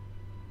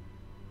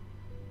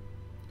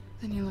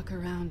 Then you look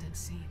around and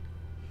see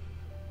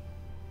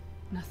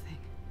nothing.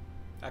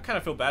 I kind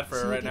of feel bad for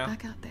her So right you get now.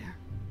 back out there.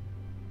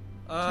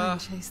 Try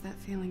and chase that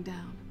feeling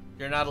down.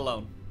 You're not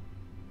alone.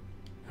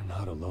 You're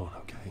not alone,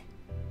 okay?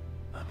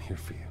 I'm here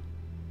for you.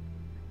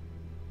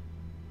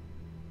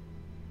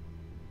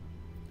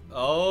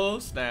 Oh,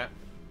 snap.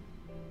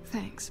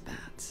 Thanks,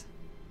 Bats.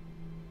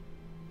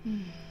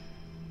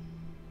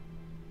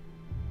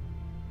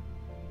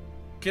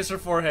 Kiss her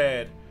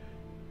forehead.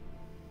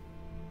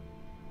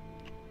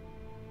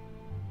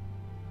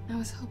 I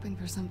was hoping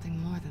for something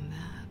more than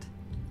that.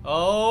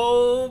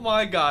 Oh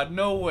my god,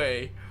 no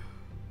way.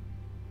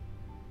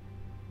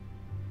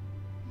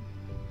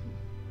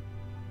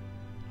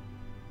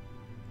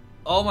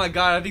 Oh my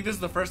god, I think this is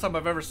the first time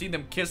I've ever seen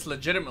them kiss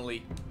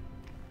legitimately.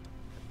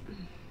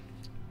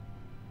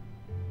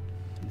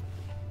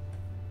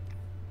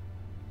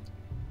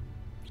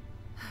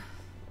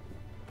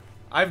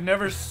 I've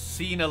never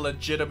seen a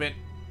legitimate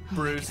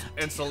Bruce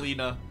and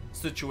Selina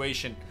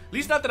situation. At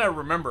least not that I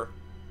remember.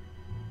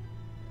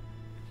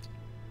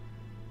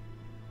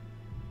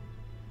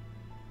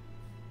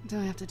 Do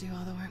I have to do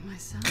all the work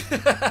myself? Or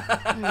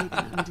are you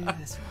gonna undo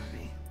this for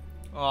me?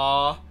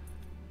 Aww.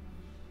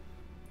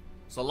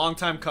 It's a long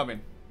time coming.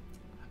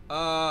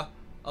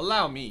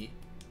 Allow me.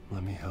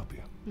 Let me help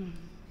you.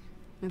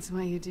 It's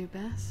what you do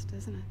best,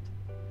 isn't it?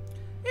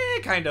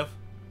 Kind of.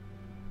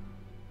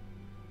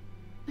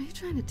 Are you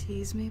trying to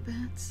tease me,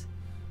 Bats?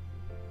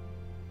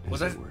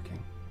 Was it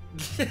working?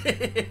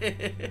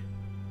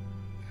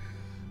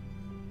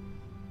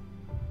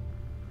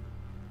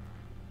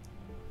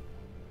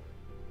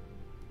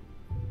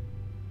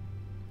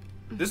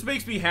 This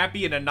makes me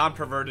happy in a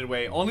non-perverted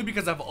way, only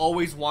because I've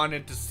always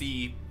wanted to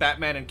see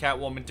Batman and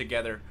Catwoman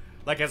together,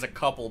 like as a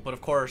couple, but of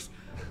course,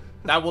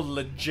 that will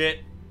legit,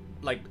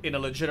 like in a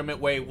legitimate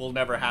way, will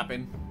never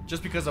happen,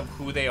 just because of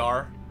who they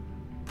are,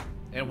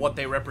 and what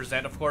they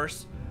represent, of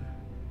course.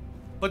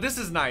 But this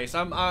is nice.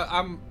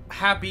 I'm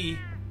happy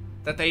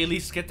that they at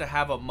least get to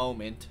have a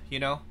moment, you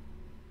know?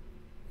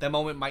 That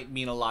moment might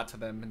mean a lot to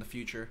them in the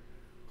future.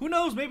 Who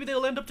knows, maybe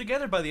they'll end up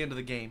together by the end of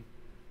the game.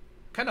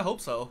 Kinda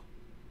hope so.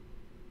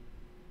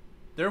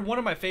 They're one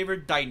of my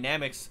favorite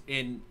dynamics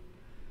in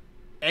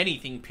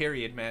anything,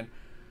 period, man.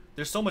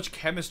 There's so much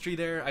chemistry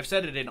there. I've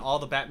said it in all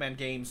the Batman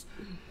games.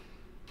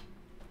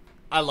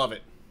 I love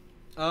it.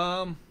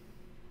 Good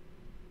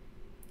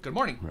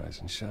morning. Rise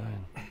and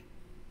shine.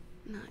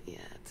 Not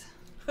yet.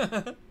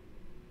 I'm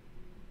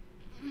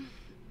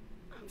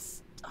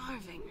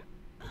starving.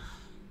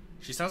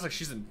 She sounds like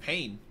she's in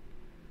pain.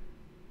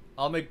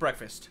 I'll make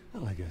breakfast.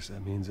 Well, I guess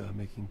that means I'm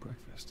making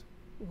breakfast.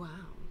 Wow.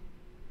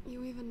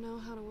 You even know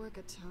how to work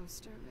a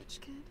toaster,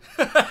 rich kid?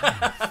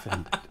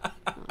 Offended.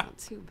 Oh, not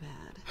too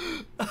bad.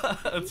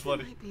 That's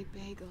funny. There might be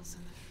bagels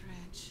in the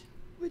fridge.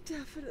 We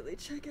definitely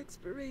check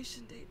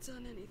expiration dates on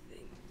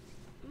anything.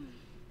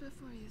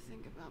 Before you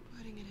think about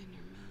putting it in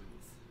your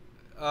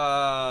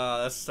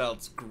mouth. That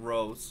sounds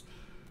gross.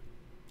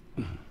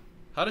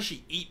 How does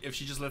she eat if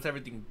she just lets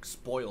everything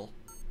spoil?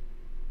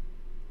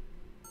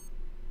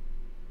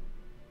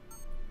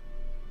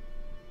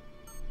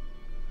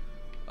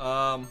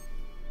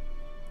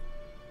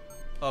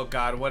 Oh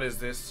god, what is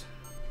this?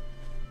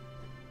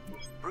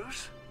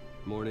 Bruce?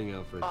 Morning,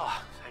 Alfred.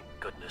 Oh, thank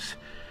goodness.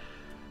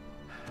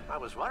 I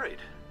was worried.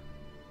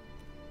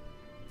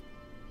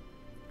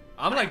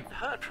 I hadn't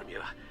heard from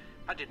you.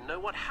 I didn't know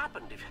what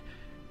happened.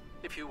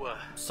 If you were...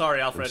 Sorry,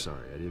 Alfred. I'm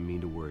sorry, I didn't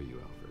mean to worry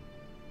you, Alfred.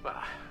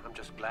 Well, I'm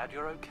just glad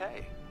you're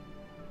okay.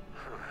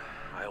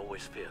 I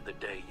always fear the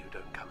day you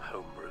don't come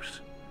home, Bruce.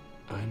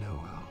 I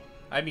know, Al.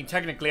 I mean,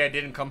 technically I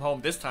didn't come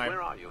home this time.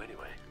 Where are you,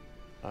 anyway?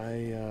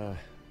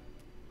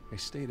 I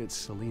stayed at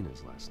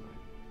Selina's last night.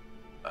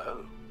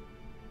 Oh.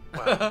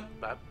 Well,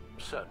 that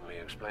certainly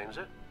explains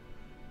it.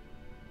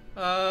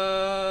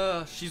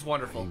 She's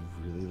wonderful.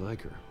 I really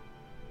like her.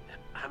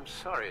 I'm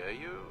sorry, are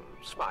you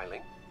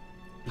smiling?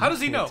 How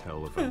does he know? I can't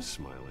tell if I'm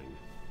smiling.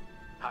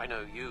 I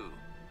know you,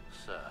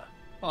 sir.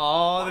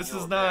 Aw, this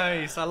is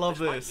nice. I love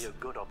this. This might be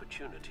a good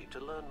opportunity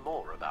to learn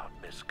more about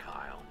Miss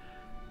Kyle.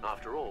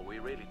 After all, we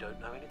really don't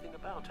know anything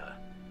about her.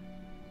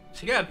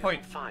 See yeah, what you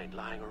point. can find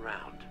lying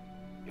around.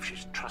 If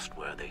she's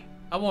trustworthy,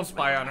 I won't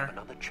spy on her.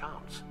 Another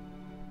chance.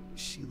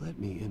 She let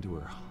me into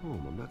her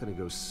home. I'm not going to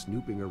go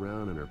snooping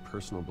around in her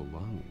personal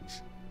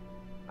belongings.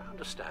 I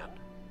understand.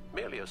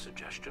 Merely a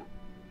suggestion.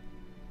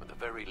 At the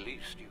very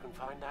least, you can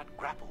find that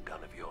grapple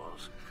gun of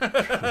yours.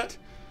 That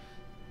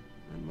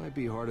might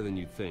be harder than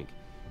you'd think.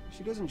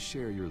 She doesn't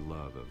share your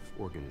love of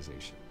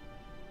organization.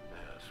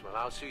 Yes, well,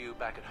 I'll see you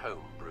back at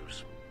home,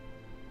 Bruce.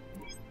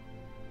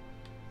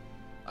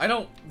 I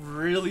don't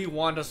really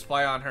want to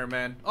spy on her,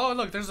 man. Oh,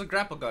 look, there's a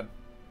grapple gun.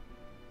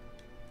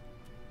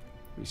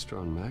 Pretty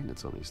strong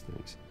magnets on these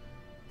things.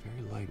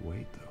 Very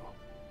lightweight, though.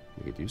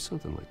 We could use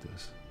something like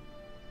this.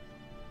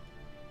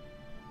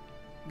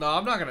 No,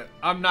 I'm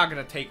not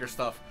gonna take her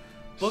stuff.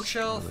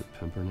 Bookshelf. Scarlet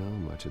Pimpernel,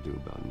 much ado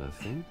about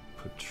nothing.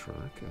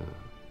 Petrarca.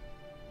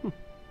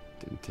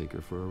 Didn't take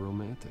her for a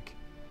romantic.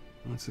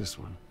 What's this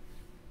one?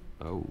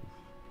 Oh,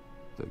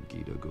 the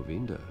Gita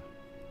Govinda.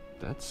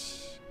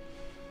 That's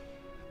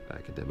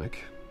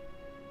academic.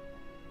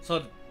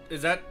 So,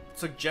 is that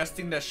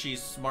suggesting that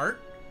she's smart?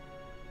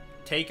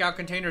 Takeout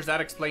containers, that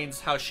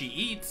explains how she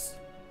eats.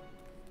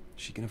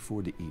 She can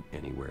afford to eat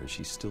anywhere, and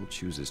she still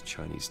chooses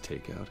Chinese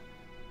takeout.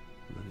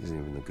 And that isn't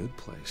even a good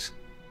place.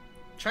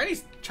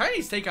 Chinese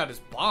takeout is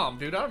bomb,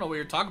 dude. I don't know what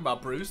you're talking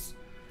about, Bruce.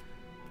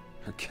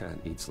 Her cat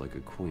eats like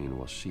a queen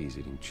while she's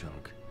eating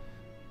junk.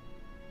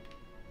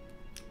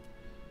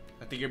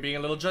 I think you're being a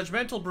little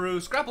judgmental,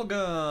 Bruce. Grapple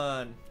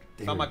gun.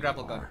 Found my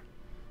grapple gun.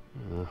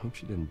 I hope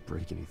she didn't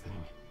break anything.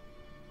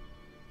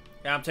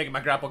 Yeah, I'm taking my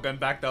grapple gun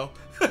back, though.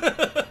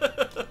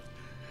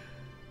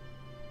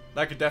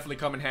 That could definitely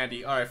come in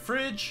handy. Alright,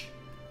 fridge.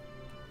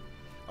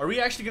 Are we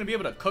actually gonna be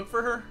able to cook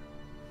for her?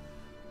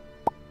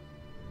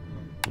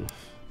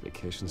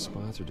 Vacation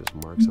spots are just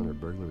marks on her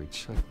burglary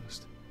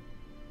checklist.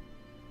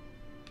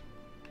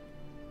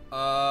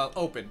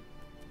 Open.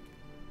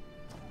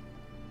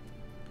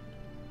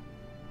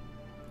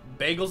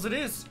 Bagels it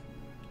is.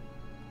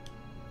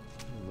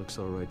 It looks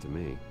alright to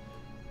me.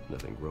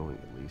 Nothing growing,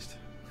 at least.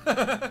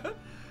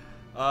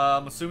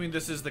 Assuming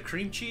this is the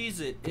cream cheese,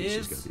 it is.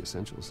 She's got the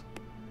essentials.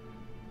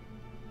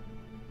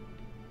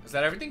 Is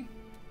that everything?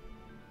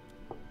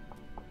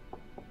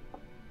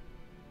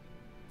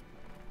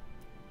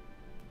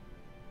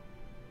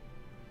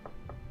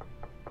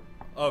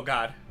 Oh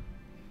God.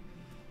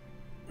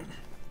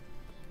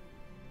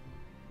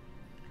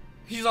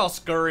 He's all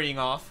scurrying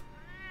off.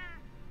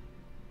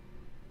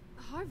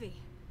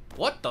 Harvey.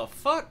 What the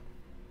fuck?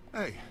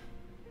 Hey,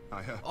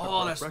 I have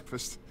that's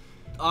breakfast.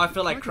 Oh, I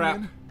feel like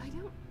crap. I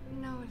don't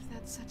know if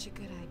that's such a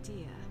good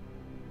idea.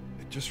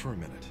 Just for a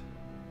minute.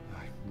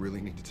 I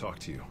really need to talk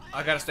to you.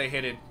 I gotta stay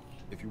hidden.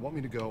 If you want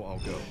me to go, I'll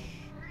go.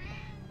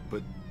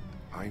 But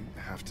I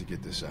have to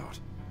get this out.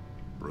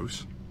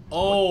 Bruce?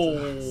 Oh.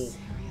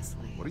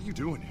 Seriously. What are you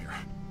doing here?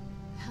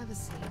 Have a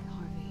seat,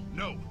 Harvey.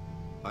 No,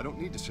 I don't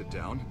need to sit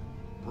down.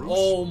 Bruce,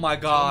 oh my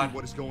God. tell me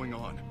what is going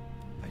on?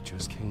 I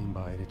just came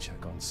by to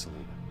check on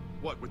Selina.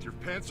 What, with your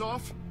pants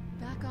off?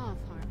 Back off,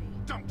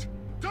 Harvey.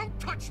 Don't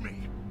touch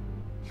me!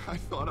 I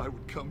thought I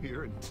would come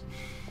here and...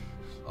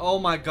 Oh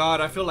my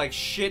God, I feel like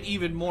shit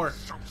even more.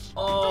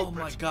 Oh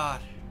my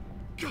God.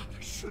 God,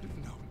 I should have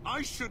known.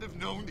 I should have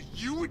known that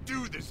you would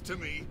do this to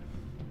me.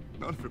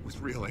 None of it was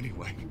real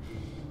anyway.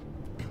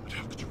 God,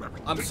 how could you ever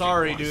I'm think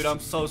sorry, it was? dude. I'm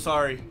so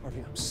sorry.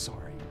 Harvey, I'm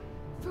sorry.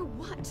 For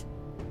what?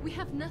 We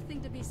have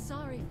nothing to be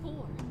sorry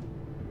for.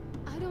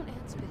 I don't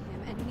answer to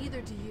him, and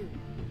neither do you.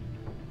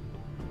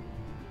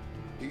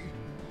 He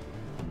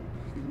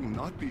will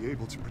not be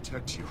able to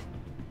protect you.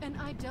 And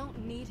I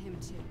don't need him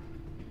to.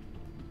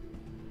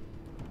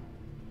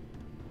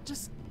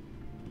 Just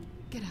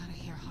get out of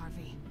here,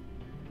 Harvey.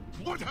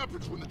 What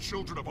happens when the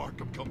children of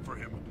Arkham come for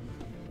him?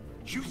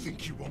 You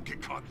think you won't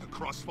get caught in the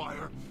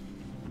crossfire?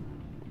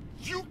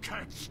 You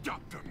can't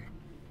stop them.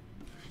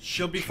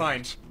 She'll be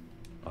fine.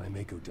 I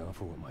may go down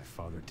for what my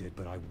father did,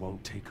 but I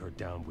won't take her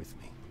down with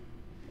me.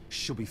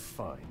 She'll be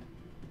fine.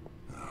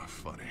 Ah,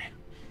 funny.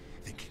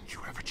 Thinking you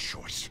have a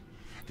choice.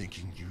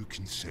 Thinking you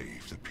can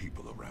save the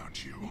people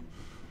around you.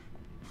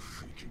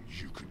 Thinking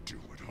you could do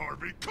what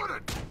Harvey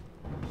couldn't.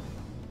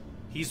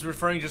 He's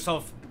referring to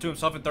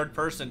himself in third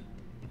person.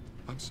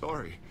 I'm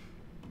sorry.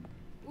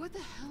 What the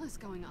hell is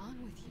going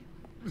on with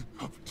you?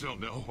 Up until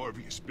now,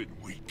 Harvey has been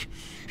weak.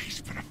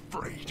 He's been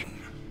afraid.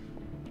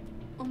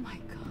 Oh my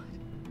God.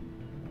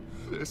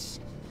 This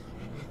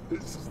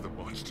is the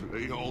monster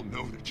they all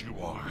know that you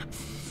are.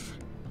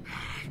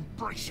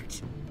 Embrace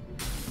it.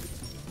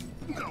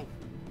 No.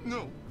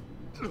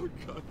 Oh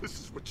God, this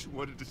is what you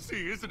wanted to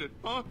see, isn't it,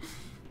 huh?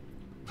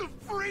 The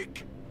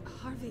freak!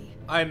 Harvey.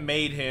 I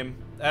made him.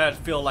 That'd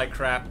feel like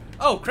crap.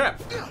 Oh,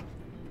 crap.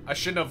 I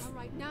shouldn't have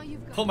Right, now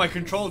you've got pulled my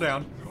control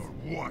down. Or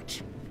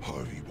what?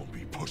 Harvey won't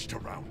be pushed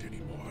around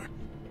anymore.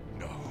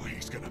 No,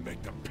 he's gonna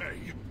make them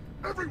pay.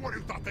 Everyone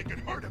who thought they could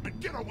hurt him and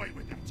get away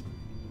with it.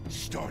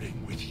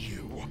 Starting with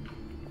you.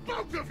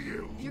 Both of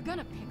you! You're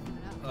gonna pick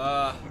that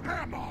up.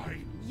 Am I?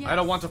 Yes, I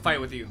don't want to fight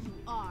with you. You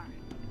are.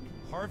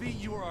 Harvey,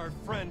 you are our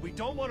friend. We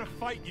don't want to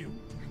fight you.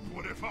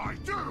 What if I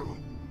do?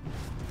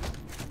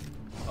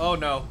 Oh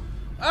no.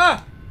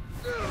 Ah!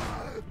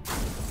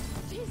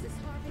 Jesus,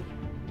 Harvey.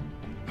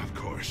 Of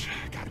course,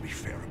 gotta be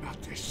fair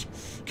about this.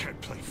 Can't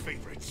play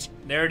favorites.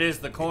 There it is,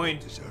 the coin.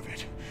 You deserve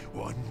it,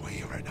 one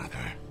way or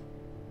another.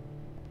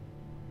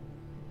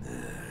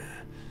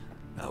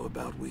 How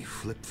about we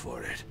flip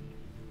for it?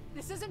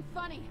 This isn't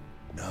funny.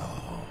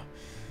 No,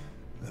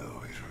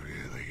 it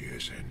really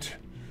isn't.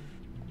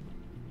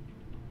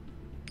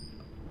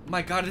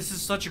 My God, this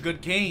is such a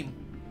good game.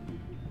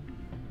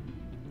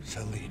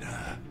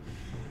 Selina,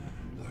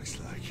 looks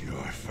like you're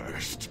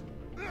first.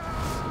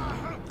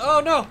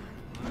 Oh no!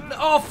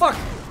 Oh fuck!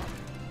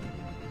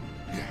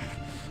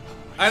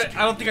 I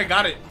don't think I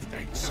got it.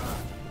 Thanks.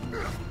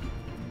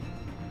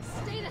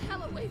 Stay the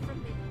hell away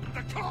from me.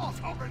 The call's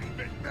already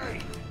been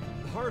made.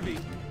 Harvey.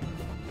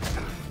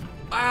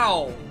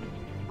 Ow!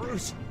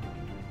 Bruce.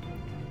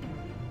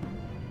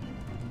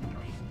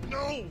 No!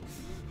 I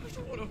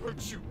don't want to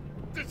hurt you.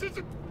 This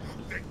isn't...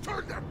 They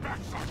turned their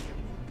backs on you.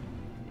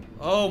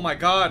 Oh my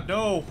God,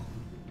 no!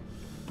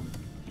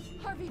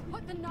 Harvey,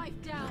 put the knife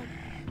down.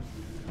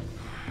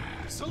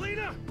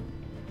 Selina!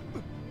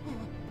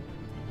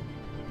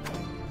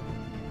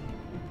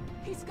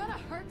 He's gonna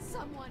hurt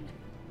someone.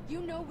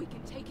 You know we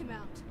can take him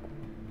out.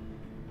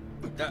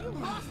 That... You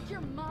lost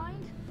your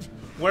mind?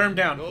 Wear him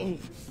down. No.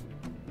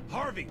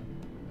 Harvey!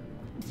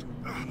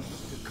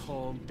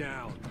 Calm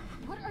down.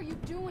 What are you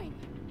doing?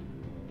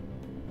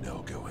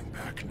 No going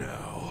back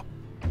now.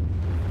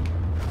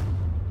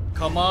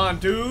 Come on,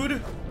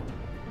 dude!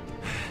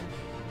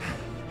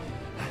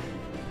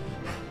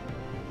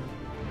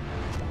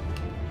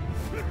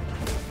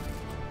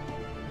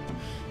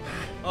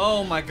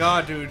 Oh my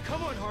God, dude.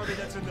 Come on, Harvey,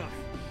 that's enough.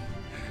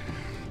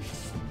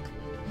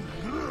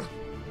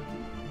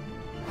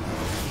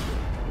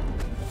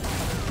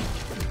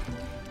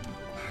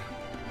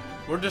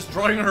 We're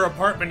destroying her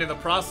apartment in the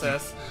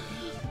process.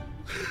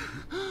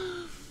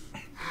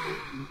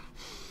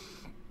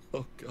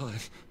 Oh, God.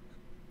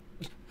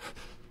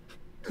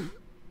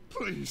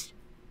 Please.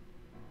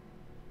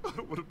 I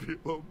don't want to be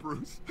alone,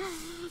 Bruce.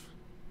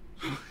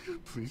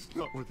 Please,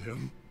 not with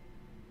him.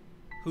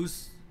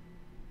 Who's...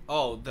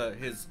 Oh,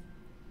 his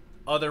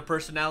other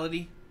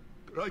personality?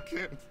 I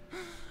can't.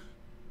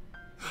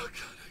 Oh,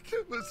 God, I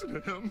can't listen to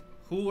him.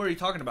 Who are you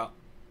talking about?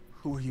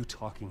 Who are you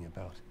talking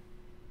about?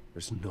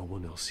 There's no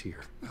one else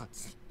here.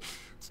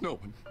 It's no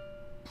one.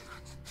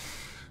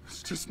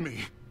 It's just me.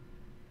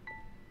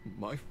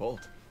 My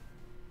fault.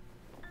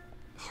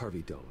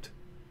 Harvey, don't.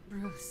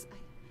 Bruce,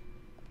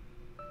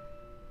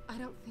 I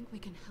don't think we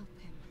can help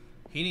him.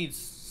 He needs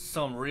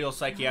some real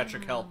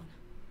psychiatric help.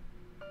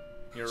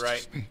 You're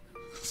right.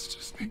 It's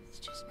just me. It's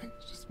just me.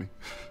 It's just me.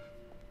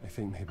 I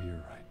think maybe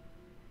you're right.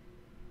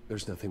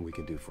 There's nothing we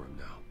can do for him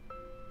now.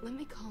 Let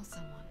me call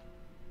someone.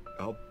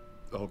 I'll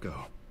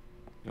go.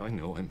 I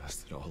know I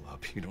messed it all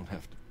up. You don't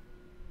have to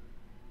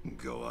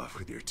go off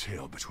with your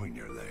tail between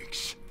your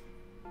legs.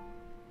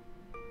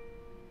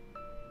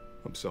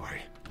 I'm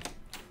sorry.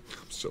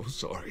 I'm so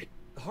sorry.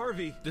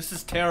 Harvey. This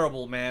is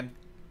terrible, man.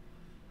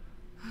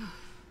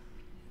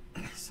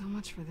 So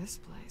much for this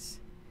place.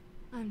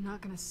 I'm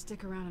not gonna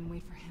stick around and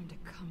wait for him to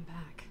come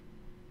back.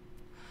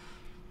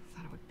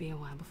 Thought it would be a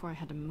while before I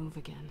had to move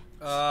again.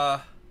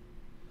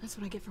 That's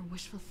what I get for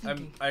wishful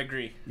thinking. I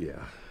agree.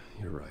 Yeah,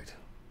 you're right.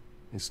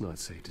 It's not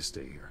safe to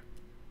stay here.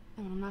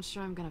 And I'm not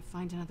sure I'm gonna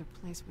find another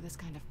place with this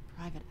kind of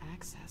private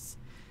access.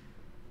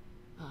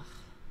 Ugh.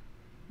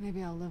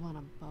 Maybe I'll live on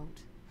a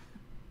boat.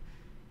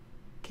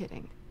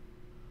 Kidding.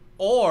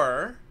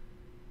 Or...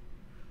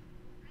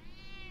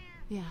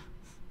 Yeah.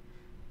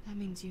 That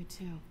means you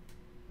too.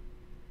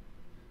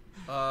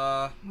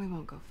 We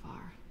won't go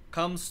far.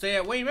 Come stay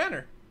at Wayne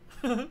Manor.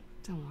 Don't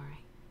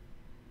worry.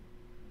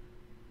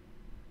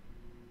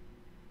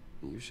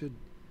 You should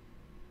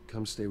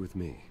come stay with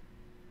me.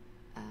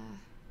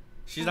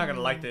 She's not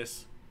gonna like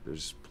this.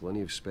 There's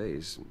plenty of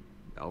space.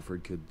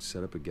 Alfred could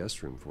set up a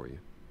guest room for you.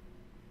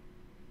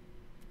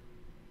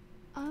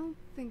 I'll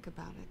think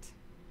about it.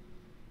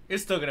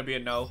 It's still gonna be a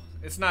no.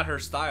 It's not her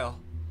style.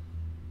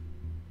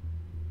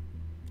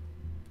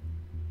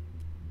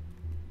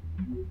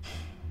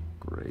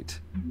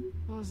 Great.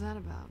 What was that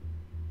about?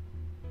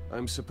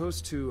 I'm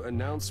supposed to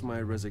announce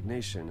my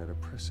resignation at a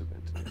press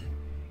event today.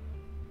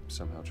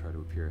 Somehow try to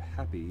appear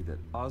happy that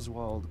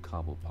Oswald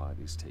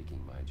Cobblepot is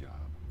taking my job.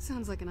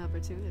 Sounds like an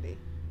opportunity.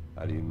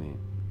 How do you mean?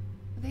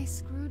 They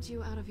screwed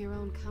you out of your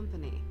own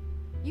company.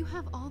 You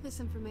have all this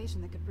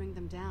information that could bring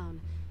them down,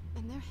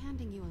 and they're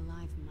handing you a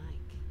live mic.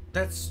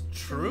 That's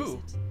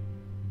true.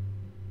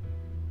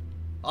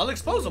 I'll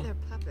expose them. Their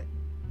puppet.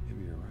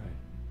 Maybe you're right.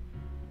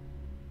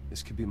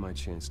 This could be my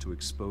chance to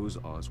expose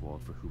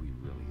Oswald for who he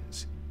really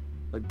is.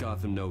 Let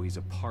Gotham know he's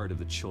a part of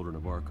the Children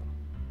of Arkham.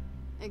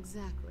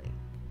 Exactly.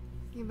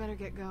 You better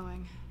get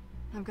going.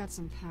 I've got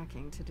some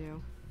packing to do.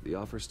 The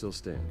offer still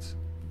stands.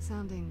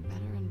 Sounding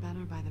better and better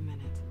by the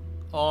minute.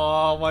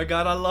 Oh my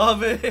god, I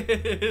love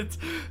it.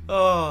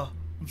 Oh,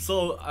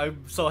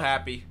 I'm so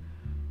happy.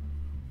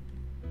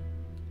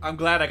 I'm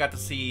glad I got to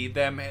see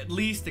them at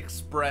least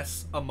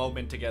express a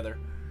moment together.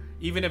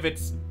 Even if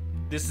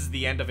this is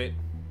the end of it.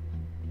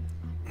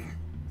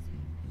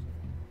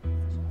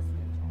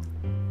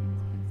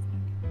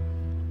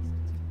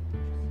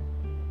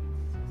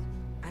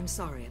 I'm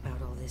sorry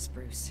about all this,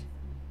 Bruce.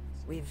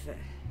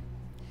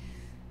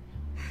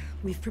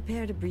 We've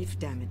prepared a brief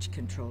damage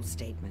control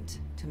statement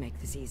to make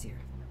this easier.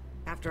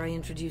 After I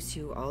introduce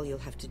you, all you'll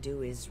have to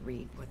do is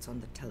read what's on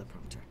the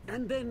teleprompter.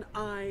 And then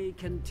I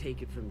can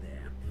take it from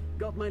there.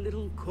 Got my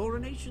little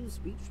coronation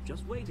speech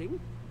just waiting.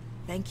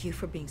 Thank you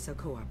for being so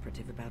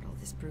cooperative about all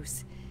this,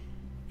 Bruce.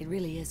 It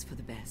really is for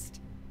the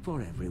best.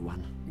 For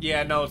everyone.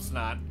 Yeah, no, it's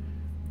not.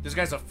 This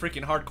guy's a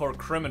freaking hardcore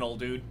criminal,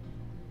 dude.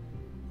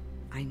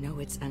 I know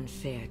it's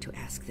unfair to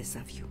ask this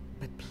of you,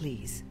 but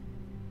please.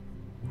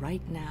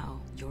 Right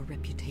now, your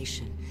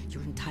reputation,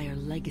 your entire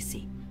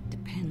legacy,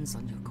 depends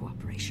on your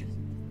cooperation.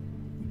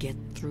 Get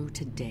through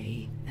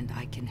today, and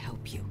I can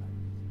help you.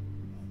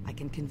 I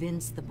can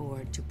convince the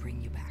board to bring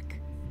you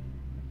back.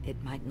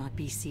 It might not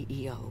be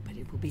CEO, but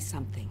it will be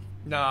something.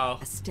 No.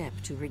 A step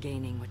to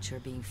regaining what you're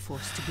being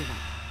forced to give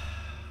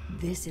up.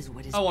 This is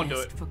what is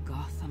best for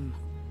Gotham.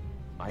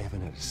 I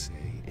haven't had a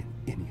say in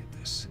any of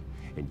this,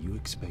 and you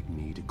expect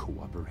me to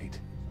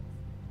cooperate?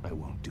 I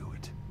won't do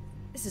it.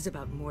 This is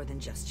about more than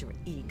just your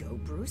ego,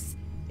 Bruce.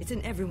 It's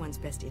in everyone's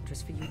best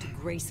interest for you to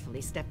gracefully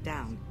step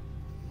down.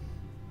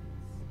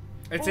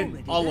 It's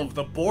in all of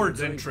the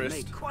board's interest.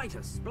 Make quite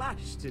a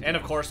splash today. And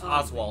of course,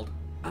 Oswald.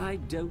 I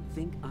don't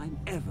think I'm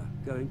ever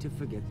going to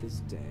forget this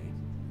day.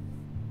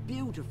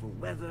 Beautiful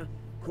weather,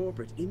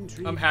 corporate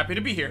intrigue. I'm happy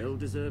to be here.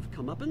 Well-deserved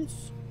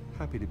comeuppance.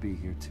 Happy to be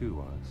here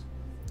too, Oz.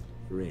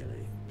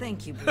 Really?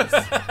 Thank you, Bruce.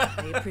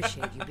 I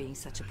appreciate you being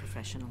such a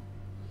professional.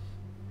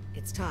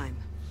 It's time.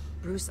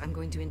 Bruce, I'm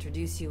going to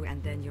introduce you,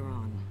 and then you're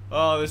on.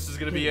 Oh, this is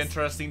going to be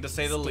interesting to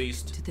say the Stick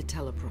least. to the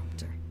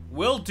teleprompter.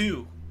 Will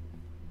do.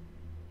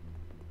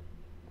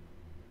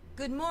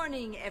 Good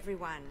morning,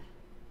 everyone.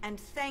 And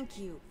thank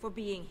you for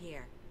being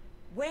here.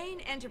 Wayne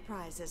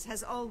Enterprises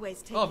has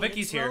always taken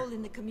its role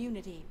in the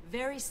community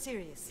very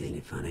seriously. Isn't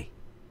it funny?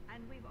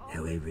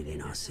 How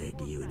everything I said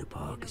to you in the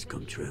park has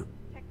come true.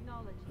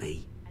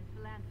 Me,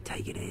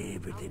 taking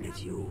everything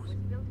that's yours.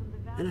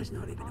 And that's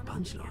not even a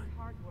punchline.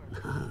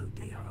 No,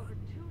 dear heart.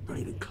 Not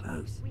even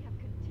close.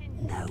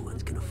 No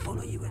one's gonna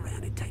follow you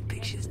around and take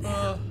pictures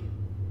now.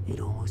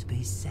 It'd almost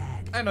be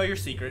sad. I know your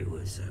secret. You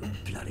were so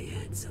bloody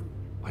handsome.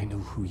 I know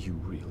who you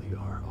really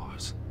are,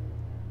 Oz.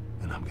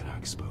 And I'm gonna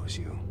expose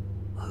you.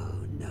 Oh,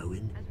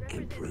 knowing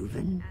and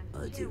proving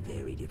are two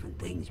very different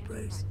things,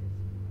 Bruce.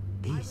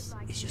 This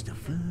is just a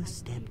first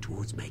step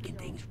towards making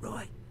things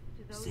right.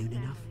 Soon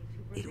enough,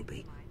 it'll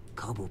be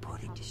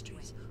Cobblepot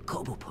Industries,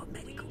 Cobblepot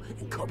Medical,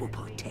 and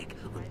Cobblepot Tech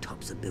on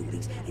tops of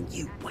buildings, and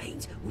you,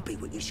 Waynes, will be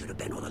what you should have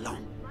been all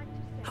along.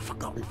 A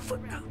forgotten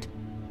footnote.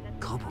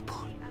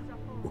 Cobblepot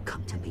will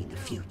come to mean the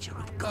future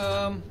of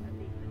Gotham.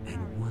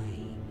 And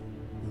Wayne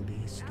will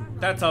be a story.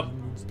 That's up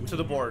to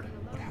the board.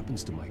 What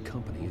happens to my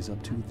company is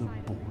up to the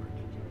board.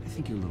 I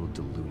think you're a little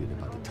deluded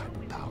about the type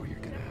of power you're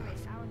gonna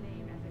have.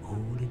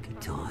 All in good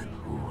time,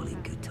 all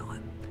in good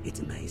time. It's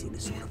amazing the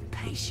sort of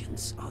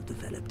patience I've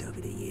developed over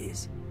the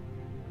years.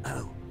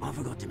 Oh, I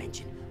forgot to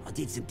mention, I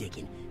did some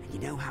digging, and you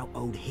know how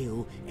old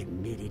Hill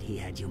admitted he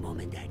had your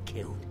mom and dad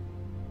killed?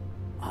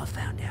 I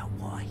found out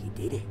why he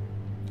did it.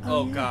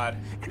 Oh, yeah. God.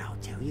 And I'll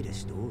tell you the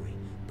story,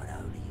 but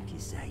only if you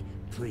say,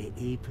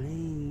 pretty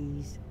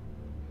please.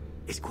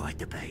 It's quite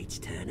the page,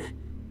 Turner.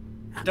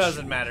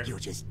 Doesn't matter. You're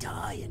just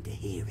dying to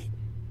hear it.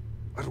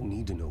 I don't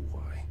need to know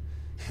why.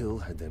 Hill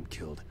had them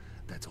killed.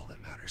 That's all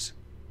that matters.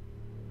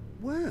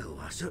 Well,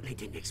 I certainly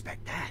didn't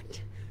expect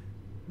that.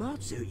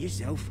 But suit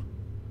yourself.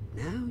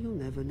 Now you'll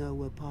never know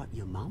what part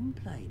your mom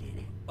played in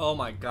it. Oh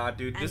my god,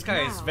 dude. This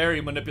guy is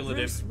very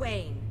manipulative. Bruce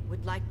Wayne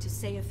would like to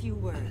say a few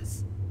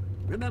words.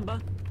 Remember,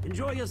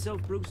 enjoy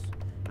yourself, Bruce.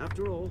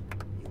 After all,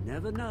 you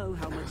never know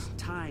how much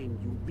time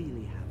you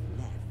really have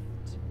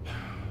left.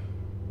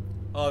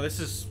 Oh, this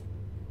is...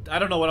 I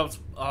don't know what else...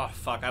 Oh,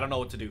 fuck. I don't know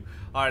what to do.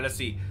 Alright, let's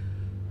see.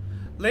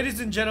 Ladies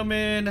and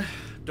gentlemen...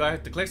 Do I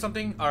have to click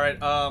something?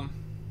 Alright, I'm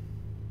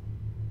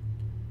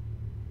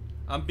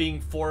being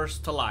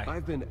forced to lie.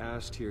 I've been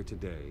asked here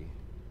today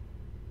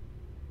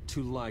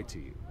to lie to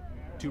you.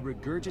 To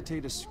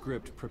regurgitate a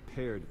script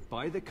prepared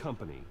by the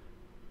company,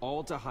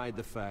 all to hide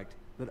the fact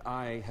that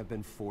I have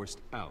been forced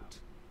out.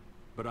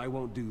 But I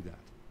won't do that.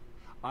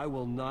 I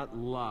will not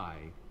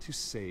lie to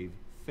save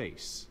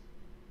face.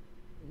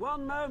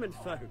 One moment,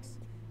 folks.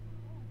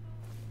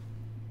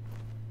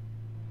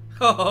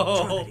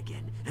 Oh. Try it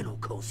again, and I'll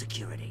call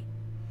security.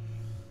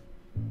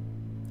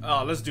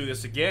 Oh, let's do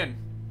this again.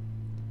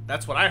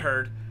 That's what I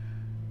heard.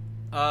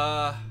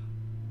 My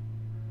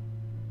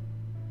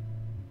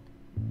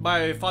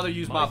father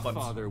used mob funds.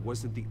 My father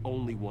wasn't the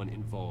only one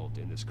involved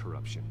in this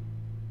corruption.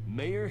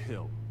 Mayor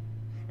Hill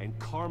and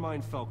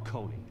Carmine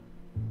Falcone.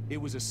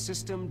 It was a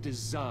system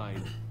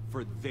designed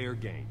for their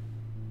gain.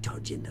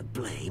 Dodging the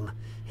blame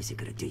isn't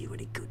gonna do you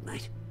any good,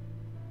 mate.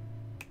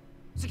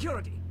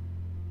 Security!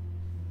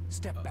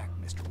 Step back,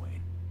 Mr.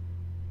 Wayne.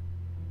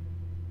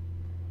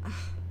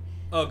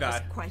 Oh, God.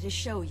 That's quite a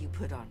show you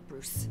put on,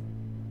 Bruce.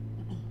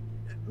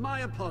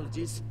 My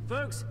apologies,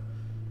 folks.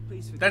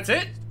 Please forgive That's me,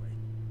 it? Mr.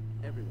 Wayne.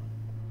 Everyone,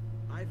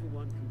 I for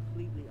one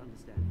completely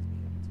understand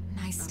his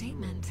behavior. Nice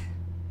statement.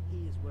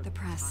 The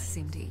press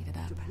seemed to eat it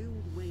up.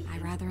 I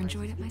rather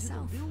enjoyed it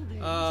myself.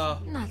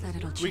 Not that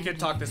it'll change. We can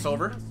talk this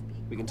over.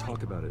 We can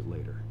talk about it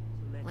later.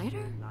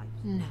 Later?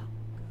 No.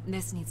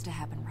 This needs to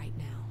happen right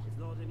now.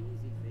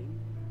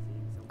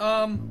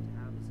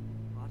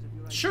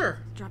 Sure.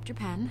 Dropped your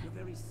pen.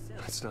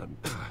 That's not...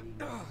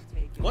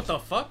 What the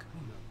fuck?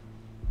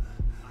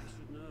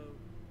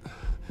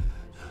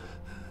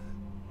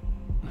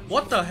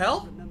 What the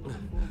hell?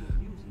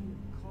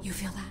 You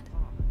feel that?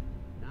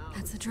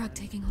 That's the drug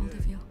taking hold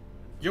of you.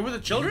 You're with the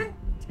children?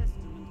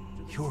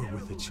 You're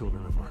with the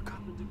children of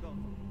Arkham.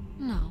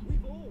 No.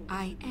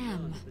 I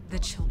am the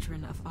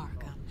children of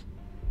Arkham.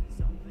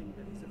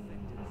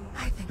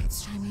 I think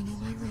it's time you knew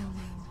my real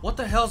name. What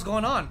the hell's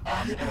going on?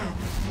 I am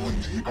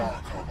Wendy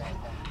Arkham.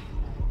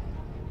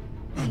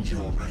 And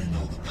you're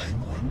Reno the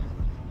Penguin.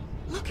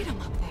 Look at him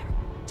up there,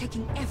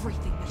 taking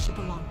everything that should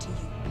belong to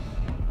you.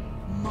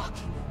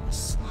 Mocking you, a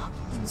smug,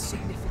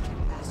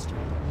 insignificant bastard.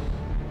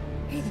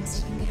 He thinks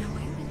he can get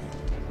away with it.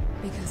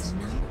 Because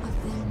none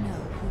of them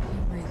know who he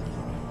really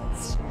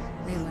is.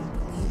 They wouldn't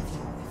believe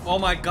you. Oh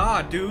my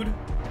god, dude. And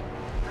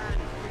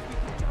if we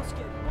could just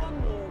get one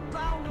more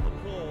round of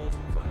applause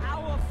for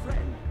our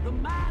friend, the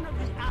man of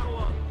the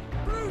hour,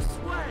 Bruce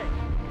Wayne.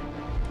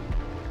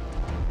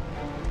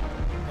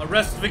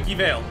 Arrest Vicky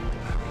Vale.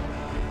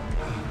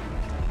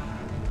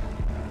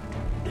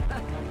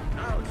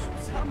 Ouch,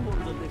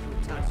 someone's a little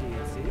touchy,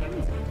 it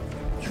seems.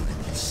 You would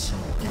be so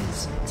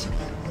easy to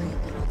get rid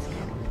of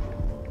him.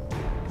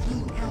 Who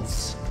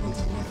else will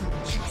deliver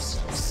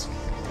justice?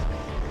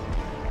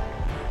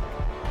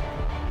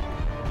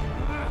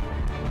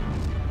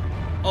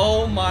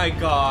 Oh my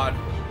god.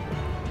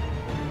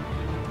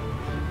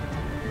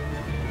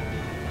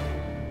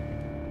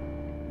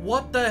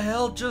 What the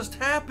hell just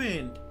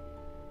happened?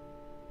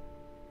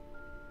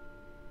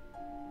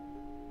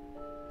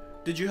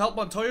 Did you help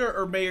Montoya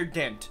or Mayor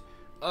Dent?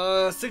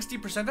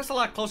 60%. That's a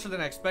lot closer than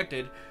I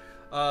expected.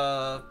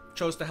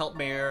 Chose to help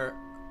Mayor,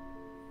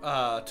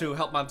 to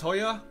help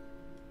Montoya.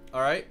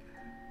 Alright.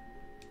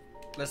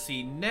 Let's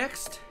see.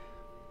 Next.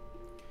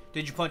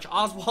 Did you punch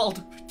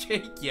Oswald?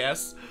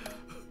 Yes.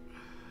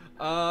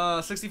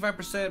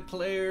 65%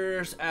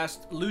 players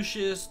asked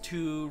Lucius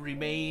to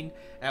remain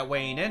at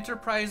Wayne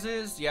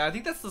Enterprises. Yeah, I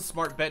think that's the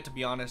smart bet, to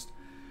be honest.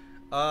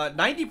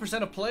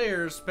 90% of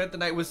players spent the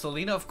night with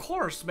Selina. Of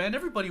course, man.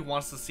 Everybody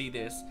wants to see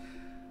this.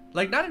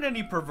 Like, not in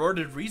any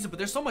perverted reason, but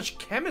there's so much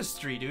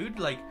chemistry, dude.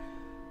 Like,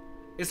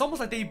 it's almost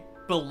like they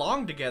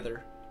belong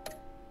together.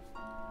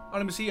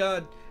 Let me see.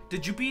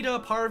 Did you beat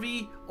up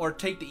Harvey or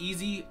take it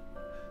easy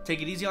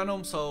on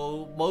him?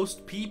 So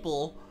most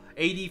people,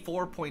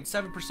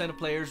 84.7% of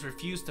players,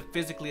 refused to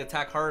physically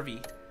attack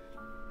Harvey.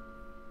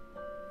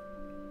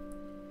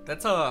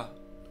 That's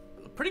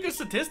pretty good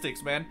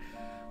statistics, man.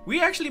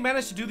 We actually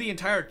managed to do the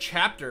entire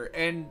chapter,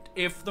 and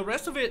if the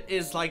rest of it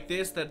is like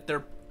this, that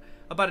they're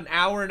about an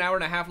hour and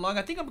a half long,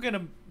 I think I'm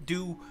gonna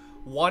do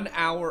 1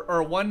 hour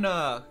or one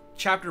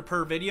chapter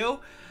per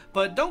video.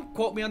 But don't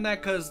quote me on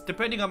that, because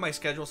depending on my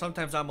schedule,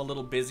 sometimes I'm a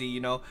little busy,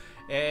 you know,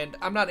 and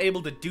I'm not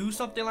able to do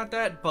something like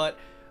that. But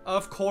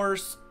of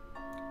course,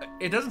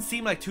 it doesn't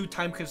seem like too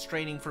time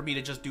constraining for me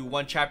to just do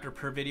 1 chapter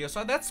per video,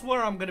 so that's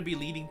where I'm gonna be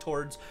leaning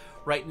towards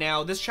right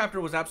now. This chapter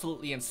was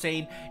absolutely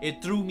insane.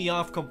 It threw me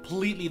off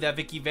completely that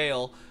Vicky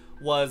Vale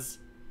was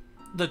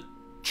the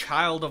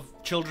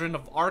children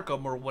of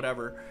Arkham or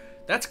whatever.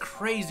 That's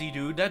crazy,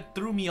 dude. That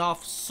threw me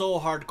off so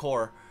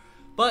hardcore.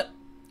 But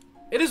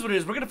it is what it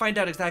is. We're gonna find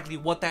out exactly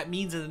what that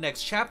means in the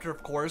next chapter,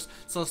 of course,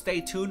 so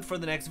stay tuned for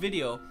the next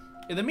video.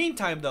 In the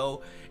meantime,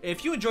 though,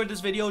 if you enjoyed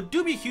this video,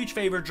 do me a huge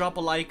favor, drop a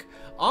like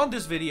on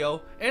this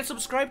video, and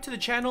subscribe to the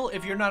channel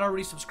if you're not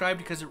already subscribed,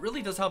 because it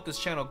really does help this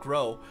channel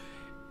grow.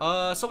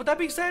 So with that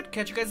being said,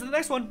 catch you guys in the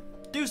next one.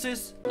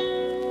 Deuces!